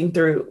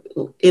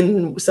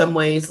in some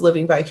ways,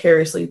 living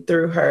vicariously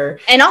through her.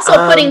 And also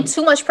putting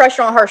too much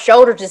pressure on her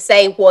shoulder to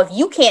say, well, if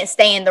you can't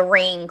stay in the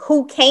ring,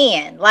 who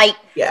can? Like,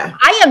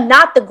 I am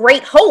not the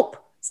great hope.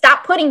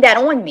 Stop putting that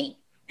on me.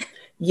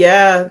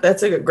 Yeah,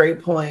 that's a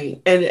great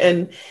point.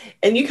 And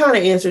you kind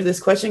of answered this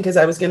question, because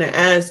I was going to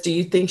ask, do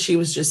you think she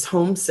was just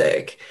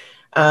homesick?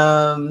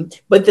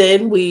 But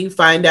then we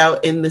find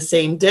out in the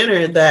same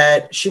dinner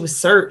that she was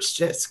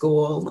searched at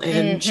school,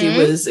 and she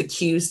was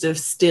accused of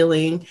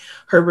stealing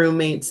her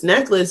roommate's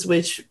necklace,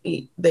 which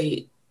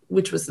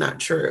was not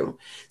true.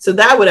 So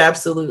that would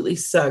absolutely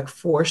suck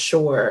for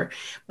sure.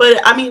 But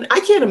I mean, I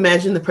can't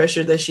imagine the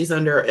pressure that she's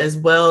under as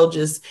well,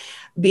 just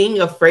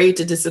being afraid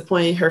to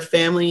disappoint her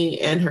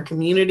family and her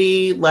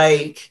community,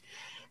 like,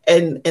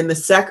 and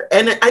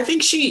I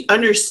think she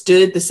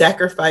understood the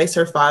sacrifice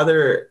her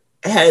father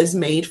has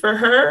made for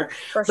her.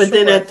 But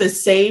then at the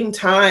same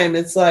time,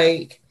 it's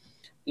like,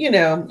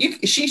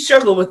 she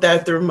struggled with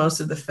that through most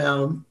of the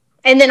film.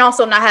 And then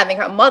also not having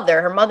her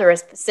mother. Her mother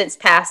has since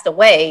passed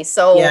away.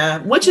 So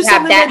which is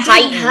something that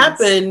didn't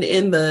happen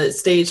in the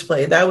stage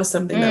play. That was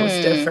something that was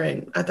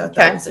different. I thought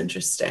that was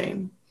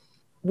interesting.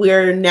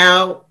 We're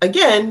now,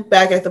 again,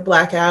 back at the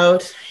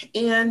Blackout.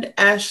 And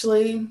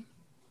Ashley,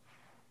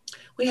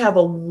 we have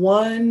a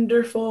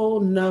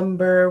wonderful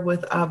number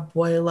with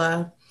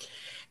Abuela.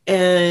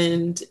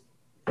 And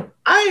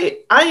I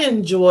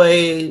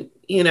enjoy,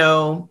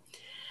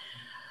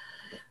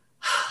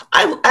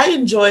 I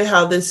enjoy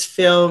how this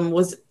film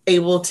was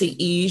able to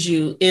ease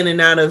you in and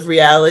out of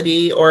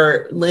reality,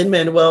 or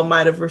Lin-Manuel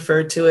might have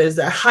referred to it as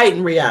a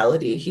heightened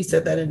reality. He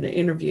said that in the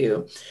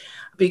interview,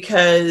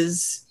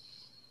 because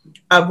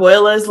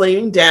Abuela is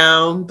laying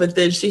down, but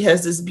then she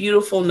has this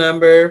beautiful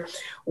number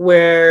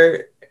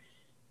where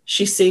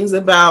she sings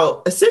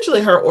about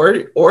essentially her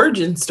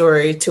origin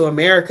story to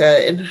America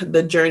and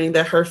the journey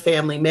that her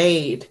family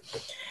made.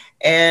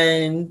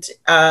 And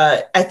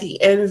at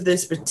the end of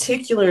this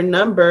particular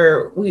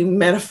number, we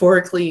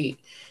metaphorically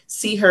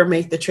see her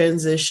make the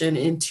transition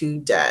into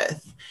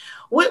death.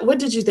 What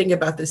did you think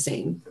about this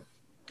scene?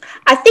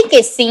 I think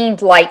it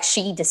seemed like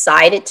she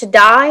decided to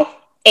die.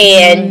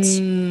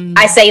 And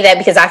I say that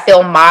because I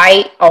feel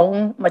my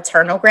own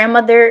maternal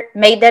grandmother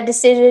made that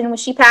decision when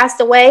she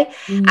passed away.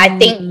 I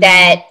think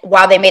that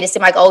while they made it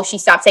seem like, oh, she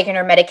stopped taking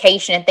her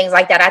medication and things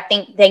like that, I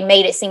think they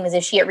made it seem as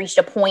if she had reached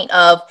a point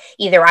of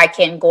either I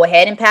can go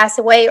ahead and pass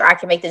away, or I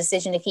can make the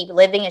decision to keep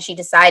living. And she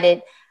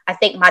decided, I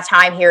think my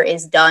time here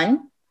is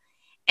done.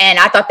 And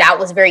I thought that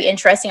was very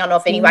interesting. I don't know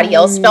if anybody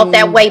else felt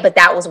that way, but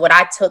that was what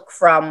I took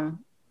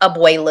from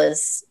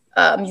Abuela's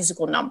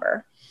musical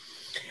number.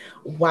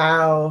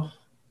 Wow.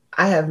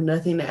 I have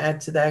nothing to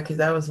add to that, because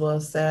that was well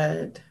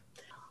said.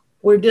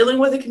 We're dealing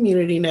with a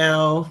community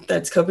now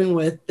that's coping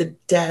with the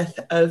death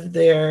of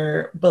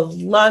their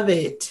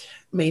beloved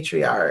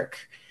matriarch.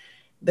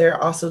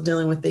 They're also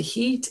dealing with the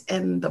heat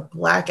and the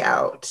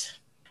blackout.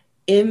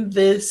 In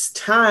this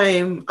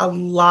time, a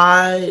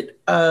lot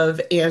of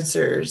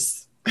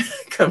answers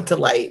come to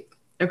light,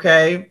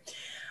 okay?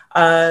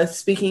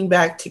 Speaking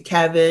back to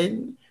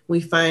Kevin,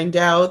 we find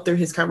out through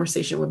his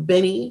conversation with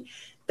Benny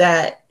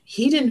that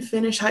he didn't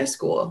finish high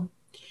school.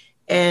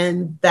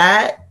 And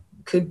that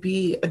could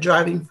be a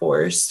driving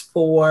force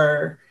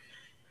for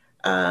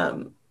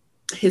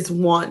his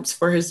wants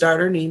for his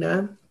daughter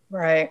Nina.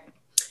 Right.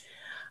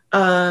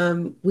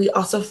 We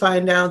also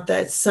find out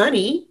that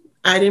Sonny,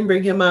 I didn't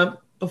bring him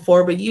up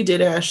before, but you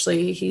did,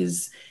 Ashley.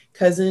 He's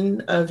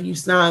cousin of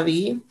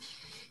Yusnavi,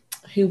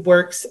 who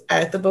works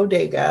at the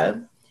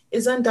bodega,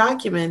 is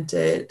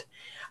undocumented.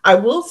 I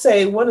will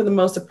say one of the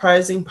most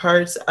surprising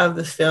parts of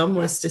the film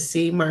was to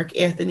see Mark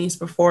Anthony's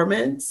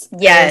performance.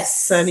 Yes.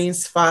 As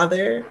Sonny's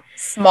father.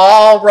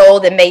 Small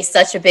role that made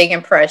such a big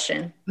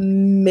impression.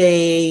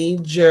 Major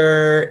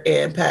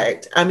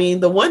impact. I mean,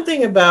 the one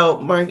thing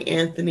about Mark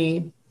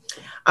Anthony,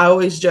 I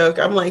always joke,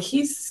 I'm like,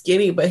 he's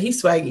skinny, but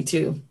he's swaggy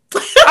too.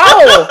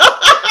 Oh,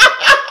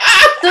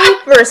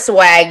 super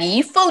swaggy.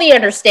 You fully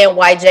understand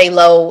why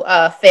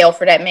J-Lo fell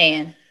for that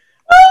man.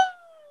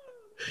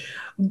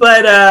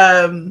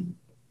 But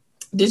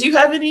did you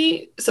have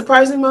any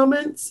surprising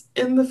moments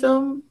in the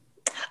film?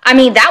 I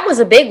mean, that was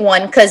a big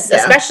one because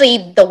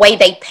especially the way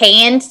they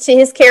panned to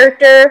his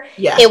character,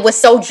 it was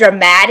so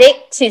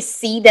dramatic to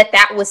see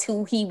that was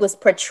who he was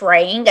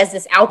portraying as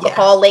this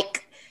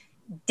alcoholic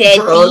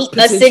deadbeat,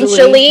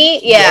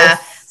 essentially.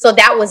 Yes. So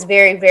that was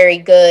very, very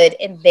good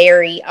and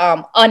very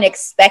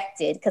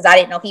unexpected because I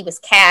didn't know he was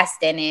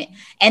cast in it.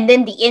 And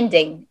then the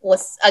ending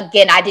was,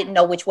 again, I didn't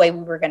know which way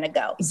we were going to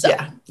go. So.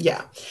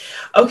 Yeah.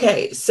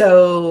 Okay,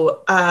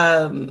 so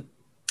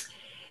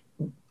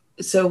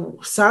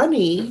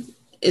Sonny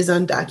is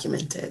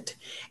undocumented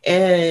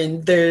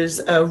and there's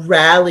a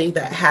rally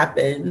that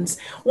happens.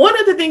 One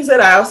of the things that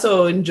I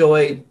also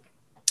enjoyed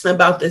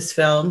about this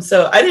film,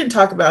 so I didn't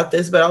talk about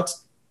this but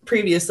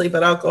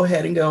I'll go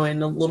ahead and go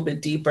in a little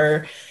bit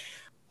deeper.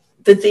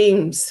 The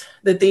themes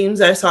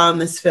I saw in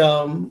this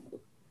film: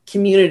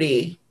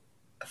 community,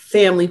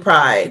 family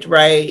pride,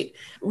 right?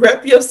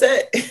 Rep your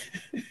set.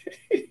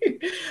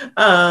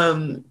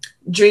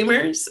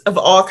 Dreamers of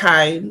all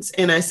kinds,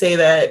 and I say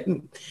that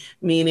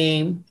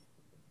meaning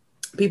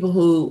people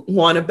who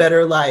want a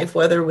better life,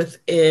 whether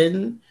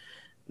within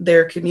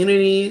their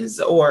communities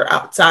or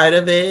outside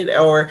of it,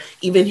 or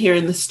even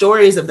hearing the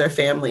stories of their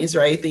families,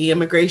 right? The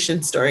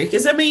immigration story.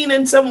 Because I mean,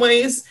 in some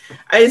ways,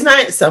 it's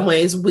not in some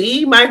ways,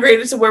 we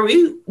migrated to where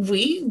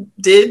we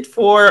did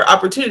for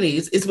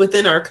opportunities. It's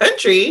within our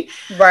country.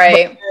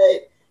 Right.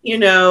 But, you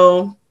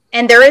know.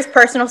 And there is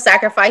personal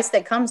sacrifice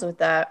that comes with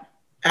that.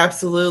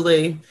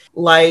 Absolutely.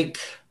 Like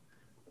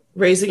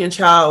raising a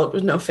child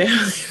with no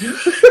family.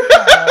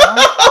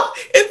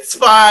 It's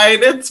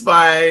fine.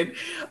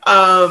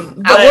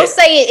 I will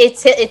say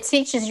it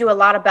teaches you a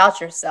lot about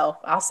yourself.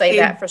 I'll say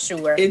that for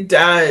sure. It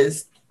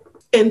does.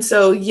 And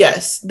so,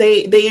 yes,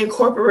 they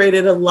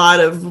incorporated a lot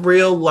of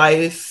real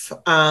life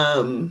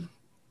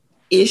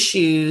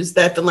issues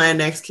that the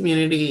Latinx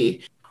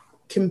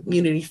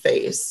community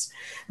face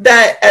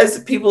that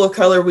as people of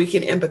color, we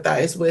can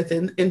empathize with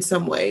in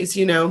some ways,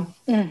 you know?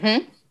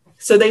 Mm-hmm.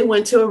 So they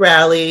went to a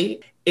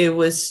rally. It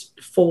was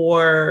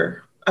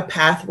for a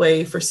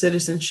pathway for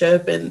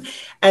citizenship. And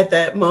at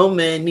that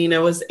moment, Nina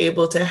was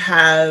able to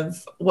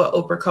have what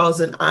Oprah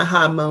calls an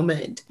aha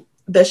moment,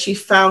 that she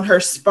found her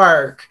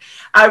spark.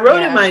 I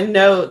wrote in my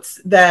notes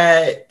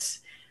that,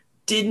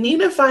 did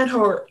Nina find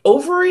her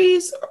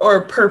ovaries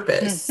or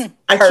purpose?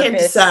 I can't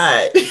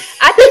decide.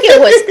 I think it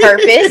was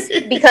purpose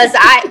because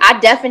I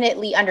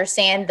definitely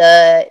understand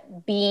the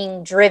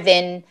being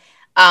driven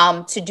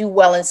to do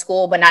well in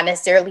school, but not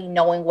necessarily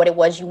knowing what it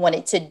was you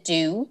wanted to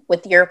do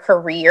with your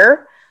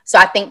career. So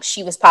I think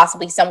she was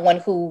possibly someone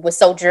who was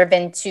so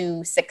driven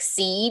to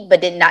succeed, but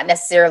did not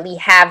necessarily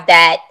have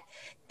that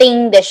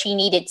thing that she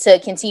needed to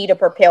continue to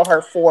propel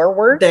her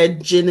forward.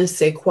 That je ne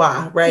sais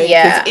quoi, right?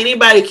 Yeah. Because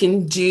anybody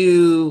can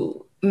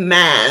do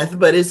math,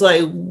 but it's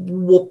like,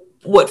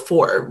 what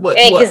for?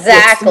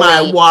 Exactly.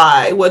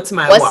 What's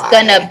my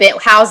why?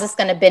 How's this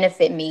gonna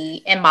benefit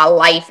me in my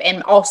life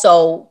and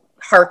also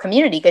her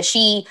community? Because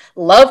she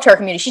loved her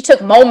community. She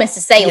took moments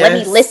to say, let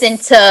me listen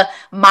to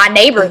my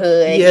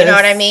neighborhood. You know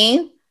what I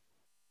mean?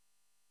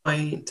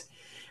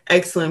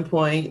 Excellent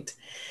point.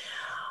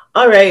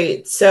 All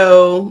right.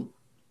 So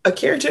a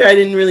character I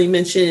didn't really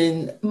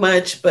mention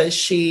much, but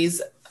she's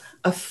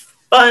a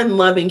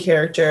fun-loving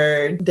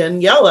character.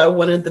 Daniela,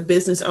 one of the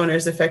business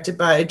owners affected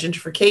by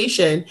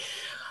gentrification,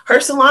 her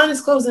salon is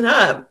closing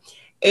up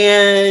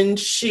and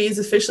she's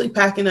officially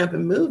packing up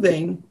and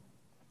moving.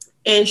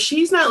 And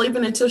she's not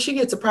leaving until she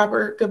gets a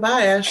proper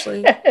goodbye,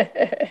 Ashley.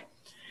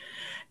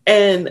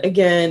 And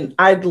again,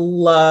 I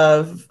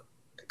love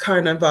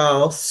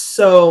Carnival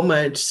so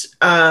much.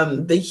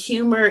 The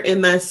humor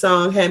in that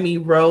song had me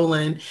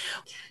rolling.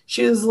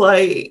 She was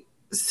like,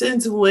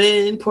 since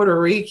when Puerto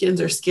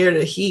Ricans are scared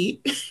of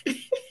heat?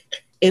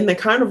 In the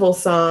Carnival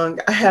song,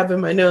 I have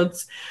in my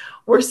notes,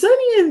 were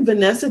Sonny and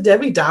Vanessa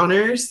Debbie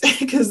Downers?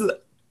 Because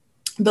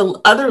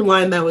the other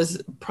line that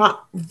was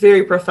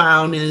very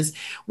profound is,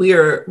 we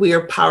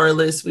are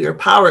powerless, we are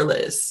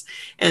powerless.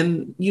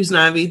 And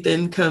Yusnavi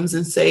then comes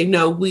and say,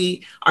 no,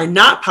 we are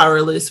not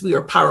powerless, we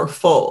are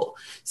powerful.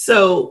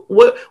 So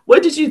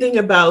what did you think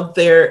about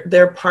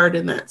their part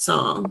in that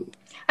song?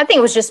 I think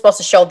it was just supposed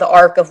to show the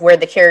arc of where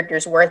the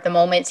characters were at the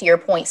moment. To your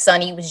point,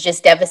 Sonny was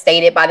just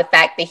devastated by the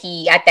fact that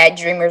he, at that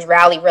Dreamers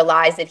rally,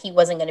 realized that he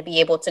wasn't going to be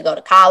able to go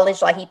to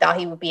college like he thought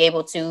he would be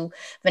able to.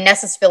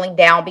 Vanessa's feeling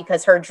down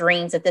because her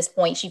dreams at this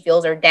point, she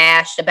feels, are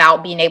dashed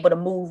about being able to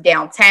move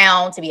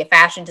downtown to be a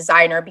fashion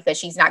designer because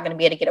she's not going to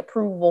be able to get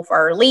approval for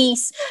her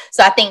lease.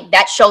 So I think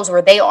that shows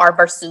where they are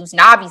versus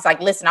Navi's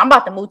like, listen, I'm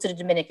about to move to the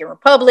Dominican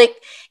Republic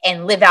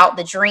and live out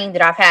the dream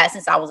that I've had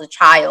since I was a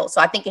child. So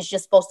I think it's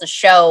just supposed to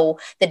show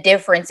the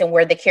difference in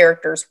where the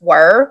characters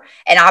were.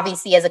 And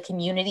obviously as a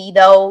community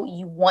though,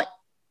 you want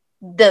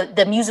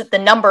the music, the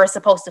number is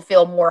supposed to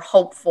feel more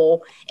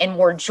hopeful and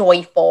more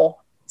joyful.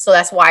 So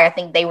that's why I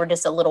think they were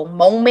just a little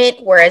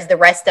moment, whereas the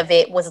rest of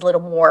it was a little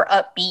more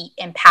upbeat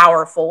and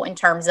powerful in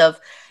terms of,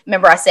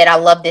 remember I said I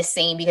love this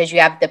scene because you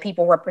have the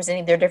people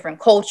representing their different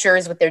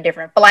cultures with their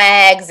different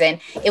flags, and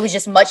it was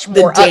just much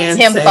more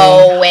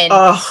up-tempo and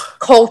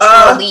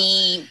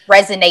culturally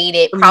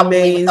resonated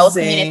probably with those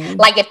communities.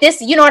 Like if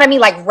this, you know what I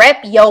mean? Like rep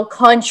yo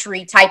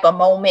country type of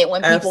moment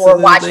when people were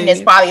watching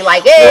this, probably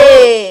like,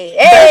 hey,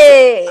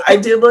 hey. I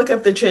did look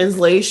up the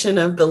translation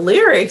of the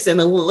lyrics, and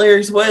the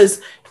lyrics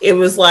was, it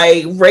was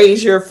like,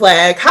 raise your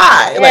flag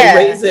high, like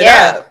raise it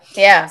up.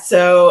 Yeah.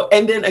 So,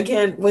 and then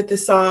again with the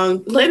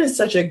song, Lynn is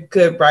such a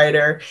good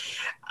writer.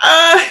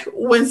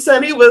 When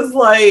Sonny was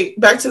like,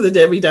 back to the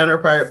Debbie Downer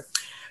part,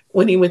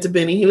 when he went to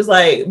Benny, he was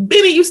like,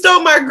 Benny, you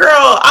stole my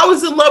girl. I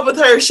was in love with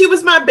her. She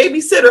was my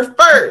babysitter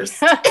first.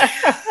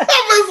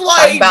 I was like,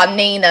 talking about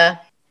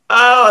Nina.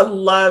 Oh, I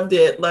loved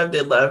it. Loved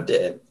it. Loved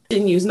it.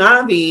 Didn't use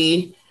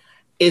Navi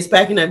is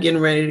packing up, getting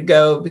ready to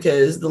go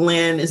because the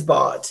land is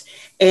bought.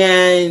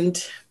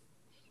 And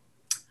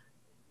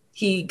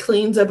he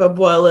cleans up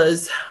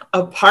Abuela's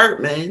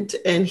apartment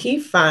and he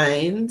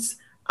finds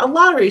a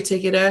lottery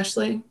ticket,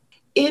 Ashley.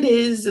 It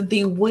is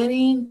the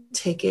winning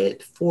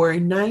ticket for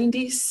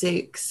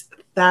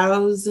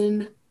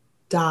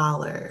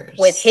 $96,000.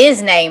 With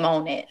his name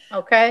on it,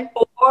 okay?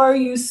 For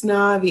you,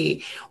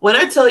 Snavi. When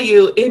I tell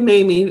you, it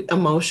made me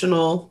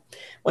emotional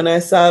when I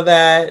saw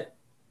that.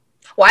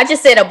 Well, I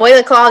just said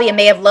Abuela Claudia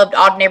may have loved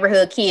all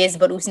neighborhood kids,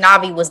 but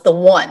Usnavi was the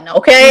one,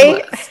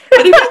 okay? But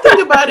if you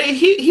think about it,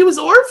 he was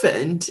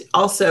orphaned.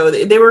 Also,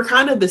 they were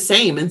kind of the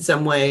same in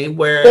some way.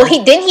 Where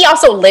didn't he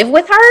also live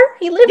with her?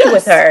 He lived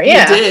with her.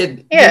 Yeah, he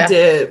did. Yeah. He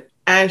did.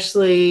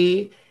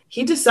 Ashley,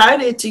 he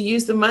decided to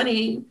use the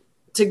money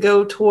to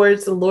go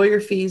towards the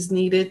lawyer fees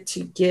needed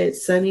to get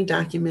Sonny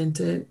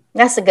documented.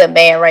 That's a good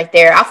man right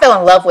there. I fell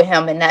in love with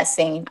him in that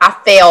scene. I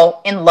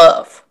fell in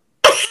love.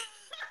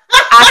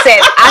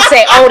 I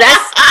said, oh,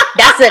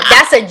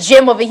 that's a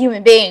gem of a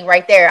human being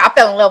right there. I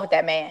fell in love with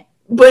that man.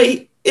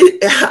 But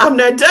I'm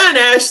not done,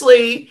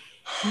 Ashley.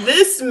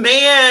 This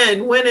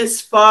man went as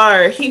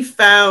far. He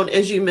found,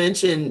 as you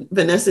mentioned,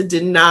 Vanessa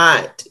did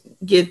not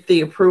get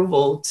the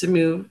approval to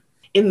move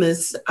in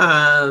this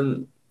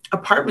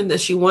apartment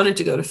that she wanted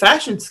to go to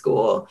fashion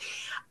school.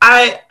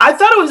 I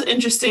thought it was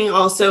interesting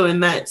also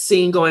in that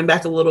scene, going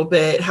back a little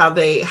bit, how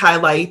they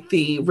highlight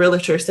the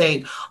realtor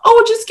saying,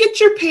 oh, just get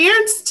your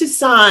parents to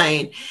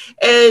sign.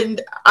 And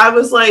I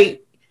was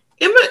like,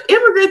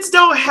 immigrants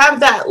don't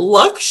have that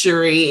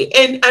luxury.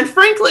 And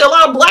frankly, a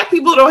lot of Black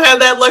people don't have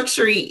that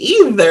luxury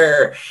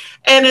either.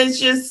 And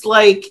it's just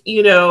like,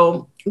 you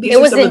know, these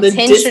it was are some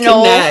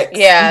intentional. Of the disconnects.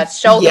 Yeah,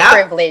 show the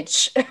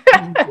privilege.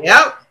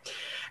 Yep.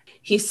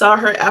 He saw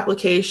her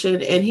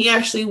application and he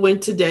actually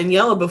went to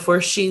Daniela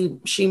before she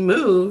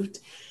moved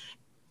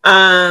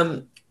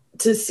to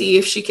see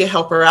if she could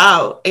help her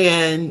out.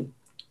 And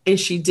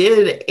she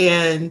did.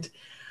 And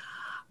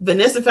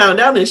Vanessa found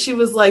out and she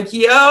was like,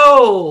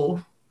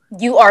 yo,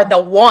 you are the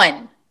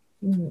one.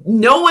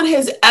 No one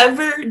has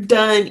ever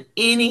done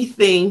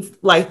anything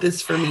like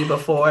this for me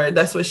before.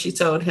 That's what she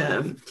told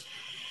him.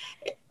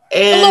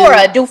 And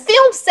Laura, do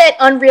films set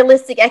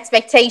unrealistic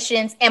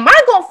expectations? Am I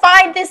going to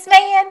find this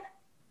man?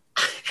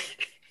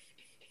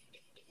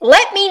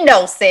 Let me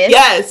know, sis.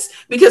 Yes,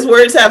 because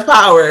words have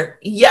power.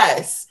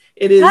 Yes,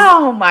 it is.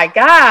 Oh my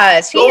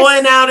gosh.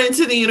 Going out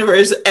into the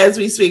universe as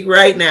we speak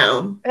right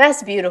now.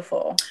 That's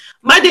beautiful.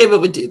 My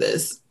David would do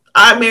this.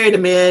 I married a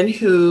man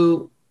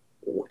who,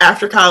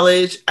 after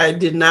college, I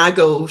did not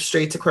go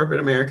straight to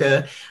corporate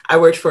America. I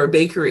worked for a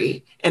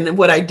bakery. And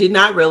what I did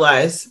not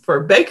realize for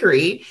a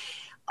bakery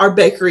are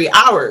bakery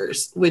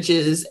hours, which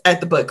is at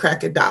the butt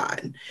crack of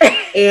dawn.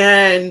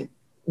 And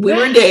we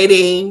were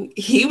dating.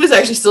 He was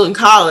actually still in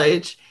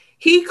college.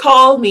 He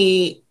called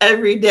me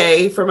every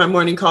day for my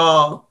morning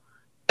call.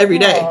 Every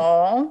day.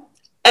 Aww.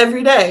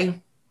 Every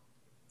day.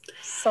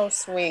 So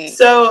sweet.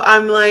 So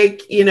I'm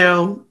like, you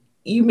know,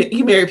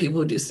 you marry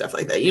people who do stuff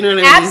like that. You know what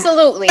I mean?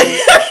 Absolutely.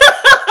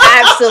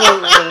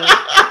 Absolutely.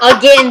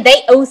 Again,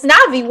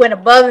 Usnavi went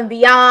above and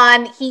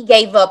beyond. He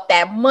gave up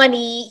that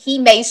money. He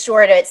made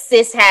sure that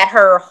sis had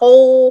her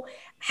whole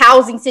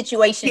housing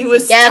situation together. He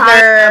was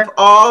tying up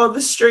all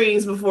the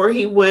strings before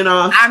he went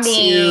off. I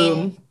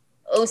mean,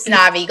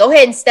 Usnavi, go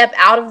ahead and step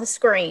out of the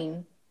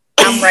screen.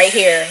 I'm right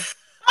here.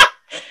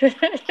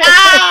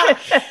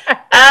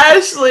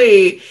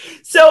 Ashley.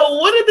 So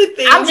one of the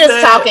things I'm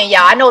just talking,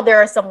 y'all. I know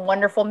there are some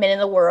wonderful men in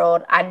the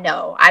world. I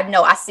know.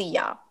 I see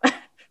y'all.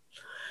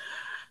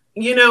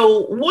 You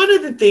know, one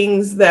of the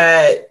things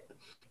that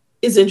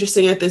is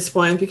interesting at this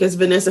point, because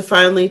Vanessa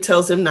finally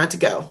tells him not to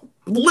go.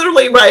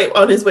 Literally right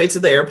on his way to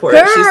the airport.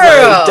 Girl, she's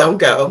like, don't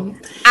go.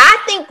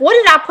 I think, what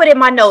did I put in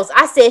my notes?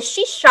 I said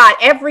she shot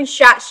every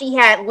shot she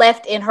had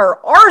left in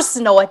her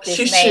arsenal at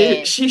this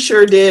man. She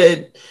sure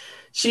did.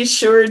 She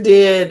sure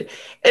did.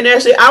 And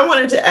actually, I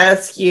wanted to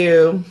ask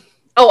you.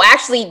 Oh,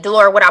 actually,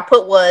 Delora, what I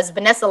put was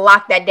Vanessa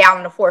locked that down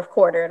in the fourth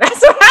quarter.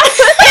 That's what I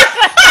put.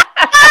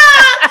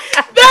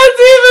 That's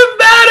even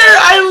better.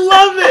 I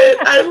love it.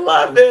 I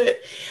love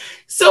it.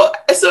 So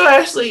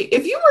Ashley,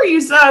 if you were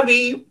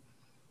Usnavi,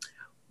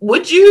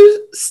 would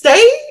you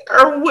stay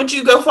or would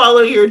you go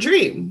follow your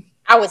dream?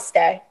 I would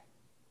stay.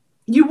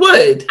 You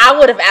would? I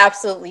would have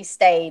absolutely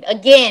stayed.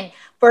 Again,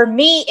 for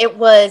me, it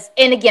was,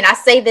 and again, I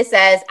say this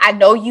as I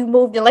know you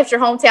moved and left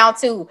your hometown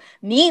too.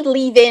 Me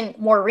leaving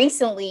more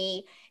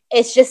recently,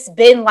 it's just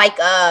been like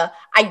a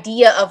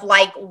idea of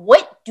like,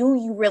 what do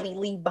you really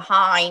leave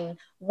behind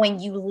when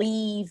you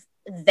leave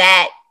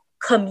that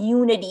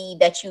community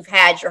that you've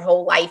had your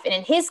whole life? And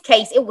in his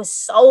case, it was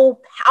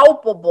so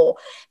palpable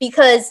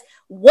because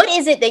what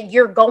is it that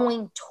you're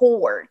going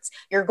towards?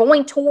 You're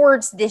going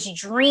towards this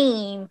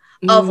dream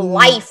of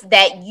life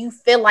that you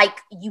feel like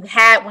you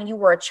had when you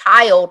were a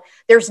child.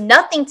 There's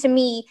nothing to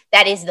me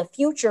that is the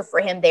future for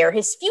him there.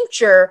 His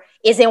future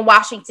is in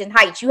Washington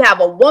Heights. You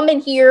have a woman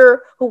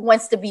here who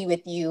wants to be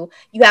with you.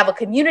 You have a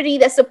community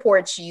that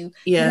supports you.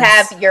 Yes. You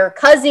have your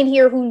cousin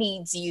here who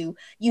needs you.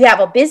 You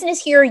have a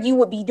business here. You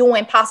would be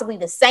doing possibly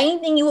the same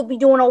thing you would be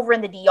doing over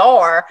in the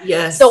DR.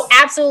 Yes. So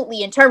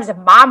absolutely, in terms of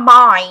my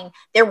mind,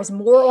 there was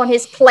more on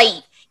his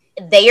plate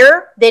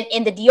there than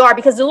in the DR,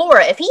 because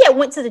Delora, if he had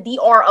went to the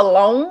DR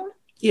alone,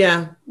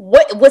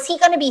 what was he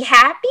going to be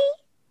happy?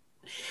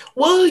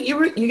 Well,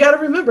 you got to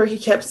remember, he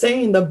kept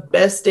saying the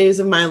best days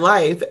of my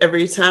life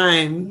every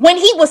time. When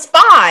he was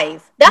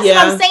 5. That's what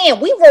I'm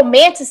saying. We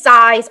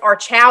romanticize our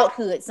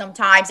childhood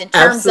sometimes in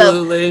terms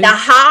of the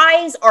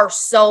highs are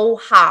so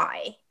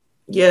high.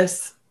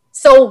 Yes.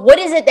 So what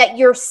is it that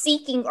you're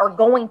seeking or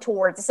going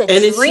towards? It's a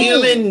dream. It's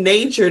human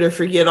nature to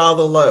forget all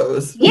the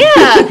lows.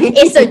 Yeah,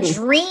 it's a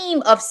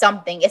dream of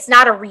something. It's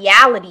not a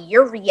reality.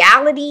 Your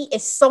reality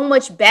is so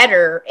much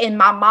better in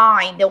my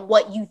mind than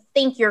what you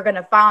think you're going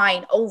to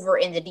find over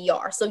in the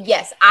DR. So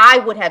yes, I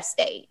would have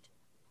stayed.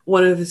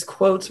 One of his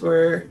quotes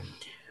were,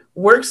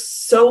 work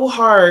so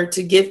hard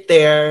to get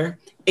there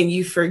and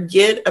you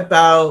forget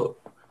about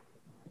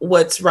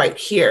what's right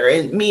here.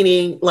 And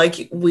meaning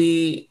like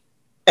we,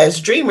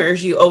 as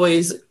dreamers, you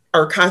always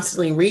are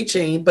constantly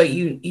reaching, but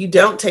you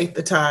don't take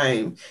the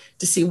time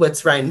to see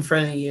what's right in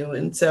front of you.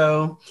 And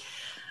so,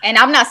 and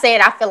I'm not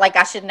saying I feel like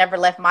I should never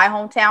left my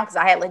hometown because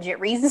I had legit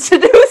reasons to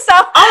do so.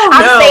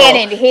 I'm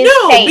saying in his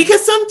case.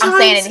 Because sometimes I'm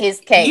saying in his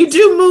case, you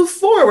do move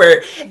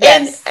forward.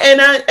 Yes. And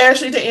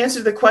actually, to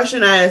answer the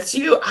question I asked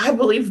you, I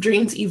believe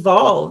dreams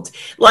evolved.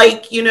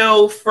 Like, you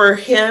know, for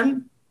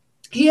him,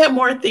 he had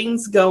more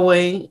things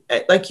going,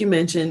 like you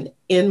mentioned,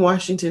 in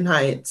Washington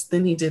Heights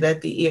than he did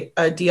at the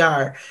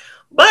DR.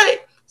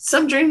 But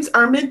some dreams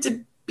are meant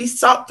to be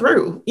sought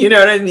through. You know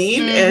what I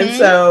mean? Mm-hmm. And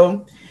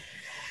so,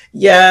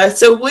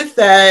 so with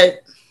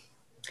that,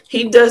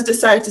 he does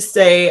decide to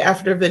stay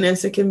after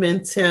Vanessa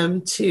convinced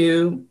him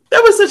to.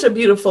 That was such a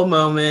beautiful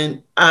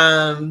moment.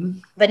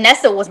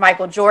 Vanessa was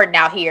Michael Jordan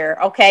out here,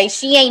 okay?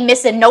 She ain't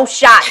missing no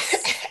shots.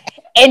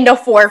 In the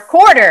fourth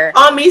quarter.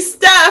 On me,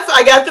 Steph.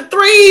 I got the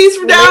threes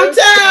from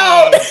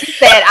downtown. She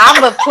said, I'm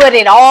going to put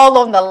it all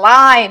on the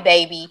line,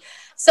 baby.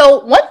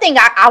 So one thing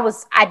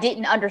I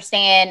didn't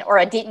understand, or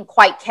I didn't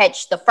quite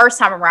catch the first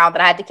time around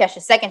that I had to catch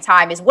the second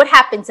time, is what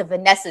happened to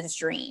Vanessa's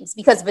dreams,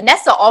 because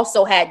Vanessa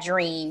also had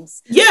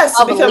dreams. Yes,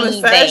 of become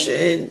a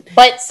fashion.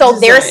 But so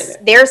designer.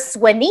 there's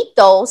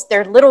sueñitos,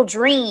 their little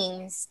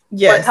dreams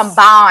were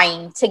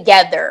combined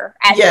together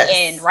at the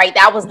end, right?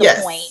 That was the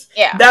point.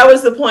 Yeah, that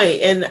was the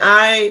point.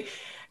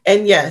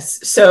 And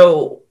yes,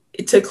 so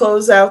to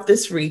close out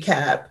this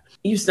recap,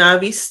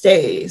 Usnavi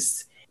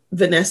stays.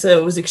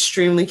 Vanessa was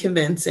extremely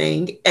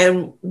convincing,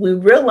 and we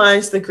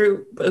realized the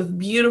group of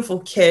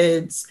beautiful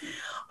kids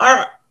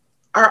are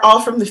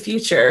all from the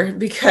future,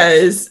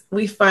 because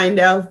we find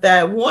out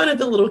that one of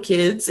the little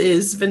kids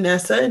is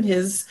Vanessa and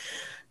his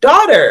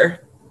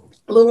daughter,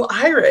 little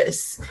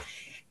Iris.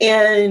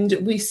 And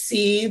we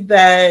see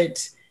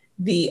that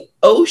the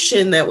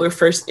ocean that we're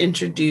first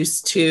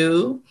introduced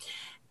to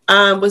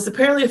was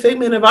apparently a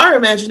figment of our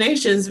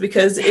imaginations,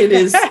 because it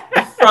is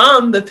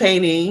from the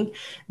painting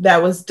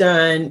that was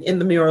done in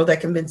the mural that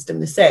convinced him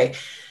to stay.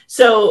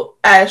 So,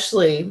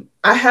 Ashley,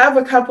 I have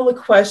a couple of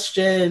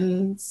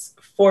questions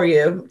for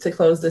you to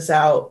close this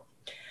out.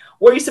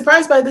 Were you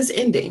surprised by this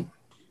ending?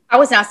 I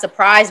was not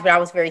surprised, but I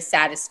was very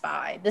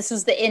satisfied. This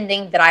was the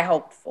ending that I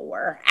hoped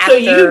for. So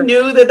you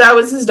knew that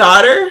was his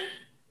daughter?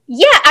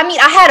 Yeah, I mean,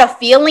 I had a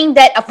feeling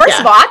that, first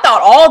of all, I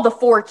thought all the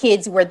 4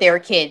 kids were their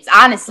kids,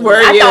 honestly.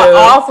 I thought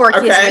all 4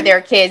 kids were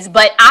their kids,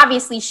 but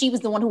obviously she was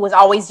the one who was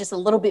always just a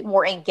little bit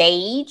more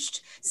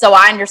engaged. So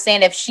I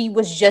understand if she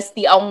was just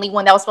the only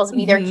one that was supposed to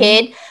be their Mhm.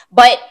 kid,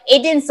 but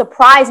it didn't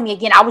surprise me.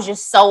 Again, I was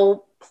just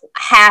so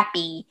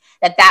happy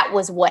that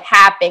was what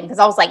happened, because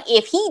I was like,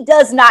 if he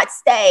does not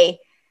stay,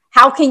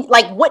 how can,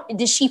 like, what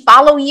did she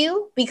follow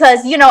you?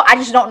 Because, you know, I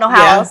just don't know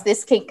how Yeah. else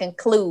this can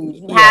conclude.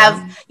 You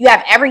Yeah.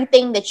 have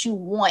everything that you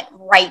want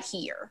right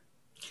here.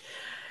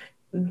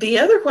 The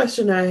other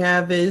question I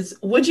have is,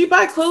 would you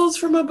buy clothes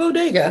from a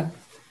bodega?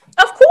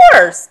 Of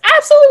course,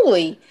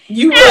 absolutely.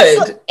 You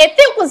would.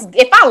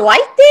 If I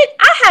liked it,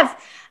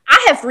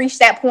 I have reached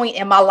that point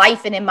in my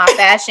life and in my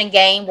fashion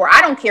game where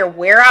I don't care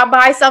where I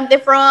buy something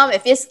from.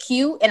 If it's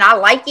cute and I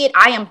like it,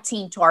 I am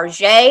team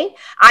Target.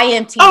 I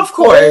am team Of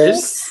course.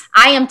 Kohl's.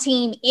 I am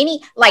team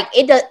any, like,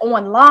 it does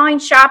online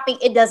shopping.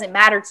 It doesn't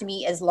matter to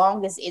me as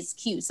long as it's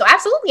cute. So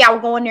absolutely, I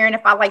would go in there, and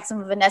if I like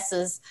some of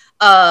Vanessa's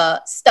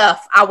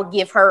stuff, I would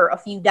give her a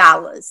few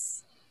dollars.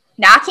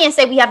 Now, I can't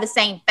say we have the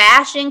same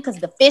fashion, because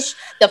the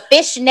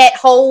fishnet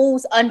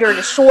holes under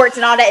the shorts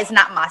and all that is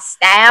not my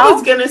style. I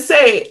was going to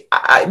say,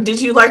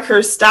 did you like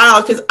her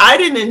style? Because I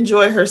didn't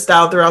enjoy her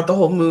style throughout the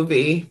whole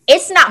movie.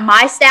 It's not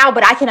my style,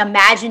 but I can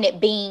imagine it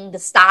being the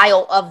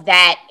style of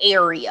that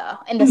area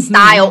and the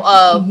style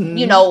of,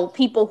 you know,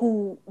 people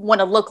who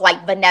want to look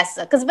like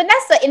Vanessa. Because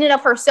Vanessa in and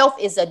of herself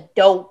is a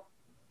dope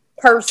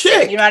person,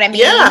 chick. You know what I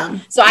mean? Yeah.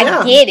 So I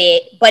get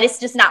it, but it's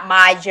just not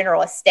my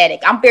general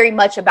aesthetic. I'm very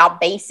much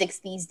about basics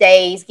these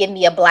days. Give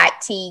me a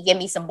black tee, give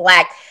me some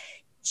black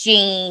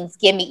jeans,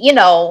 give me, you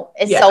know,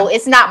 and so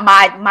it's not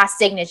my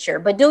signature.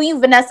 But do you,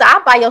 Vanessa?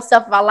 I'll buy your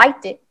stuff if I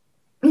liked it.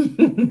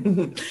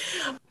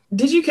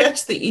 Did you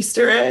catch the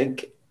Easter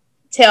egg?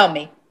 Tell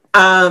me.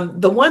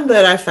 The one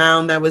that I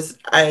found that was,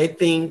 I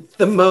think,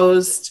 the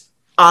most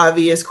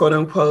obvious, quote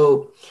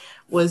unquote,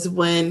 was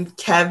when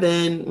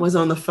Kevin was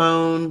on the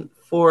phone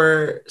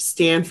for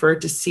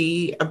Stanford to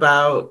see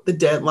about the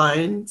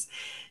deadlines.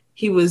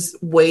 He was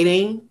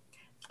waiting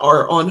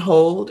or on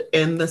hold,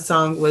 and the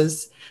song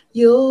was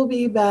 "You'll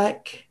Be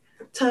Back,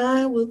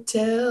 Time Will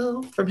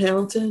Tell" from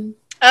Hamilton.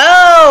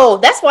 Oh,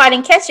 that's why I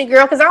didn't catch it,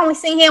 girl, because I only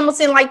seen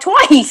Hamilton like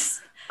twice.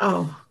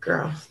 Oh,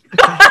 girl.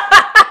 Okay.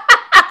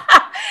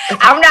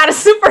 I'm not a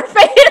super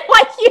fan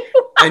like you.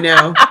 I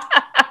know.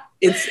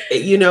 It's,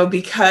 you know,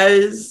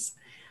 because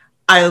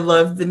I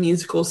love the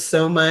musical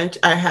so much,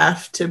 I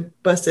have to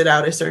bust it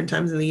out at certain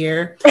times of the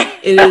year.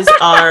 It is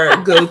our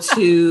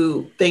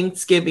go-to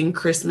Thanksgiving,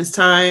 Christmas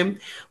time.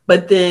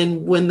 But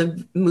then when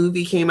the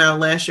movie came out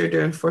last year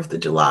during 4th of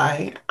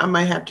July, I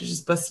might have to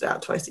just bust it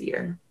out twice a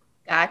year.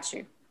 Got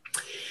you.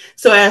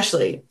 So,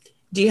 Ashley,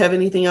 do you have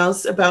anything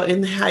else about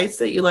In the Heights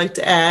that you'd like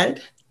to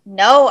add?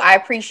 No, I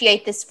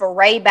appreciate this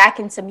foray back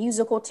into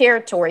musical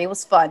territory. It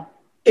was fun.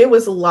 It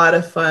was a lot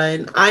of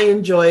fun. I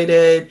enjoyed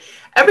it.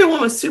 Everyone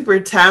was super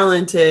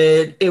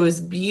talented. It was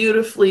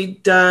beautifully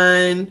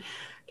done.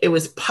 It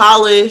was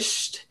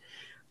polished,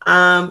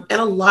 and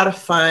a lot of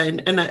fun.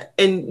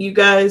 And you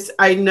guys,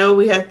 I know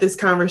we had this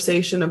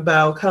conversation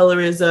about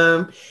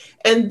colorism,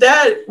 and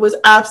that was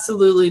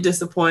absolutely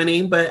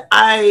disappointing, but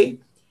I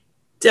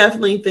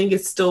definitely think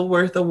it's still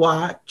worth a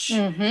watch.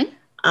 Mm-hmm.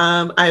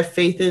 I have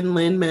faith in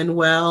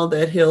Lin-Manuel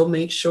that he'll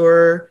make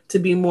sure to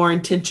be more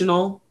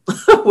intentional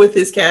with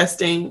his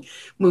casting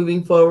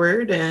moving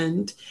forward.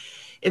 And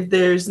if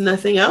there's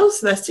nothing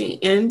else, that's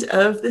the end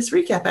of this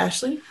recap,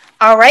 Ashley.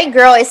 All right,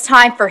 girl, it's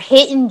time for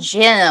Hidden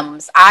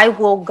Gems. I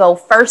will go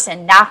first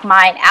and knock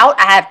mine out.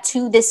 I have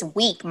 2 this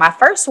week. My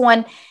first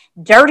one,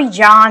 Dirty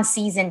John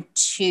season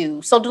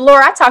 2. So,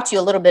 Delora, I talked to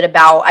you a little bit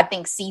about, I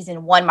think,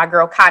 season 1, my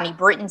girl Connie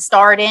Britton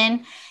starred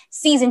in.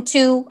 Season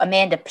 2,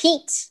 Amanda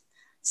Peet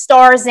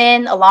stars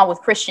in, along with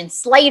Christian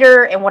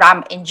Slater. And what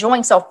I'm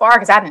enjoying so far,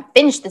 because I haven't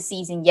finished the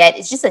season yet,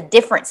 it's just a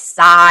different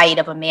side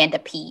of Amanda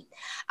Peet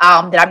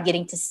that I'm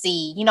getting to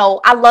see. You know,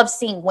 I love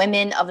seeing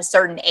women of a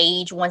certain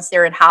age, once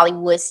they're in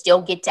Hollywood,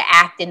 still get to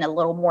act in a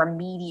little more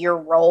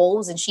meatier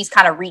roles. And she's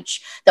kind of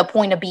reached the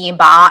point of being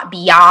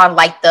beyond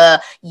like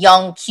the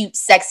young, cute,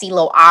 sexy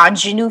little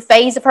ingenue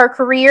phase of her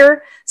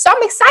career. So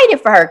I'm excited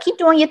for her. Keep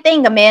doing your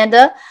thing,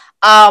 Amanda.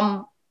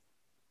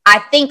 I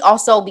think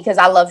also because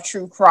I love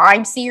true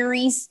crime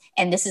series,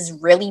 and this is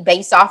really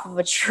based off of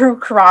a true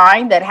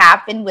crime that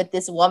happened with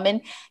this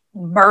woman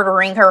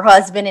murdering her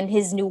husband and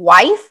his new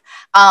wife.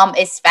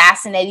 It's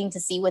fascinating to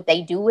see what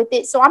they do with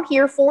it. So I'm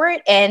here for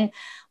it. And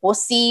we'll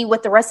see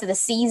what the rest of the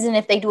season,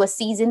 if they do a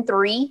season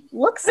 3,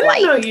 looks like. I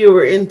didn't know you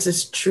were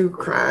into true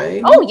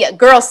crime. Oh, yeah.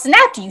 Girl,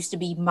 Snapped used to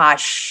be my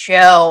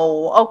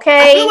show.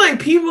 Okay. I feel like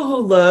people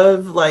who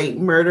love like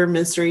murder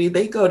mystery,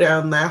 they go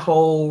down that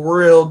hole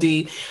real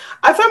deep.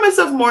 I find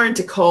myself more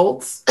into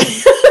cults.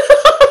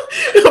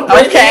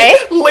 Okay.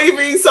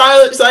 Leaving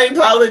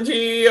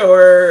Scientology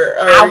or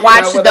I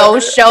watch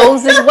those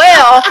shows as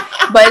well,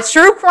 but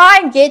true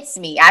crime gets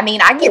me. I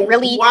mean, I get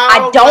really,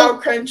 Wild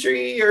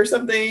Country or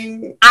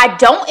something. I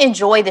don't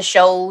enjoy the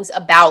shows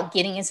about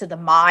getting into the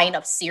mind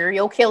of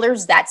serial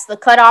killers. That's the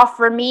cutoff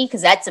for me,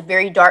 because that's a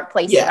very dark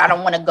place that I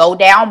don't want to go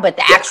down. But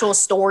the actual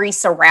story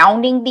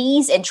surrounding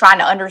these and trying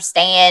to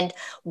understand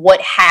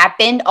what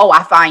happened,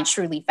 I find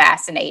truly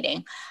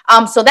fascinating.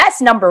 So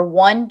that's number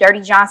one.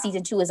 Dirty John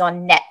season 2 is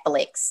on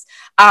Netflix.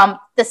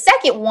 The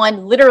second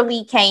one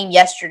literally came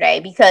yesterday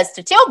because,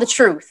 to tell the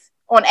truth,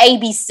 on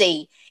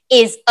ABC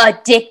is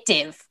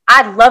addictive.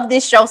 I love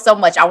this show so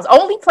much. I was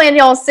only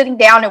planning on sitting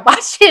down and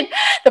watching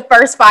the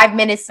first 5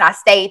 minutes, and I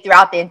stayed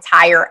throughout the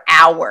entire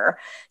hour.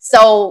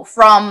 So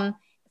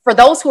for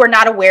those who are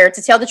not aware,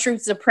 To Tell the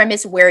Truth is a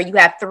premise where you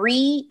have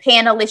 3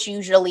 panelists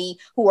usually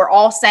who are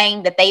all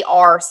saying that they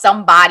are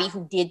somebody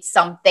who did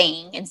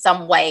something in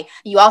some way.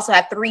 You also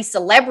have 3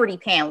 celebrity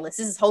panelists.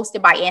 This is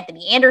hosted by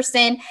Anthony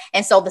Anderson.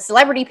 And so the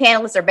celebrity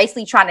panelists are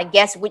basically trying to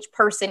guess which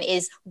person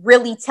is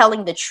really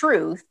telling the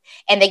truth.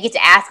 And they get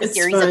to ask a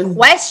series of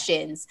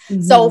questions.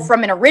 Mm-hmm. So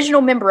from an original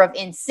member of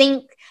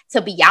NSYNC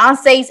to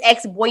Beyonce's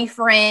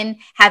ex-boyfriend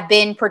have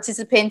been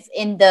participants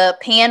in the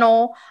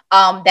panel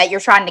that you're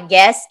trying to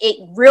guess. It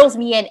reels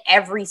me in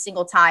every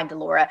single time,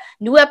 Delora.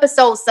 New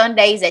episodes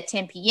Sundays at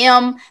 10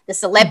 p.m. The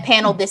celeb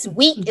panel this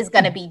week is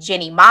going to be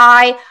Jenny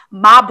Mai,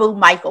 Mabu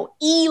Michael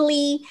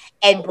Ealy,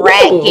 and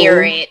Brad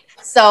Garrett.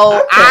 So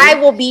okay. I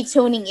will be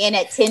tuning in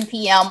at 10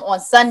 p.m.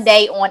 on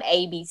Sunday on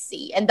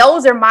ABC. And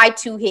those are my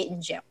 2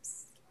 hidden gems.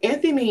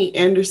 Anthony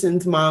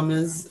Anderson's mom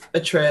is a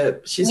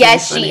trip. She's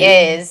yes, really she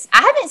is.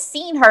 I haven't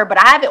seen her, but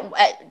I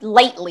haven't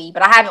lately.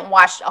 But I haven't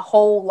watched a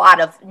whole lot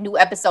of new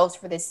episodes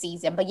for this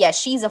season. But yeah,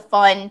 she's a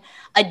fun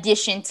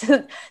addition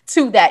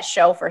to that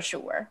show for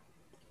sure.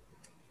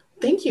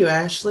 Thank you,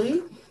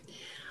 Ashley.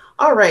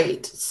 All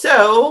right,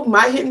 so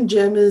my hidden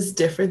gem is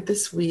different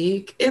this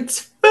week.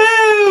 It's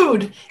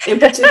food.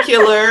 In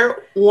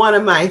particular, one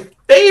of my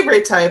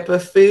favorite type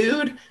of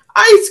food,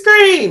 ice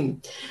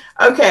cream.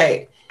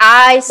 Okay.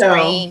 Ice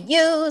cream,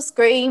 you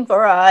scream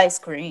for ice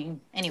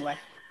cream. Anyway.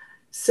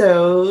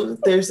 So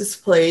there's this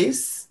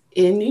place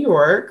in New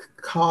York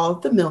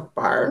called the Milk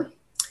Bar.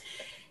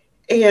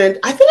 And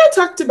I think I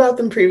talked about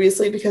them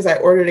previously because I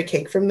ordered a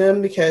cake from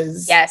them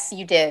because... Yes,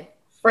 you did.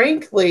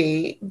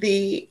 Frankly,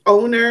 the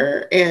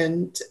owner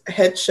and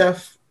head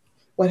chef,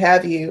 what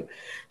have you,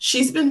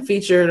 she's been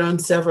featured on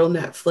several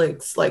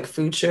Netflix like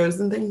food shows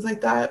and things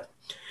like that.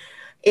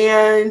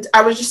 And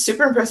I was just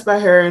super impressed by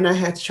her, and I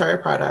had to try her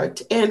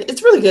product. And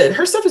it's really good.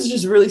 Her stuff is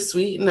just really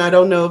sweet, and I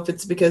don't know if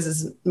it's because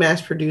it's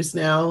mass produced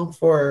now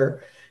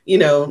for,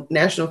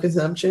 national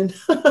consumption.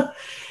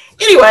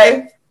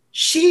 Anyway,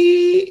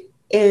 she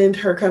and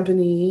her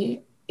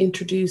company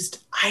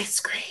introduced ice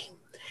cream.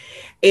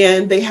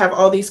 And they have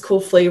all these cool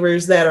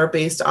flavors that are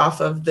based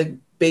off of the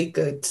baked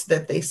goods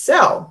that they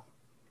sell.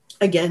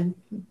 Again,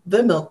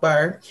 the Milk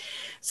Bar.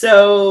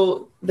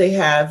 So they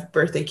have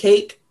birthday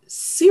cake,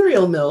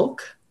 cereal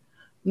milk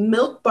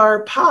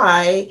bar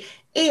pie,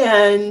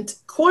 and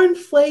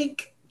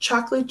cornflake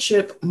chocolate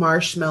chip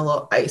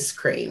marshmallow ice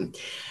cream.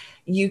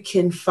 You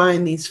can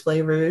find these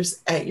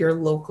flavors at your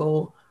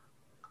local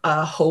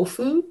Whole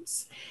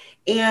Foods.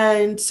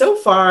 And so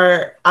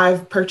far,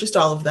 I've purchased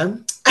all of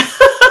them.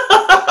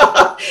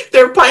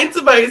 They're pints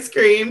of ice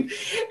cream.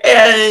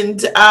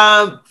 And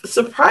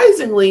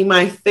surprisingly,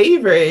 my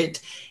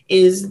favorite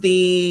is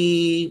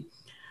the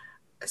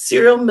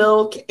cereal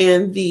milk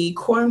and the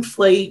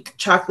cornflake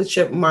chocolate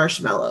chip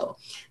marshmallow.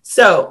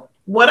 So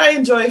what I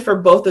enjoy for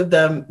both of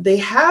them, they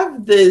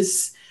have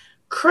this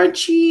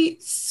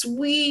crunchy,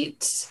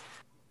 sweet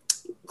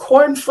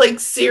cornflake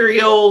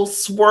cereal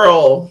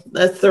swirl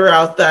that's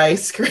throughout the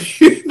ice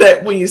cream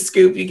that when you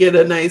scoop, you get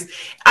a nice,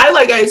 I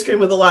like ice cream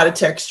with a lot of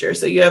texture.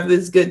 So you have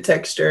this good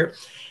texture.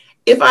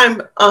 If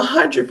I'm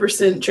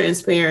 100%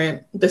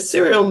 transparent, the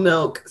cereal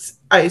milk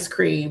ice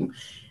cream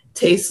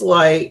tastes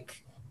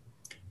like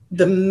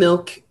the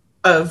milk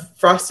of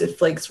Frosted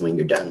Flakes when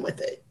you're done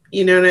with it.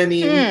 You know what I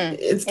mean?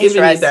 It's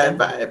giving you that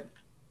vibe.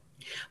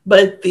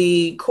 But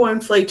the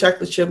cornflake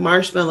chocolate chip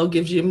marshmallow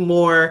gives you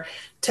more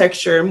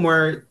texture,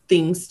 more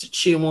things to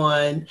chew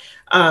on.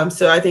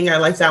 So I think I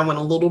like that one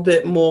a little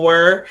bit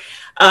more.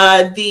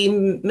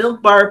 The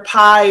Milk Bar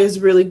pie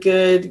is really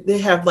good. They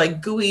have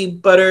like gooey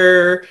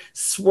butter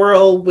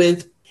swirl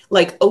with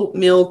like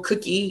oatmeal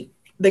cookie.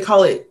 They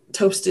call it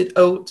toasted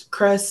oat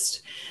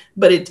crust.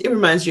 But it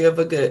reminds you of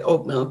a good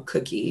oatmeal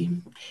cookie.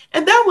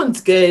 And that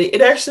one's good.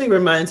 It actually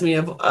reminds me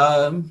of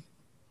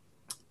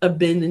a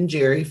Ben and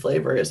Jerry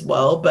flavor as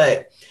well.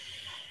 But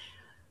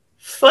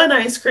fun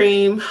ice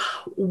cream,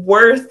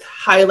 worth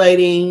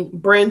highlighting,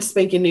 brand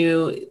spanking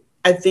new.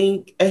 I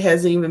think it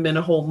hasn't even been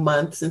a whole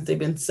month since they've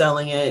been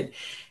selling it.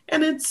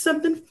 And it's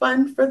something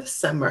fun for the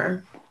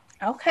summer.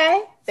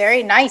 Okay,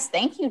 very nice.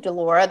 Thank you,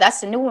 Delora.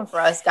 That's a new one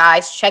for us,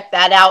 guys. Check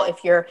that out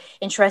if you're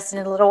interested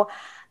in a little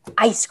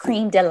ice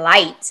cream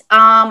delight.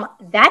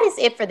 That is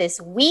it for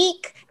this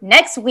week.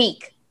 Next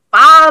week,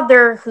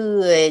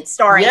 Fatherhood,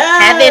 starring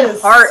Kevin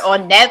Hart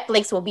on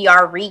Netflix, will be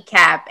our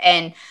recap,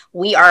 and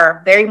we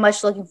are very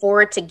much looking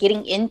forward to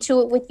getting into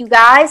it with you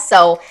guys.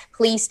 So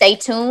please stay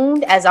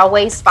tuned. As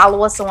always,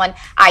 follow us on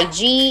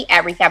IG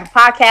at Recap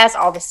Podcast,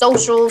 all the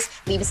socials.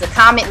 Leave us a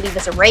comment, leave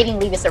us a rating,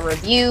 leave us a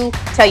review.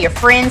 Tell your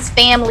friends,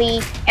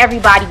 family,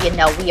 everybody you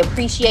know. We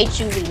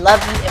appreciate you. We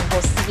love you, and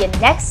we'll see you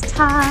next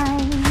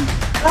time.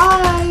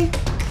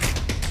 Bye.